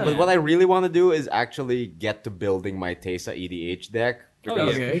there. Yeah, but what I really want to do is actually get to building my Tesa EDH deck. Oh,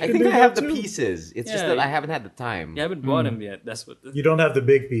 Because okay. You I can think do I have that the too. pieces. It's just Yeah, that I you- haven't had the time. You haven't bought them yet. That's what. You don't have the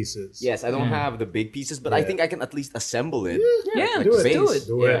big pieces. Yes, I don't have the big pieces, but I Yeah. think I can at least assemble it. Yeah, Like let's base. do it.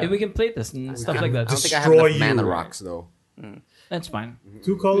 Do it. And we can play this and stuff like I that. don't think I have Destroy enough mana you. rocks though. That's fine.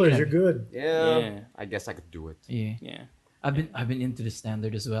 2 colors, you're good. Yeah, Yeah. I guess I could do it. Yeah. Yeah. I've been into the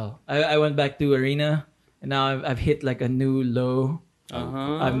standard as well. I went back to arena and now I've hit like a new low.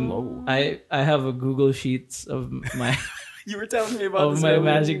 Uh-huh. I have a Google Sheets of my You were telling me about of my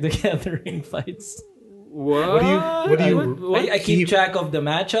Magic the Gathering fights. What? What do you- What? I keep track of the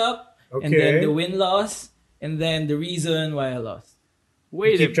matchup and Okay. then the win loss and then the reason why I lost.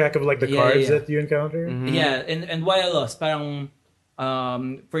 Wait. Keep track of like the Yeah, cards yeah. that you encounter. Yeah, and why I lost. Parang,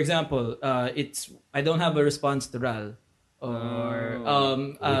 for example, I don't have a response to RAL, or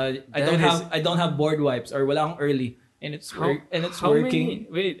I don't have board wipes or wala akong early, and it's how working.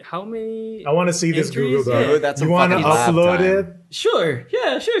 How many? I want to see this Entries? Google Doc. Dude, that's You some want to fucking lab upload time. it? Sure,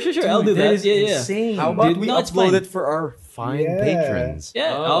 yeah, sure. I'll do that. is Yeah. insane. How about Dude, we no, it's upload fine. it for our fine Yeah. patrons?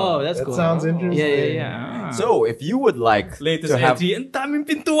 Yeah. Oh, Oh, that's That cool. sounds interesting. Yeah. So, if you would like Latest to have, entry. Ang daming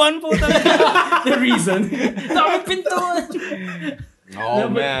pintuan po. The reason. Dami pintuan. oh No,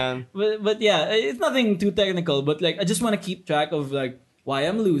 but- man, But yeah, it's nothing too technical. But like, I just want to keep track of like why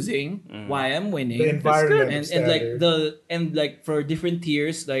I'm losing, why I'm winning, The environment of and like standard. for different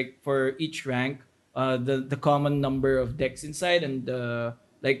tiers, like for each rank, the common number of decks inside, and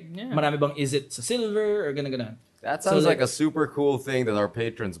marami bang is it sa silver or gonna. that So, sounds like- like a super cool thing that our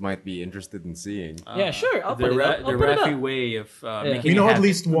patrons might be interested in seeing. Yeah, sure. I'll The put it up. the I'll put it Rafi up. way of Yeah. making We know it at happen.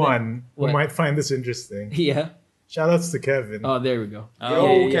 least one who What? might find this interesting. Yeah. Shoutouts to Kevin. Oh, there we go.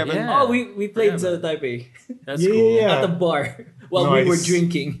 Yo, Kevin. Oh, we played Yeah, the Taipei That's Yeah, cool. yeah, at the bar while we were Nice.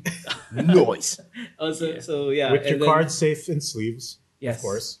 drinking. Noise. So yeah. With your and then- cards safe in sleeves. Yes, Of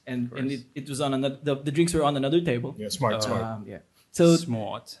course. And it was on another. The drinks were on another table. Yeah, smart. Yeah. So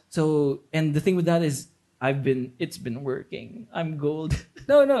Smart. and the thing with that is it's been working. I'm gold.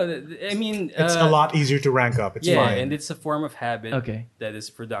 No. I mean, It's a lot easier to rank up. It's Yeah, fine. and it's a form of habit Okay. that is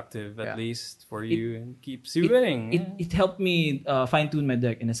productive Yeah. at least for you and keeps you winning. It helped me fine tune my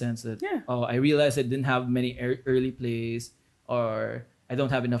deck in a sense that Yeah. I realized I didn't have many early plays or I don't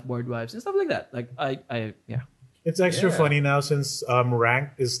have enough board wipes and stuff like that. Like I yeah. It's extra Yeah. funny now since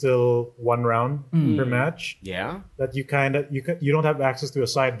ranked is still 1 round per match. Yeah. That you don't have access to a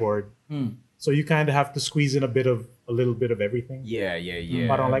sideboard, so you kind of have to squeeze in a little bit of everything. Yeah.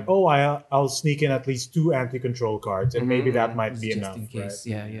 But I'm like, I'll sneak in at least 2 anti-control cards, and maybe that might be Just enough. in case.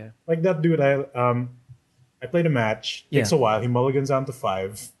 Right? Yeah. Like that dude, I played a match. Takes Yeah. a while. He mulligans down to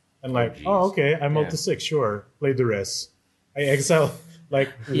 5, and like, jeez. okay, I mulled Yeah. to 6. Sure, play the rest. I exile Like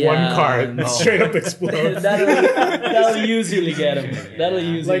Yeah, one card no. straight up explodes. that'll usually get him. That'll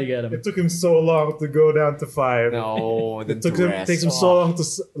usually Like get him. it took him so long to go down to 5. No, the It takes him so long to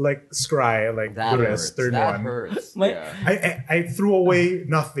like scry like That the hurts. rest turn That 1. hurts. My- Yeah. I threw away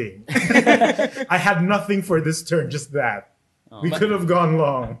nothing. I had nothing for this turn, just that. We could have gone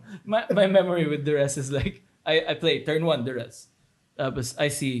long. My memory with Duress is like I play turn 1 Duress. But I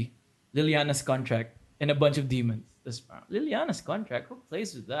see Liliana's contract and a bunch of demons. Liliana's contract? Who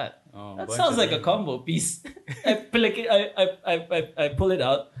plays with that? Oh, That bunch sounds of like a demons. combo piece. I pull it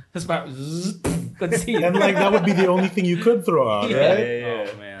out. Tapos parang concede. And like that would be the only thing you could throw out, Yeah. right?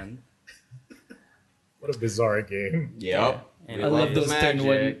 Oh man. What a bizarre game. Yep. I love those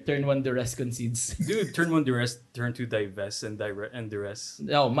Magic. turn one Duress concedes. Dude, turn 1 duress, turn 2 divest and duress.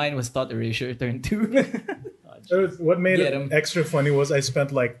 No, mine was thought erasure turn 2. What made Get it 'em. extra funny was I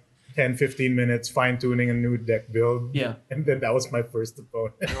spent like 10-15 minutes fine-tuning a new deck build. Yeah. And then that was my first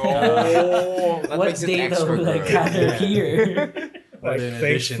opponent. Oh, that What makes it data extra will I good. gather here? What Like, an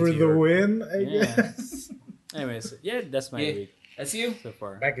thanks addition for to the your- win, I Yeah. guess. Anyways, yeah, that's my Yeah. week That's you. so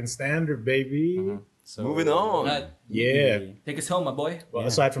far. Back in standard, baby. So, Moving on. Yeah. Take us home, my boy. Well,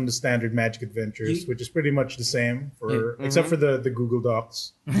 aside from the standard Magic Adventures, Ye- which is pretty much the same for Yeah. except for the Google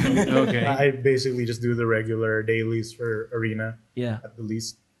Docs. Okay. I basically just do the regular dailies for Arena Yeah. at the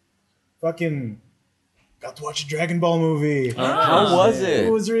least. Fucking got to watch a Dragon Ball movie. How was It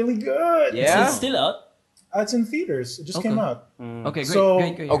it? was really good. Yeah? It's still out. It's in theaters. It just Okay. came out. Okay, great, So-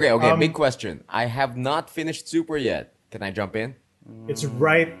 great. Okay, Um, big question. I have not finished Super yet. Can I jump in? It's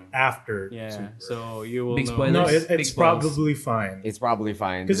right after. Yeah. Super. So you will Big know. spoilers. No, Big it's spoilers. probably fine. It's probably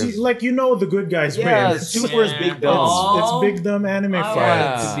fine. Because you know the good guys yeah, win. Super is Yeah. big dumb. It's big dumb anime I fight.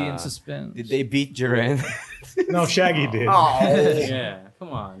 wanted to Yeah. be in suspense. Did they beat Jiren? No, Shaggy did. Oh, Yeah. Come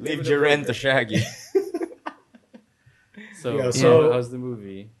on. leave Jiren to Shaggy. So, Yeah, so- how's the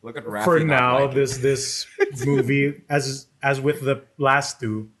movie? Look at Raffi For not now, liking it. this movie, as with the last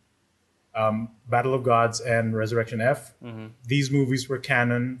two, Battle of Gods and Resurrection F, these movies were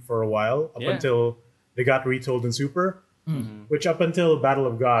canon for a while up Yeah. until they got retold in Super. Which up until Battle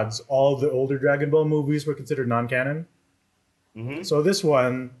of Gods, all the older Dragon Ball movies were considered non-canon. So this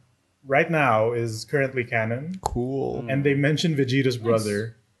one, right now, is currently canon, Cool. and they mentioned Vegeta's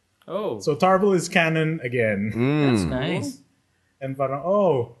brother. Oh. So Tarble is canon again. That's nice. And parang,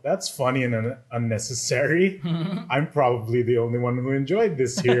 oh, that's funny and unnecessary. I'm probably the only one who enjoyed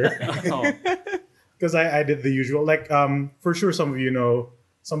this here. Oh. Because I did the usual. Like, for sure, some of you know,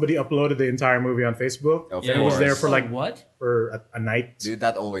 somebody uploaded the entire movie on Facebook. Of And it was course. there for like What? for a night. Dude,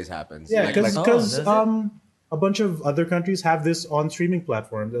 that always happens. Yeah, Like- because like- does it? a bunch of other countries have this on streaming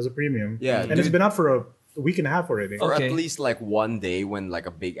platforms as a premium. Yeah, and it's dude. been out for a week and a half already. for Okay. at least like one day when like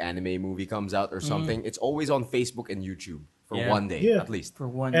a big anime movie comes out or something, it's always on Facebook and YouTube for Yeah. one day Yeah. at least. For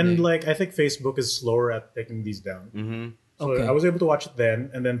one And day. like I think Facebook is slower at taking these down. So Okay. I was able to watch it then,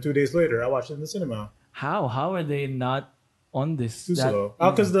 and then 2 days later I watched it in the cinema. How are they not on this? Too That- slow.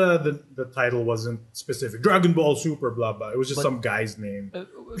 Because the title wasn't specific. Dragon Ball Super, blah blah. It was just But- some guy's name.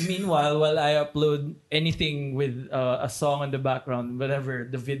 Meanwhile, while I upload anything with a song in the background, whatever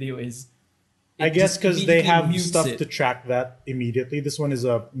the video is, I it guess just because they immediately have mutes stuff it. to track that immediately. This one is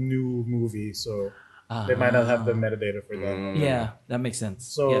a new movie, so they might not have the metadata for that. Yeah, that makes sense.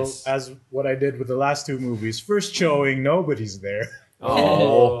 So yes. as what I did with the last two movies, first showing nobody's there,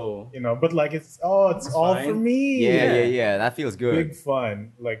 Oh. you know, but like it's all fine. for me. Yeah. That feels good. Big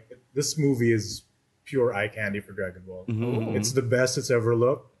fun. Like this movie is pure eye candy for Dragon Ball. Mm-hmm. It's the best it's ever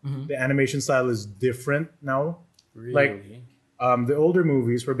looked. The animation style is different now. Really? Like, the older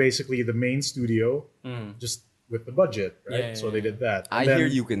movies were basically the main studio, just with the budget, right? Yeah, so yeah, they yeah. did that. I And then hear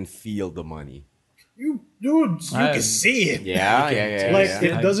you can feel the money. you can see it. Yeah. Like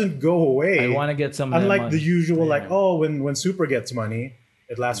yeah. it doesn't go away. I want to get some. of that Unlike money. the usual, like when Super gets money,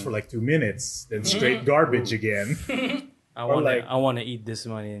 it lasts for like 2 minutes, then straight garbage again. I want like- I want to eat this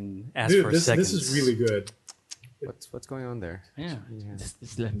money and ask Dude, for this seconds. is really good. What's going on there? Yeah.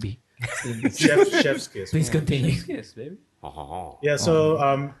 Just let me be. Chef's kiss. Please continue. Yes, baby. Oh. Yeah. So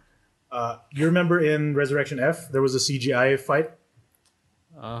you remember in Resurrection F, there was a CGI fight,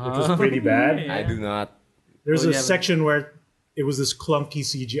 which was pretty bad. I do not. There's Oh, a yeah, but- section where it was this clunky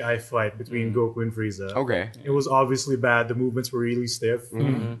CGI fight between Goku and Frieza. Okay. It was obviously bad. The movements were really stiff.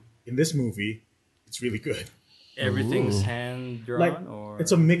 In this movie, it's really good. Everything's hand drawn, Like or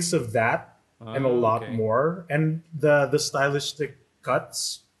it's a mix of that and a lot okay. more. And the stylistic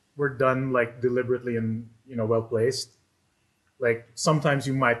cuts were done like deliberately and well placed. Like sometimes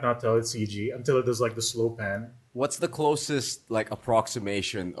you might not tell it's CG until it does like the slow pan. What's the closest like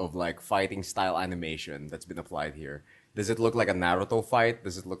approximation of like fighting style animation that's been applied here? Does it look like a Naruto fight?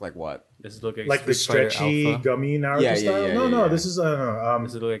 Does it look like what? Does it look like, Like the Street Fighter stretchy, Alpha? gummy Naruto Yeah, yeah, style? yeah, no, yeah. this is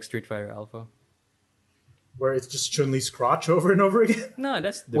Does it look like Street Fighter Alpha? where it's just Chun-Li's crotch over and over again. No,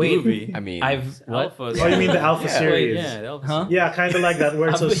 that's the Wait. movie. I mean, I've what? Alpha. Oh, you mean the Alpha Yeah. series? Yeah, the Alpha. Huh? Yeah, kind of like that, where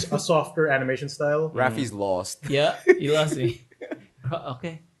it's a softer animation style. Rafi's lost. Yeah, you lost me.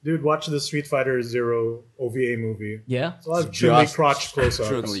 Okay. Dude, watch the Street Fighter Zero OVA movie. Yeah. So I have Chun-Li Just crotch close-ups.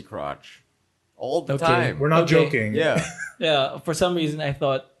 Chun-Li crotch. All the Okay. time. We're not Okay. joking. Yeah. Yeah. For some reason, I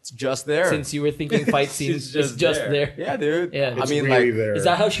thought It's just there. since you were thinking fight scenes, it's just there. yeah, dude. Yeah. I It's mean, really like, there. Is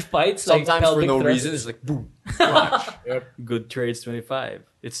that how she fights? Like sometimes for pelvic no thrust? reason, it's like, boom. Yep. Good Trades 25.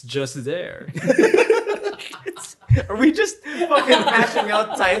 It's just there. Are we just fucking hashing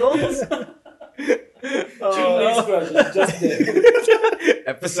out titles?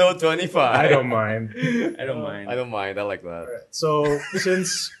 Episode 25. I don't mind. I don't mind. I don't mind. I like that. So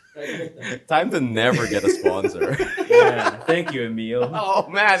since Time to never get a sponsor. Yeah, thank you, Emil. Oh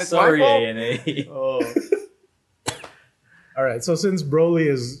man, it's Sorry, my fault. ANA. Oh. all right, so since Broly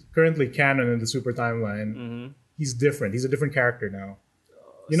is currently canon in the Super Timeline, Mm-hmm. he's different. He's a different character now.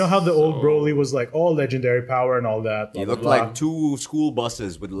 You know how the old Broly was like all legendary power and all that. He blah, looked blah, blah. like two school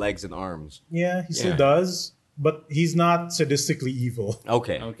buses with legs and arms. Yeah, he still Yeah. does, but he's not sadistically evil.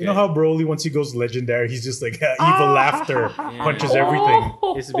 Okay. Okay. You know how Broly, once he goes legendary, he's just like evil laughter, punches everything.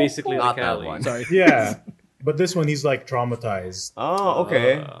 It's basically Not like that Ali. one. Sorry. Yeah, but this one he's like traumatized Oh,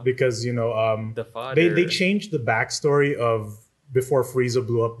 okay. because The father. they changed the backstory of before Frieza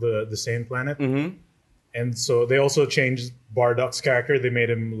blew up the Saiyan planet, Mm-hmm. and so they also changed Bardock's character. They made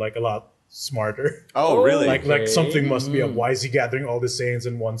him like a lot smarter. Oh, really? Like something must be up. Why is he gathering all the Saiyans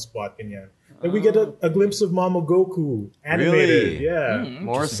in one spot? And yeah, then we get a glimpse of Mama Goku animated. Really? Yeah.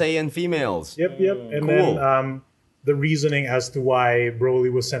 More Saiyan females. Yep. And Cool. then the reasoning as to why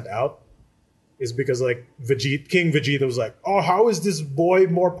Broly was sent out is because like King Vegeta was like, "Oh, how is this boy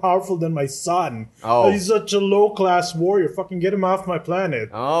more powerful than my son? Oh. He's such a low class warrior. Fucking get him off my planet."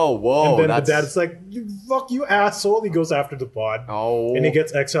 Oh, whoa. and then that's... the dad's like, "Fuck you, asshole!" He goes after the pod, Oh. and he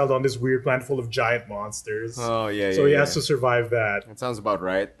gets exiled on this weird planet full of giant monsters. Oh, yeah, so yeah, he yeah. has to survive that. That sounds about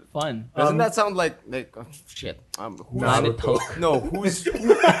right. Fun. Doesn't that sound like oh, shit? Who's, Planet Naruto. Hulk. no, who's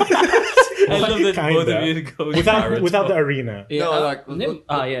I love that both Kinda. of you go Without the arena. Yeah, no, like,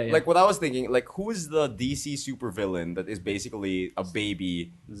 yeah. like what I was thinking, like who's the DC supervillain that is basically a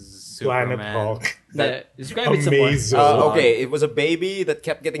baby? Planet Hulk. Describe it some more. Amazing. Okay, it was a baby that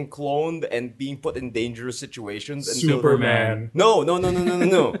kept getting cloned and being put in dangerous situations. Until... Superman. No.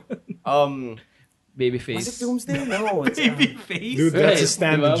 Baby Was face. it Doomsday? No, it's Babyface. Dude, that's a Right,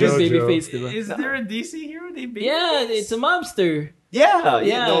 stand diba? JoJo. Baby face, diba? Is there a DC hero named Babyface? Yeah, it's a mobster. yeah,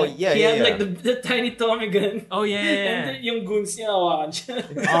 Yeah, no, yeah, he yeah, had yeah. like the tiny Tommy gun. Oh yeah. And then yung goons niya, hawakan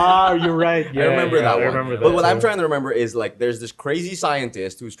siya. Ah, you're right. Yeah, I remember that I one. remember that But what I'm too. trying to remember is like there's this crazy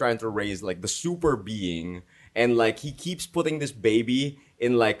scientist who's trying to raise like the super being, and like he keeps putting this baby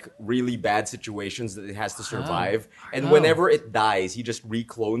in like really bad situations that it has to survive. And How? whenever it dies, he just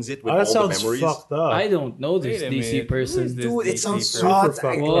reclones it with Oh, that all the sounds memories. fucked up. I don't know this Wait a DC minute. person. Who is this Dude, it DC sounds person? so Super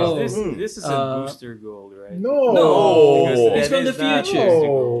fucked Whoa. up. This is a Booster Gold, right? No. No. Because It's that from the is not future. Booster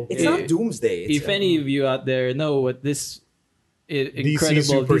Gold. It's Eh, not Doomsday. It's, If any of you out there know what this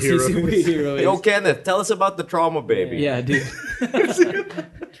incredible superhero DC is. superhero is, Yo, Kenneth, tell us about the trauma baby. yeah, dude.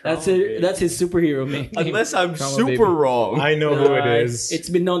 That's his superhero name. Unless I'm Trauma super baby. wrong. I know who it is. It's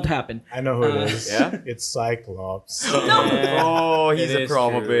been known to happen. I know who it is. Yeah? It's Cyclops. Yeah, Oh, he's it a is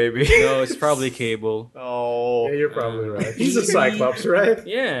trauma true. baby. No, it's probably Cable. Oh. Yeah, you're probably right. He's a Cyclops, right?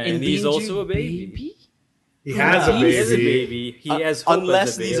 Yeah, and he's also a baby. He has a He is a baby. baby. He has hope Unless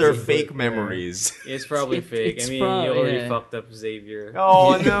as a these baby. are fake memories. It's probably fake. it's I mean, prob- you already yeah. fucked up Xavier.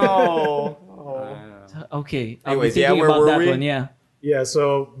 Oh no. Okay. I'll be Anyways, yeah, thinking where about were that we? one, yeah. Yeah,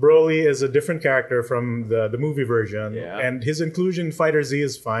 so Broly is a different character from the movie version, Yeah. and his inclusion in Fighter Z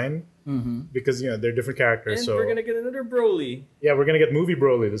is fine Mm-hmm. because they're different characters. And so we're gonna get another Broly. yeah, we're gonna get movie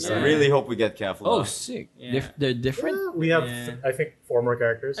Broly this I time. really hope we get Kefla. Oh, sick. Yeah. They're different? Yeah, we have Yeah. I think 4 more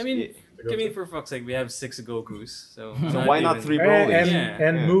characters. I mean, Yeah. for fuck's sake, we have 6 Gokus. So why not even- 3 and Brolys?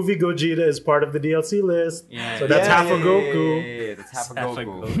 and Yeah. movie Gogeta is part of the DLC list. Yeah. So that's half a Goku. Yeah, that's half a Half a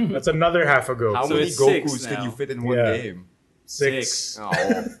Goku. Goku. That's another half a Goku. How So many it's 6 Gokus can now. you fit in one Yeah. game? 6.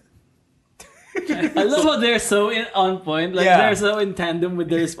 Oh. I love how they're so on point. Like, Yeah. they're so in tandem with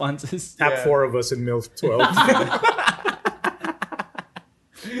their responses. Tap Yeah. 4 of us in MILF 12.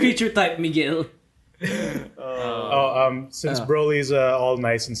 Creature type Miguel. Since Broly's all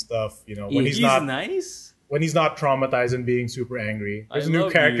nice and stuff, when He's he's not nice, when he's not traumatized and being super angry, there's I a new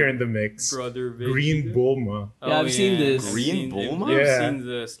love character you, in the mix. brother. Green Vegeta. Bulma. Yeah, I've seen this. I've Green seen- Bulma? I've Yeah. seen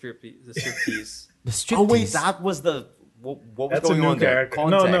the striptease. The striptease. Oh wait, that was the what was That's a going new on there? character.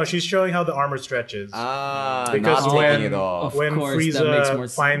 No, Context. she's showing how the armor stretches. not Because taking when- it off. when course, that makes more Frieza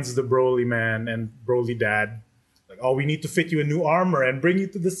sense. finds the Broly man and Broly dad, like, oh, we need to fit you in new armor and bring you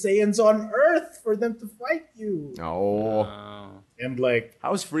to the Saiyans on Earth for them to fight you. Oh, And like,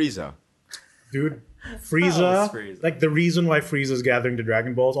 how's Frieza? dude, How's Frieza, Frieza? like the reason why Frieza's gathering the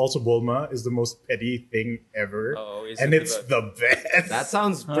Dragon Balls, also Bulma, is the most petty thing ever. Oh, is and it it's about- the best. That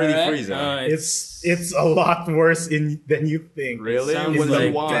sounds pretty Alright. Frieza. it's a lot worse than you think. Really? Sounds What It's does the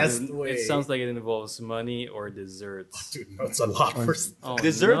he want? best way. It sounds like it involves money or desserts. Dude, no, it's a lot worse. Oh,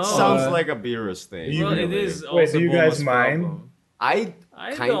 Dessert no. sounds like a Beerus thing. You- Well, it really. is. Wait, Also do you guys Bulma's mind? problem. I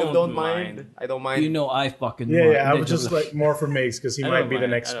I kind of don't mind. mind. I don't mind. You know, I fucking Yeah, want- yeah. I was just like more for Mix because he I might don't be the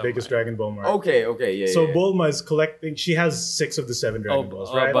mind. next I don't biggest mind. Dragon Ball mark. Okay, yeah. So yeah. Bulma is collecting. She has 6 of the 7 Dragon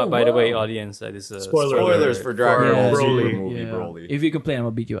Balls, right? But by the way, audience, that is a Spoiler Spoilers alert for Dragon Yeah. Ball Broly. Super movie, Broly. If you complain, I'm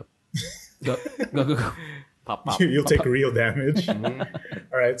gonna beat you up. Go, go. Pop, pop. You'll take real damage. All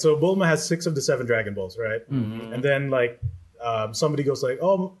right. So Bulma has 6 of the 7 Dragon Balls, right? And then like somebody goes like,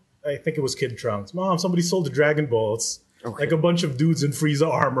 "Oh, I think it was Kid Trunks. Mom, somebody sold the Dragon Balls." Okay. Like a bunch of dudes in Frieza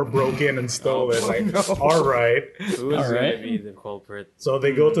armor broke in and stole it. Like, all right. Who's All going right. to be the culprit? So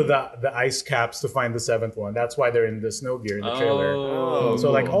they go to the ice caps to find the 7th one. That's why they're in the snow gear in the trailer. Oh.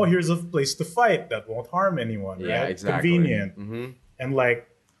 So like, oh, here's a place to fight that won't harm anyone. Yeah, right? exactly. Convenient. Mm-hmm. And like,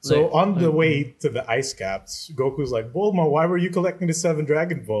 so on the way to the ice caps, Goku's like, Bulma, why were you collecting the 7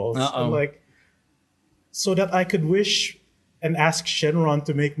 Dragon Balls? Uh-oh. And like, so that I could wish and ask Shenron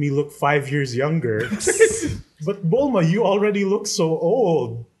to make me look 5 years younger. But Bulma, you already look so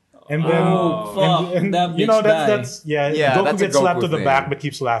old. And then, Oh, fuck. and That you know, bitch died. that's Yeah, Goku that's a gets slapped Goku to the thing. back, but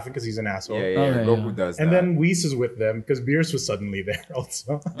keeps laughing because he's an asshole. Yeah, Okay, Goku yeah. does that. And then Whis is with them because Beerus was suddenly there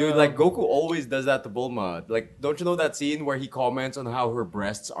also. Dude, like Goku always does that to Bulma. Like, don't you know that scene where he comments on how her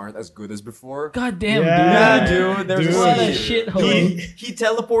breasts aren't as good as before? God damn, Yeah. dude. Yeah, dude. There's Dude. What a a shithole. he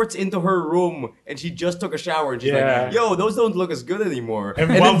teleports into her room and she just took a shower and she's Yeah. like, "Yo, those don't look as good anymore."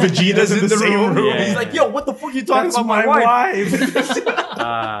 And while then Vegeta's in the same room. he's like, "Yo, what the fuck are you talking That's about my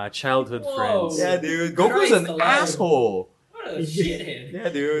wife. Childhood Whoa. friends. Yeah, dude. Goku's Christ an alive. asshole. What a shithead. Yeah,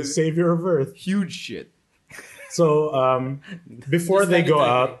 dude. Savior of Earth. Huge shit. So before Just they like go it, like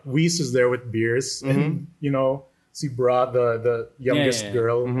out, Whis is there with Beerus, and you know, see Bra, the youngest yeah.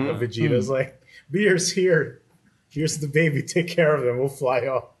 girl of Vegeta's like, Beerus here. Here's the baby. Take care of them. We'll fly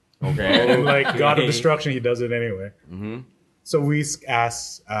off. Okay. And like God of Destruction, he does it anyway. Mhm. So Whis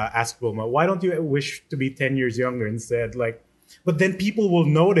asks Bulma, why don't you wish to be 10 years younger instead? Like, but then people will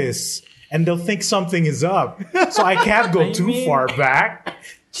notice and they'll think something is up. So I can't go too mean- far back.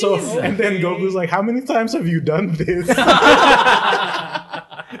 So and then Goku's like, how many times have you done this?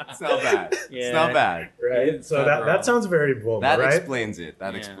 It's not bad. It's Yeah. not bad. Right? It's So not that wrong. sounds very Bulma, That right? explains it.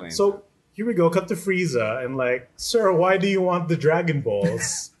 That Yeah. explains. So here we go, cut to Frieza, and like, sir, why do you want the Dragon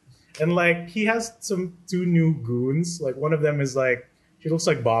Balls? And like, he has two new goons. Like, one of them is like, she looks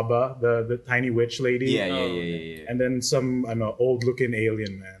like Baba, the tiny witch lady. Yeah. And then some, I don't know, old looking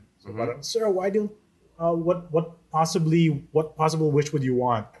alien man. So, but, sir, why do, what possible wish would you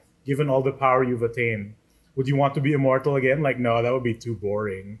want, given all the power you've attained? Would you want to be immortal again? Like, no, that would be too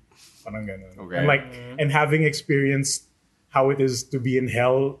boring. Parang ganun. Okay. And like, and having experienced how it is to be in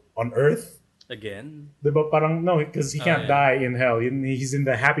hell on Earth, Again. diba parang, no, because he can't yeah. die in hell. He's in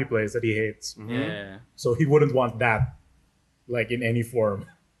the happy place that he hates. Yeah. So he wouldn't want that, like, in any form.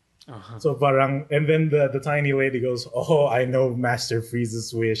 Uh-huh. So parang, and then the tiny lady goes, oh, I know Master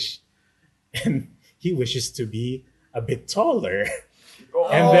Frieza's wish. And he wishes to be a bit taller.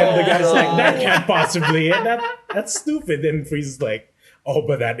 And then the guy's like, that can't possibly, that's stupid. And Frieza's like, oh,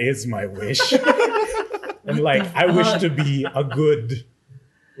 but that is my wish. And like, I wish to be a good,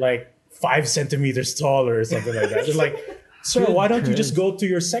 like, 5 centimeters taller or something like that. And like, sir, why don't you just go to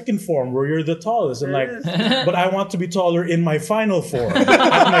your second form where you're the tallest? And like, but I want to be taller in my final form,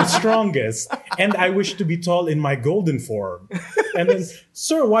 at my strongest. And I wish to be tall in my golden form. And then,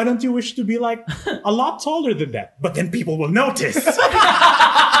 sir, why don't you wish to be like a lot taller than that? But then people will notice.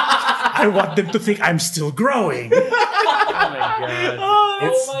 I want them to think I'm still growing. Oh my god.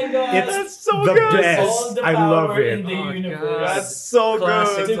 It's, my God. it's That's so the good. best. I love it. That's so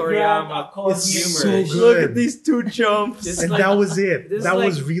Classic good. Toriyama It's humor. so good. Look at these two chumps. It's And like- that was it. this That like-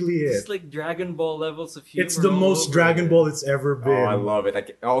 was really It's it. like Dragon Ball levels of humor. It's the all most over Dragon it. Ball it's ever Oh, been. I love it.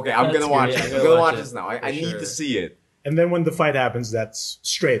 Okay, I'm That's gonna watch great. it. I'm I'm gonna gonna watch watch it, this now. for I need sure. to see it. And then when the fight happens, that's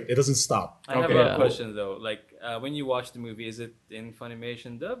straight. It doesn't stop. I have Okay. a question though. Like when you watch the movie, is it in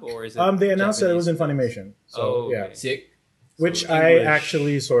Funimation dub or is it? They announced that it was in Japanese? Funimation. So Oh, yeah. okay. Sick. Which So I English.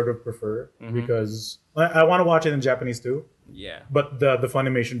 actually sort of prefer because I want to watch it in Japanese too. Yeah. But the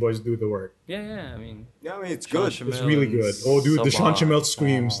Funimation boys do the work. Yeah. I mean, Yeah, I mean, it's Sean good. Shamil It's really and good. Oh, dude, the Sean Saban. Chamel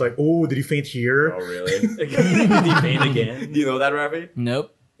screams like, "Oh, did he faint here?" Oh, really? Did he faint again? Do you know that, Ravi?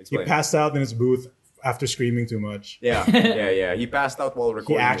 Nope. He Explain. passed out in his booth after screaming too much. Yeah. He passed out while He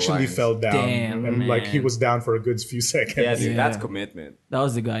recording. actually the lines. fell down, Damn, and like he man. was down for a good few seconds. Yeah, dude, that's Yeah. commitment. That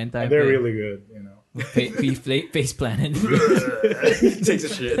was the guy in Taipei. And they're really good, you know. Face planted. He takes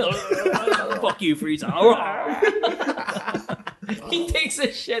a shit. Fuck you, Frieza. He takes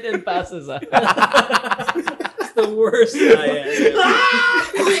a shit and passes out. It's the worst guy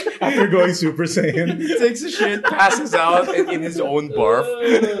ever. After going Super Saiyan, He takes a shit, passes out in his own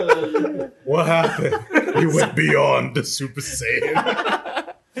barf. what happened? He went beyond the Super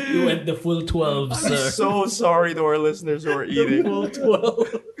Saiyan. You went the full 12, I'm sir. so sorry to our listeners who are eating. Full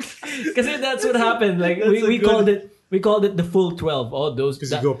 12. Because that's what happened. Like we called it the full 12. Oh, those.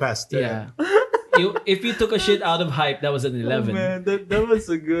 Because you go past 10. Yeah. If you took a shit out of hype, that was an 11. Man, that was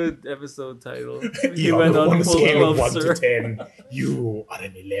a good episode title. He You went on on a full scale of 12, 1 sir. to 10. You are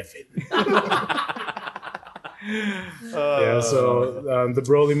an 11. Yeah, so the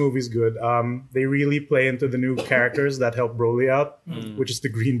Broly movie's good. They really play into the new characters that help Broly out, which is the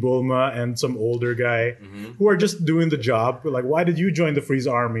Green Bulma and some older guy who are just doing the job. Like, why did you join the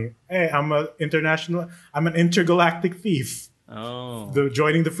Frieza army? Hey, I'm an intergalactic thief. Oh,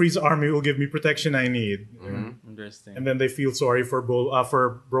 Joining the Frieza army will give me protection I need. interesting. And then they feel sorry for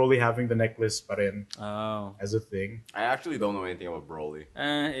Broly having the necklace pa rin Oh, as a thing. I actually don't know anything about Broly.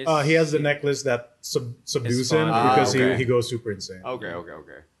 He has the necklace that subdues It's him fun. because okay. he goes super insane. Okay.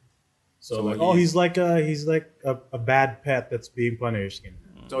 So, So like, he's- he's like a bad pet that's being punished.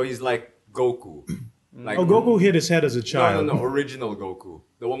 So he's like Goku. Like, Oh, Goku hit his head as a child. No, original Goku.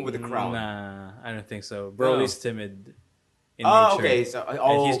 The one with the crown. Nah, I don't think so. Broly's timid in Oh, nature. okay. So,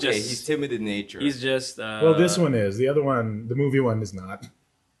 he's okay. just- He's timid in nature. He's just Well, this one is. The other one, the movie one, is not.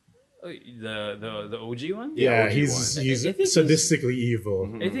 the OG one. Yeah, OG he's one. he's I think he's- sadistically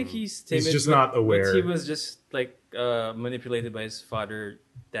evil. I think he's timid. just but- not aware. But he was just like manipulated by his father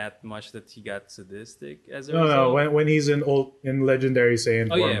that much that he got sadistic as a No, result. when he's in Legendary Saiyan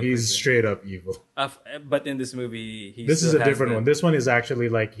Oh, form, yeah, he's for sure. straight up evil. But in this movie, he This is still a has different the- one. This one is actually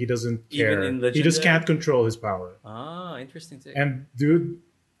like he doesn't Even care. in He just Legendary? can't control his power. Ah, interesting. Take. And dude,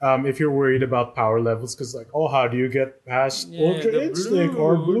 if you're worried about power levels, because like, oh, how do you get past Yeah, Ultra the Instinct blue.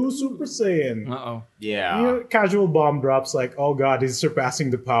 or Blue Super Saiyan? Uh-oh. yeah. You know, casual bomb drops like, oh god, he's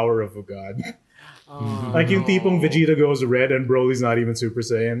surpassing the power of a god. Like yung tipong Vegeta goes red and Broly's not even Super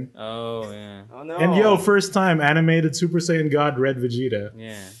Saiyan. Oh yeah, Oh no. And yo, first time animated Super Saiyan God Red Vegeta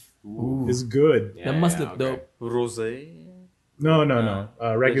yeah. is good. Yeah, That must yeah, look dope. Rose. No.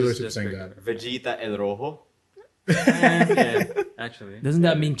 Regular Just Super Saiyan regular. God. Vegeta El Rojo. Yeah, actually. Doesn't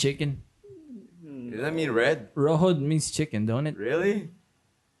that mean chicken? Does that mean red? Rojo means chicken, don't it? Really?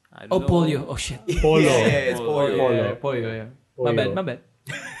 I Oh, don't know. pollo. Oh, shit. Polo. Yeah, it's polio. Pollo. Yeah, pollo, yeah. My Pollo. bad.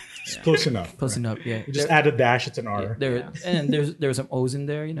 It's close enough. Close enough, yeah. You just add a dash, it's an R. There's some O's in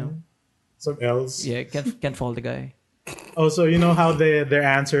there, you know. Some L's. Yeah, can't fault the guy. Oh, so you know how their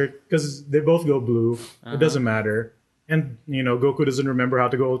answer, because they both go blue. It doesn't matter. And, you know, Goku doesn't remember how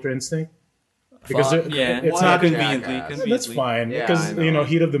to go Ultra Instinct. Because Fuck, Yeah, it's What not a conveniently. jackass. That's fine. Yeah, Because, I know. you know,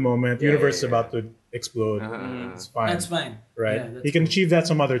 heat of the moment, Yeah, universe is yeah, about to explode. It's fine. fine. Right? Yeah, that's He can achieve that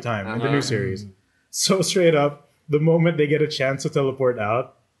some other time in the Uh-huh. new series. So straight up, the moment they get a chance to teleport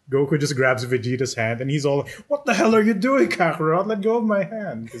out, Goku just grabs Vegeta's hand and he's all, "What the hell are you doing, Kakarot? Let go of my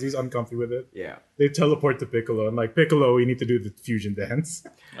hand," because he's uncomfy with it. Yeah. They teleport to Piccolo and like, "Piccolo, we need to do the fusion dance."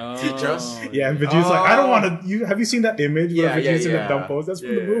 Oh, Teach us. Yeah, and Vegeta's like, "I don't want to." Have you seen that image where Yeah, yeah, Vegeta's in yeah. a dumb pose? That's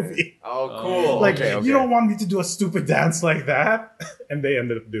from the Yeah. movie. Oh, cool. Like, okay, okay. you don't want me to do a stupid dance like that, and they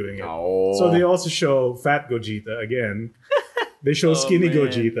ended up doing it. Oh. So they also show Fat Gogeta again. They show Oh, Skinny man.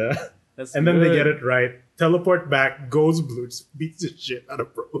 Gogeta. That's And then they good. get it right. Teleport back, goes blue, just beats the shit out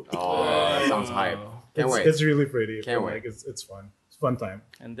of Broly. Oh, that sounds hype. Can't it's, wait. it's really pretty. Can't but, wait. Like, it's fun. It's a fun time.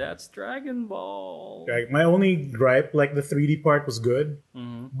 And that's Dragon Ball. Like, my only gripe, like the 3D part was good,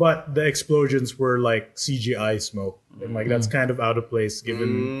 but the explosions were like CGI smoke. And like that's kind of out of place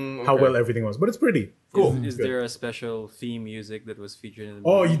given how okay. well everything was. But it's pretty. Cool. Is Good. there a special theme music that was featured in the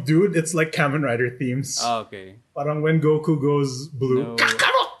Oh, movie? you dude, it's like Kamen Rider themes. Oh, okay. Parang when Goku goes blue, No.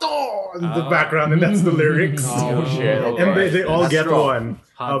 Kakaroto in the background, and that's the lyrics. Oh, shit. Okay. And they all That's get strong. one.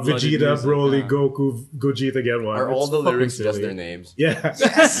 Hot-blooded Vegeta, music, Broly, huh? Goku, Gogeta get one. Are all It's the fucking lyrics just silly. their names? Yeah.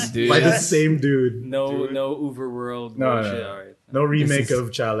 Dude. By the same dude. No overworld No, bullshit. no. All right. No remake is-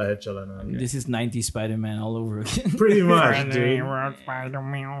 of Chala Hai Chala Na. This is 90s Spider-Man all over again. Pretty much, dude.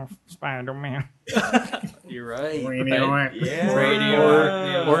 Spider-Man. You're right.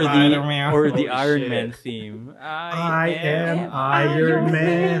 Yeah. Or the Holy Iron shit. Man theme. I am Iron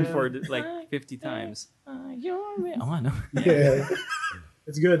Man. For like 50 times. Oh, I know. Yeah.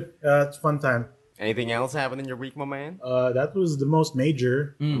 It's good. It's a fun time. Anything else happened in your week, my man? That was the most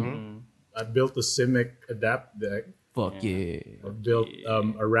major. Mm. I built a Simic Adapt deck. Fuck yeah. I built a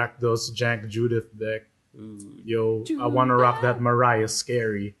Rakdos Jank Judith deck. Ooh. Yo, I want to rock that Mariah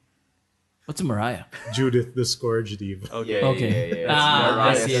Scary. What's a Mariah? Judith the Scourge Diva. Okay. Okay. Yeah. Ah,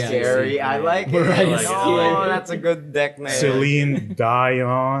 Mariah I see, I see. Scary. I like it. Mariah Oh, Scary. that's a good deck name. Celine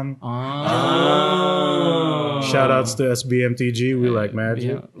Dion. Oh. Shout outs to SBMTG. We like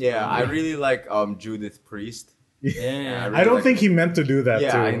magic. Yeah, I really like Judith Priest. Yeah. I don't think he meant to do that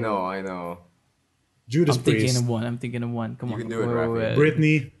Yeah, too. I know. Judas I'm thinking Priest. of one. Come You on. can do it, Wait, Rafi. wait.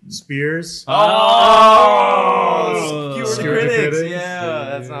 Britney Spears. Oh, skewer the Skewer the critics. critics. Yeah,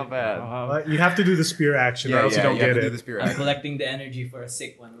 that's not bad. You have to do the spear action, or Yeah, else you don't have get to do it. the spirit. I'm collecting the energy for a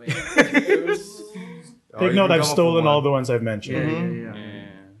sick one. Wait. Take note, I've stolen all the ones I've mentioned.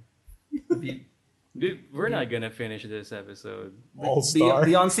 Yeah. Dude, we're not gonna finish this episode. All star.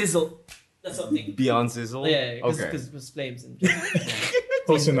 Beyond sizzle. That's something. Beyond Sizzle. Yeah, Okay. because it was flames. And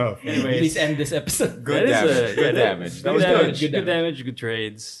Close enough. Anyways. Please end this episode. Good damage. Good damage. That was good. Good damage. Good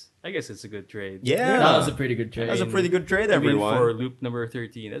trades. I guess it's a good trade. Yeah. That was a pretty good trade. That was a pretty good trade, I mean, everyone. for loop number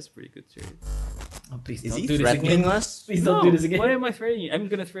 13, that's a pretty good trade. Oh, please Is don't he do this threatening again. us? Please don't do this again. Why am I threading you? I'm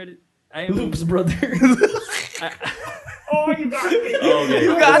gonna thread it. I am. Loops, brother. Oh, you got me. Okay.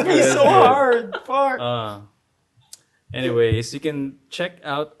 You got me That's so good. hard. Fuck. Anyways, you can check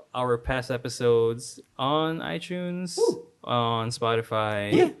out our past episodes on iTunes, on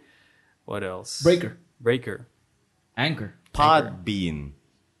Spotify. Yeah. What else? Breaker. Anchor. Podbean.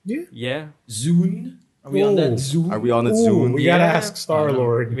 Yeah. Zune. Are we on that Ooh. Zune? Are we on the Ooh, Zoom? we gotta Yeah. ask Star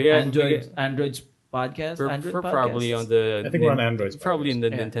Lord. We got- Android's podcast. We're, Android we're probably podcasts. on the. I think we're on Android. Probably in the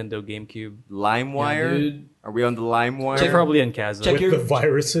Yeah. Nintendo GameCube. LimeWire? Yeah, dude. Are we on the LimeWire? Check probably on Kazaa. Check With your- the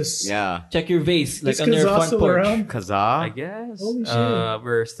viruses. Yeah. Check your vase, like Is on your Kazaa front still porch. around? I Kazaa? guess. Holy shit.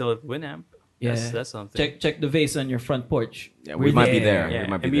 We're still at Winamp. Yeah. That's something. Check the vase on your front porch. Yeah, we might be there. Yeah. We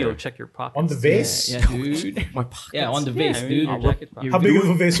might be Emilio, there. check your pockets. On the vase? Yeah, dude. My pockets. Yeah, on the vase, I mean, dude. our jacket pocket. How big of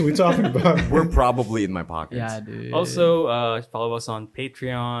a vase are we talking about? We're probably in my pockets. Yeah, dude. Also, follow us on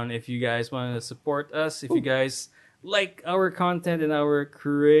Patreon if you guys want to support us. If you guys like our content and our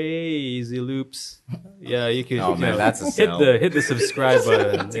crazy loops, yeah, you can. Oh, man, that's a hit sell. hit the subscribe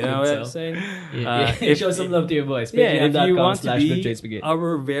button. You know what I'm sell. saying? Yeah, show some love to your boys. Yeah, if you want to Patreon.com/GoodTradesBrigade. be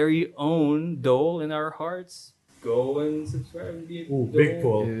our very own Dole in our hearts, go and subscribe and be a Ooh, Dole big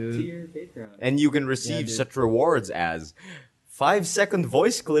pull. tier Patreon. And you can receive dude. such rewards as 5-second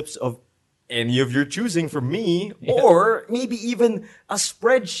voice clips of any of your choosing from me, or maybe even a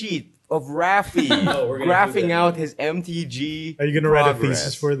spreadsheet of Rafi we're gonna do graphing that. out his MTG. Are you gonna write a progress.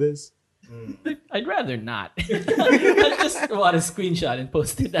 thesis for this? I'd rather not. I just want a screenshot and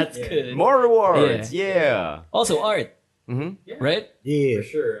post it. That's good. More rewards, yeah. Also, art, hmm right? Yeah. For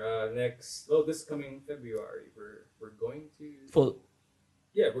sure. This coming February, we're going to Full.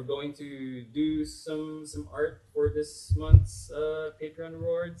 we're going to do some art for this month's Patreon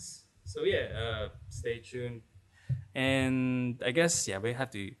rewards. So stay tuned. And I guess we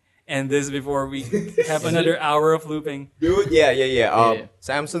have to end this before we have another hour of looping. Dude, yeah. Yeah.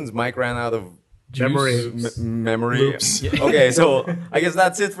 Samson's mic ran out of Memory. memory. Loops. Okay, so I guess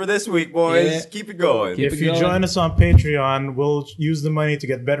that's it for this week, boys. Yeah. Keep it going. Keep If it you going. join us on Patreon, we'll use the money to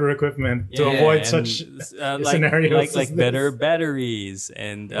get better equipment to avoid and, such like scenarios as better this. batteries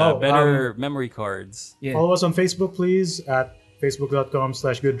and better memory cards. Yeah. Follow us on Facebook, please, at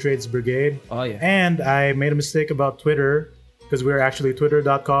facebook.com/goodtradesbrigade. Oh yeah. And I made a mistake about Twitter because we're actually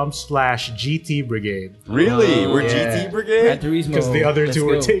twitter.com/GTbrigade Really? We're yeah. GT Brigade? Turismo. because the other Let's two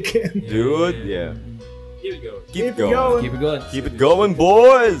were go. taken. Dude, yeah. Here we go. Keep it going. Keep it going. Keep it going,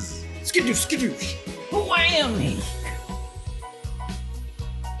 boys. Skidoosh, skidoosh. Whammy.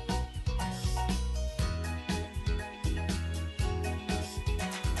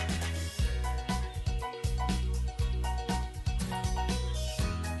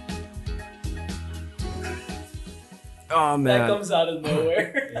 Oh, That man. comes out of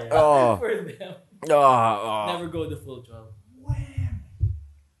nowhere Oh, for them. oh. Never go the full 12.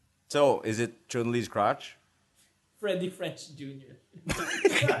 So, is it Chun-Li's crotch? Freddie French Jr.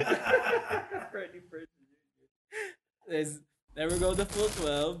 Freddie French Jr. There's never go the full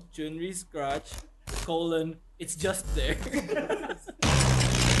 12. Chun-Li's crotch. : It's just there.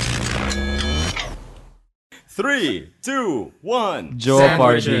 3, 2, 1. Joe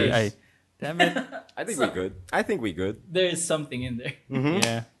Sandwiches. Party. Damn it. I think we good. I think we good. There is something in there.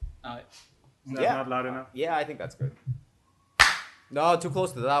 Yeah. Okay. Is that Yeah. not loud enough? Yeah, I think that's good. No, too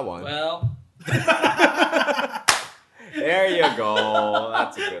close to that one. Well, There you go.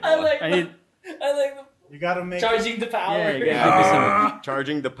 That's a good I one. like I need. You gotta make charging the power. Yeah, you Yeah. gotta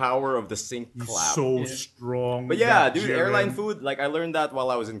Charging the power of the sink He's clap. so strong. But yeah, that dude, Jiren. airline food, like I learned that while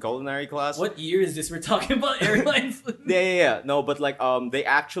I was in culinary class. What year is this? We're talking about airline food. Yeah. No, but like they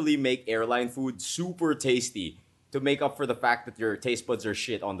actually make airline food super tasty to make up for the fact that your taste buds are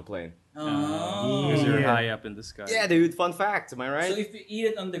shit on the plane. Oh. Because you're Yeah. high up in the sky. Yeah, dude, fun fact, am I right? So if you eat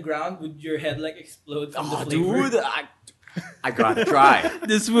it on the ground, would your head like explode from the Oh, flavor? dude, I gotta try.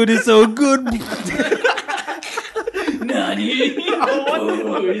 This food is so good. Nani?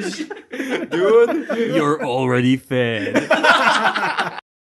 Dude. You're already fed.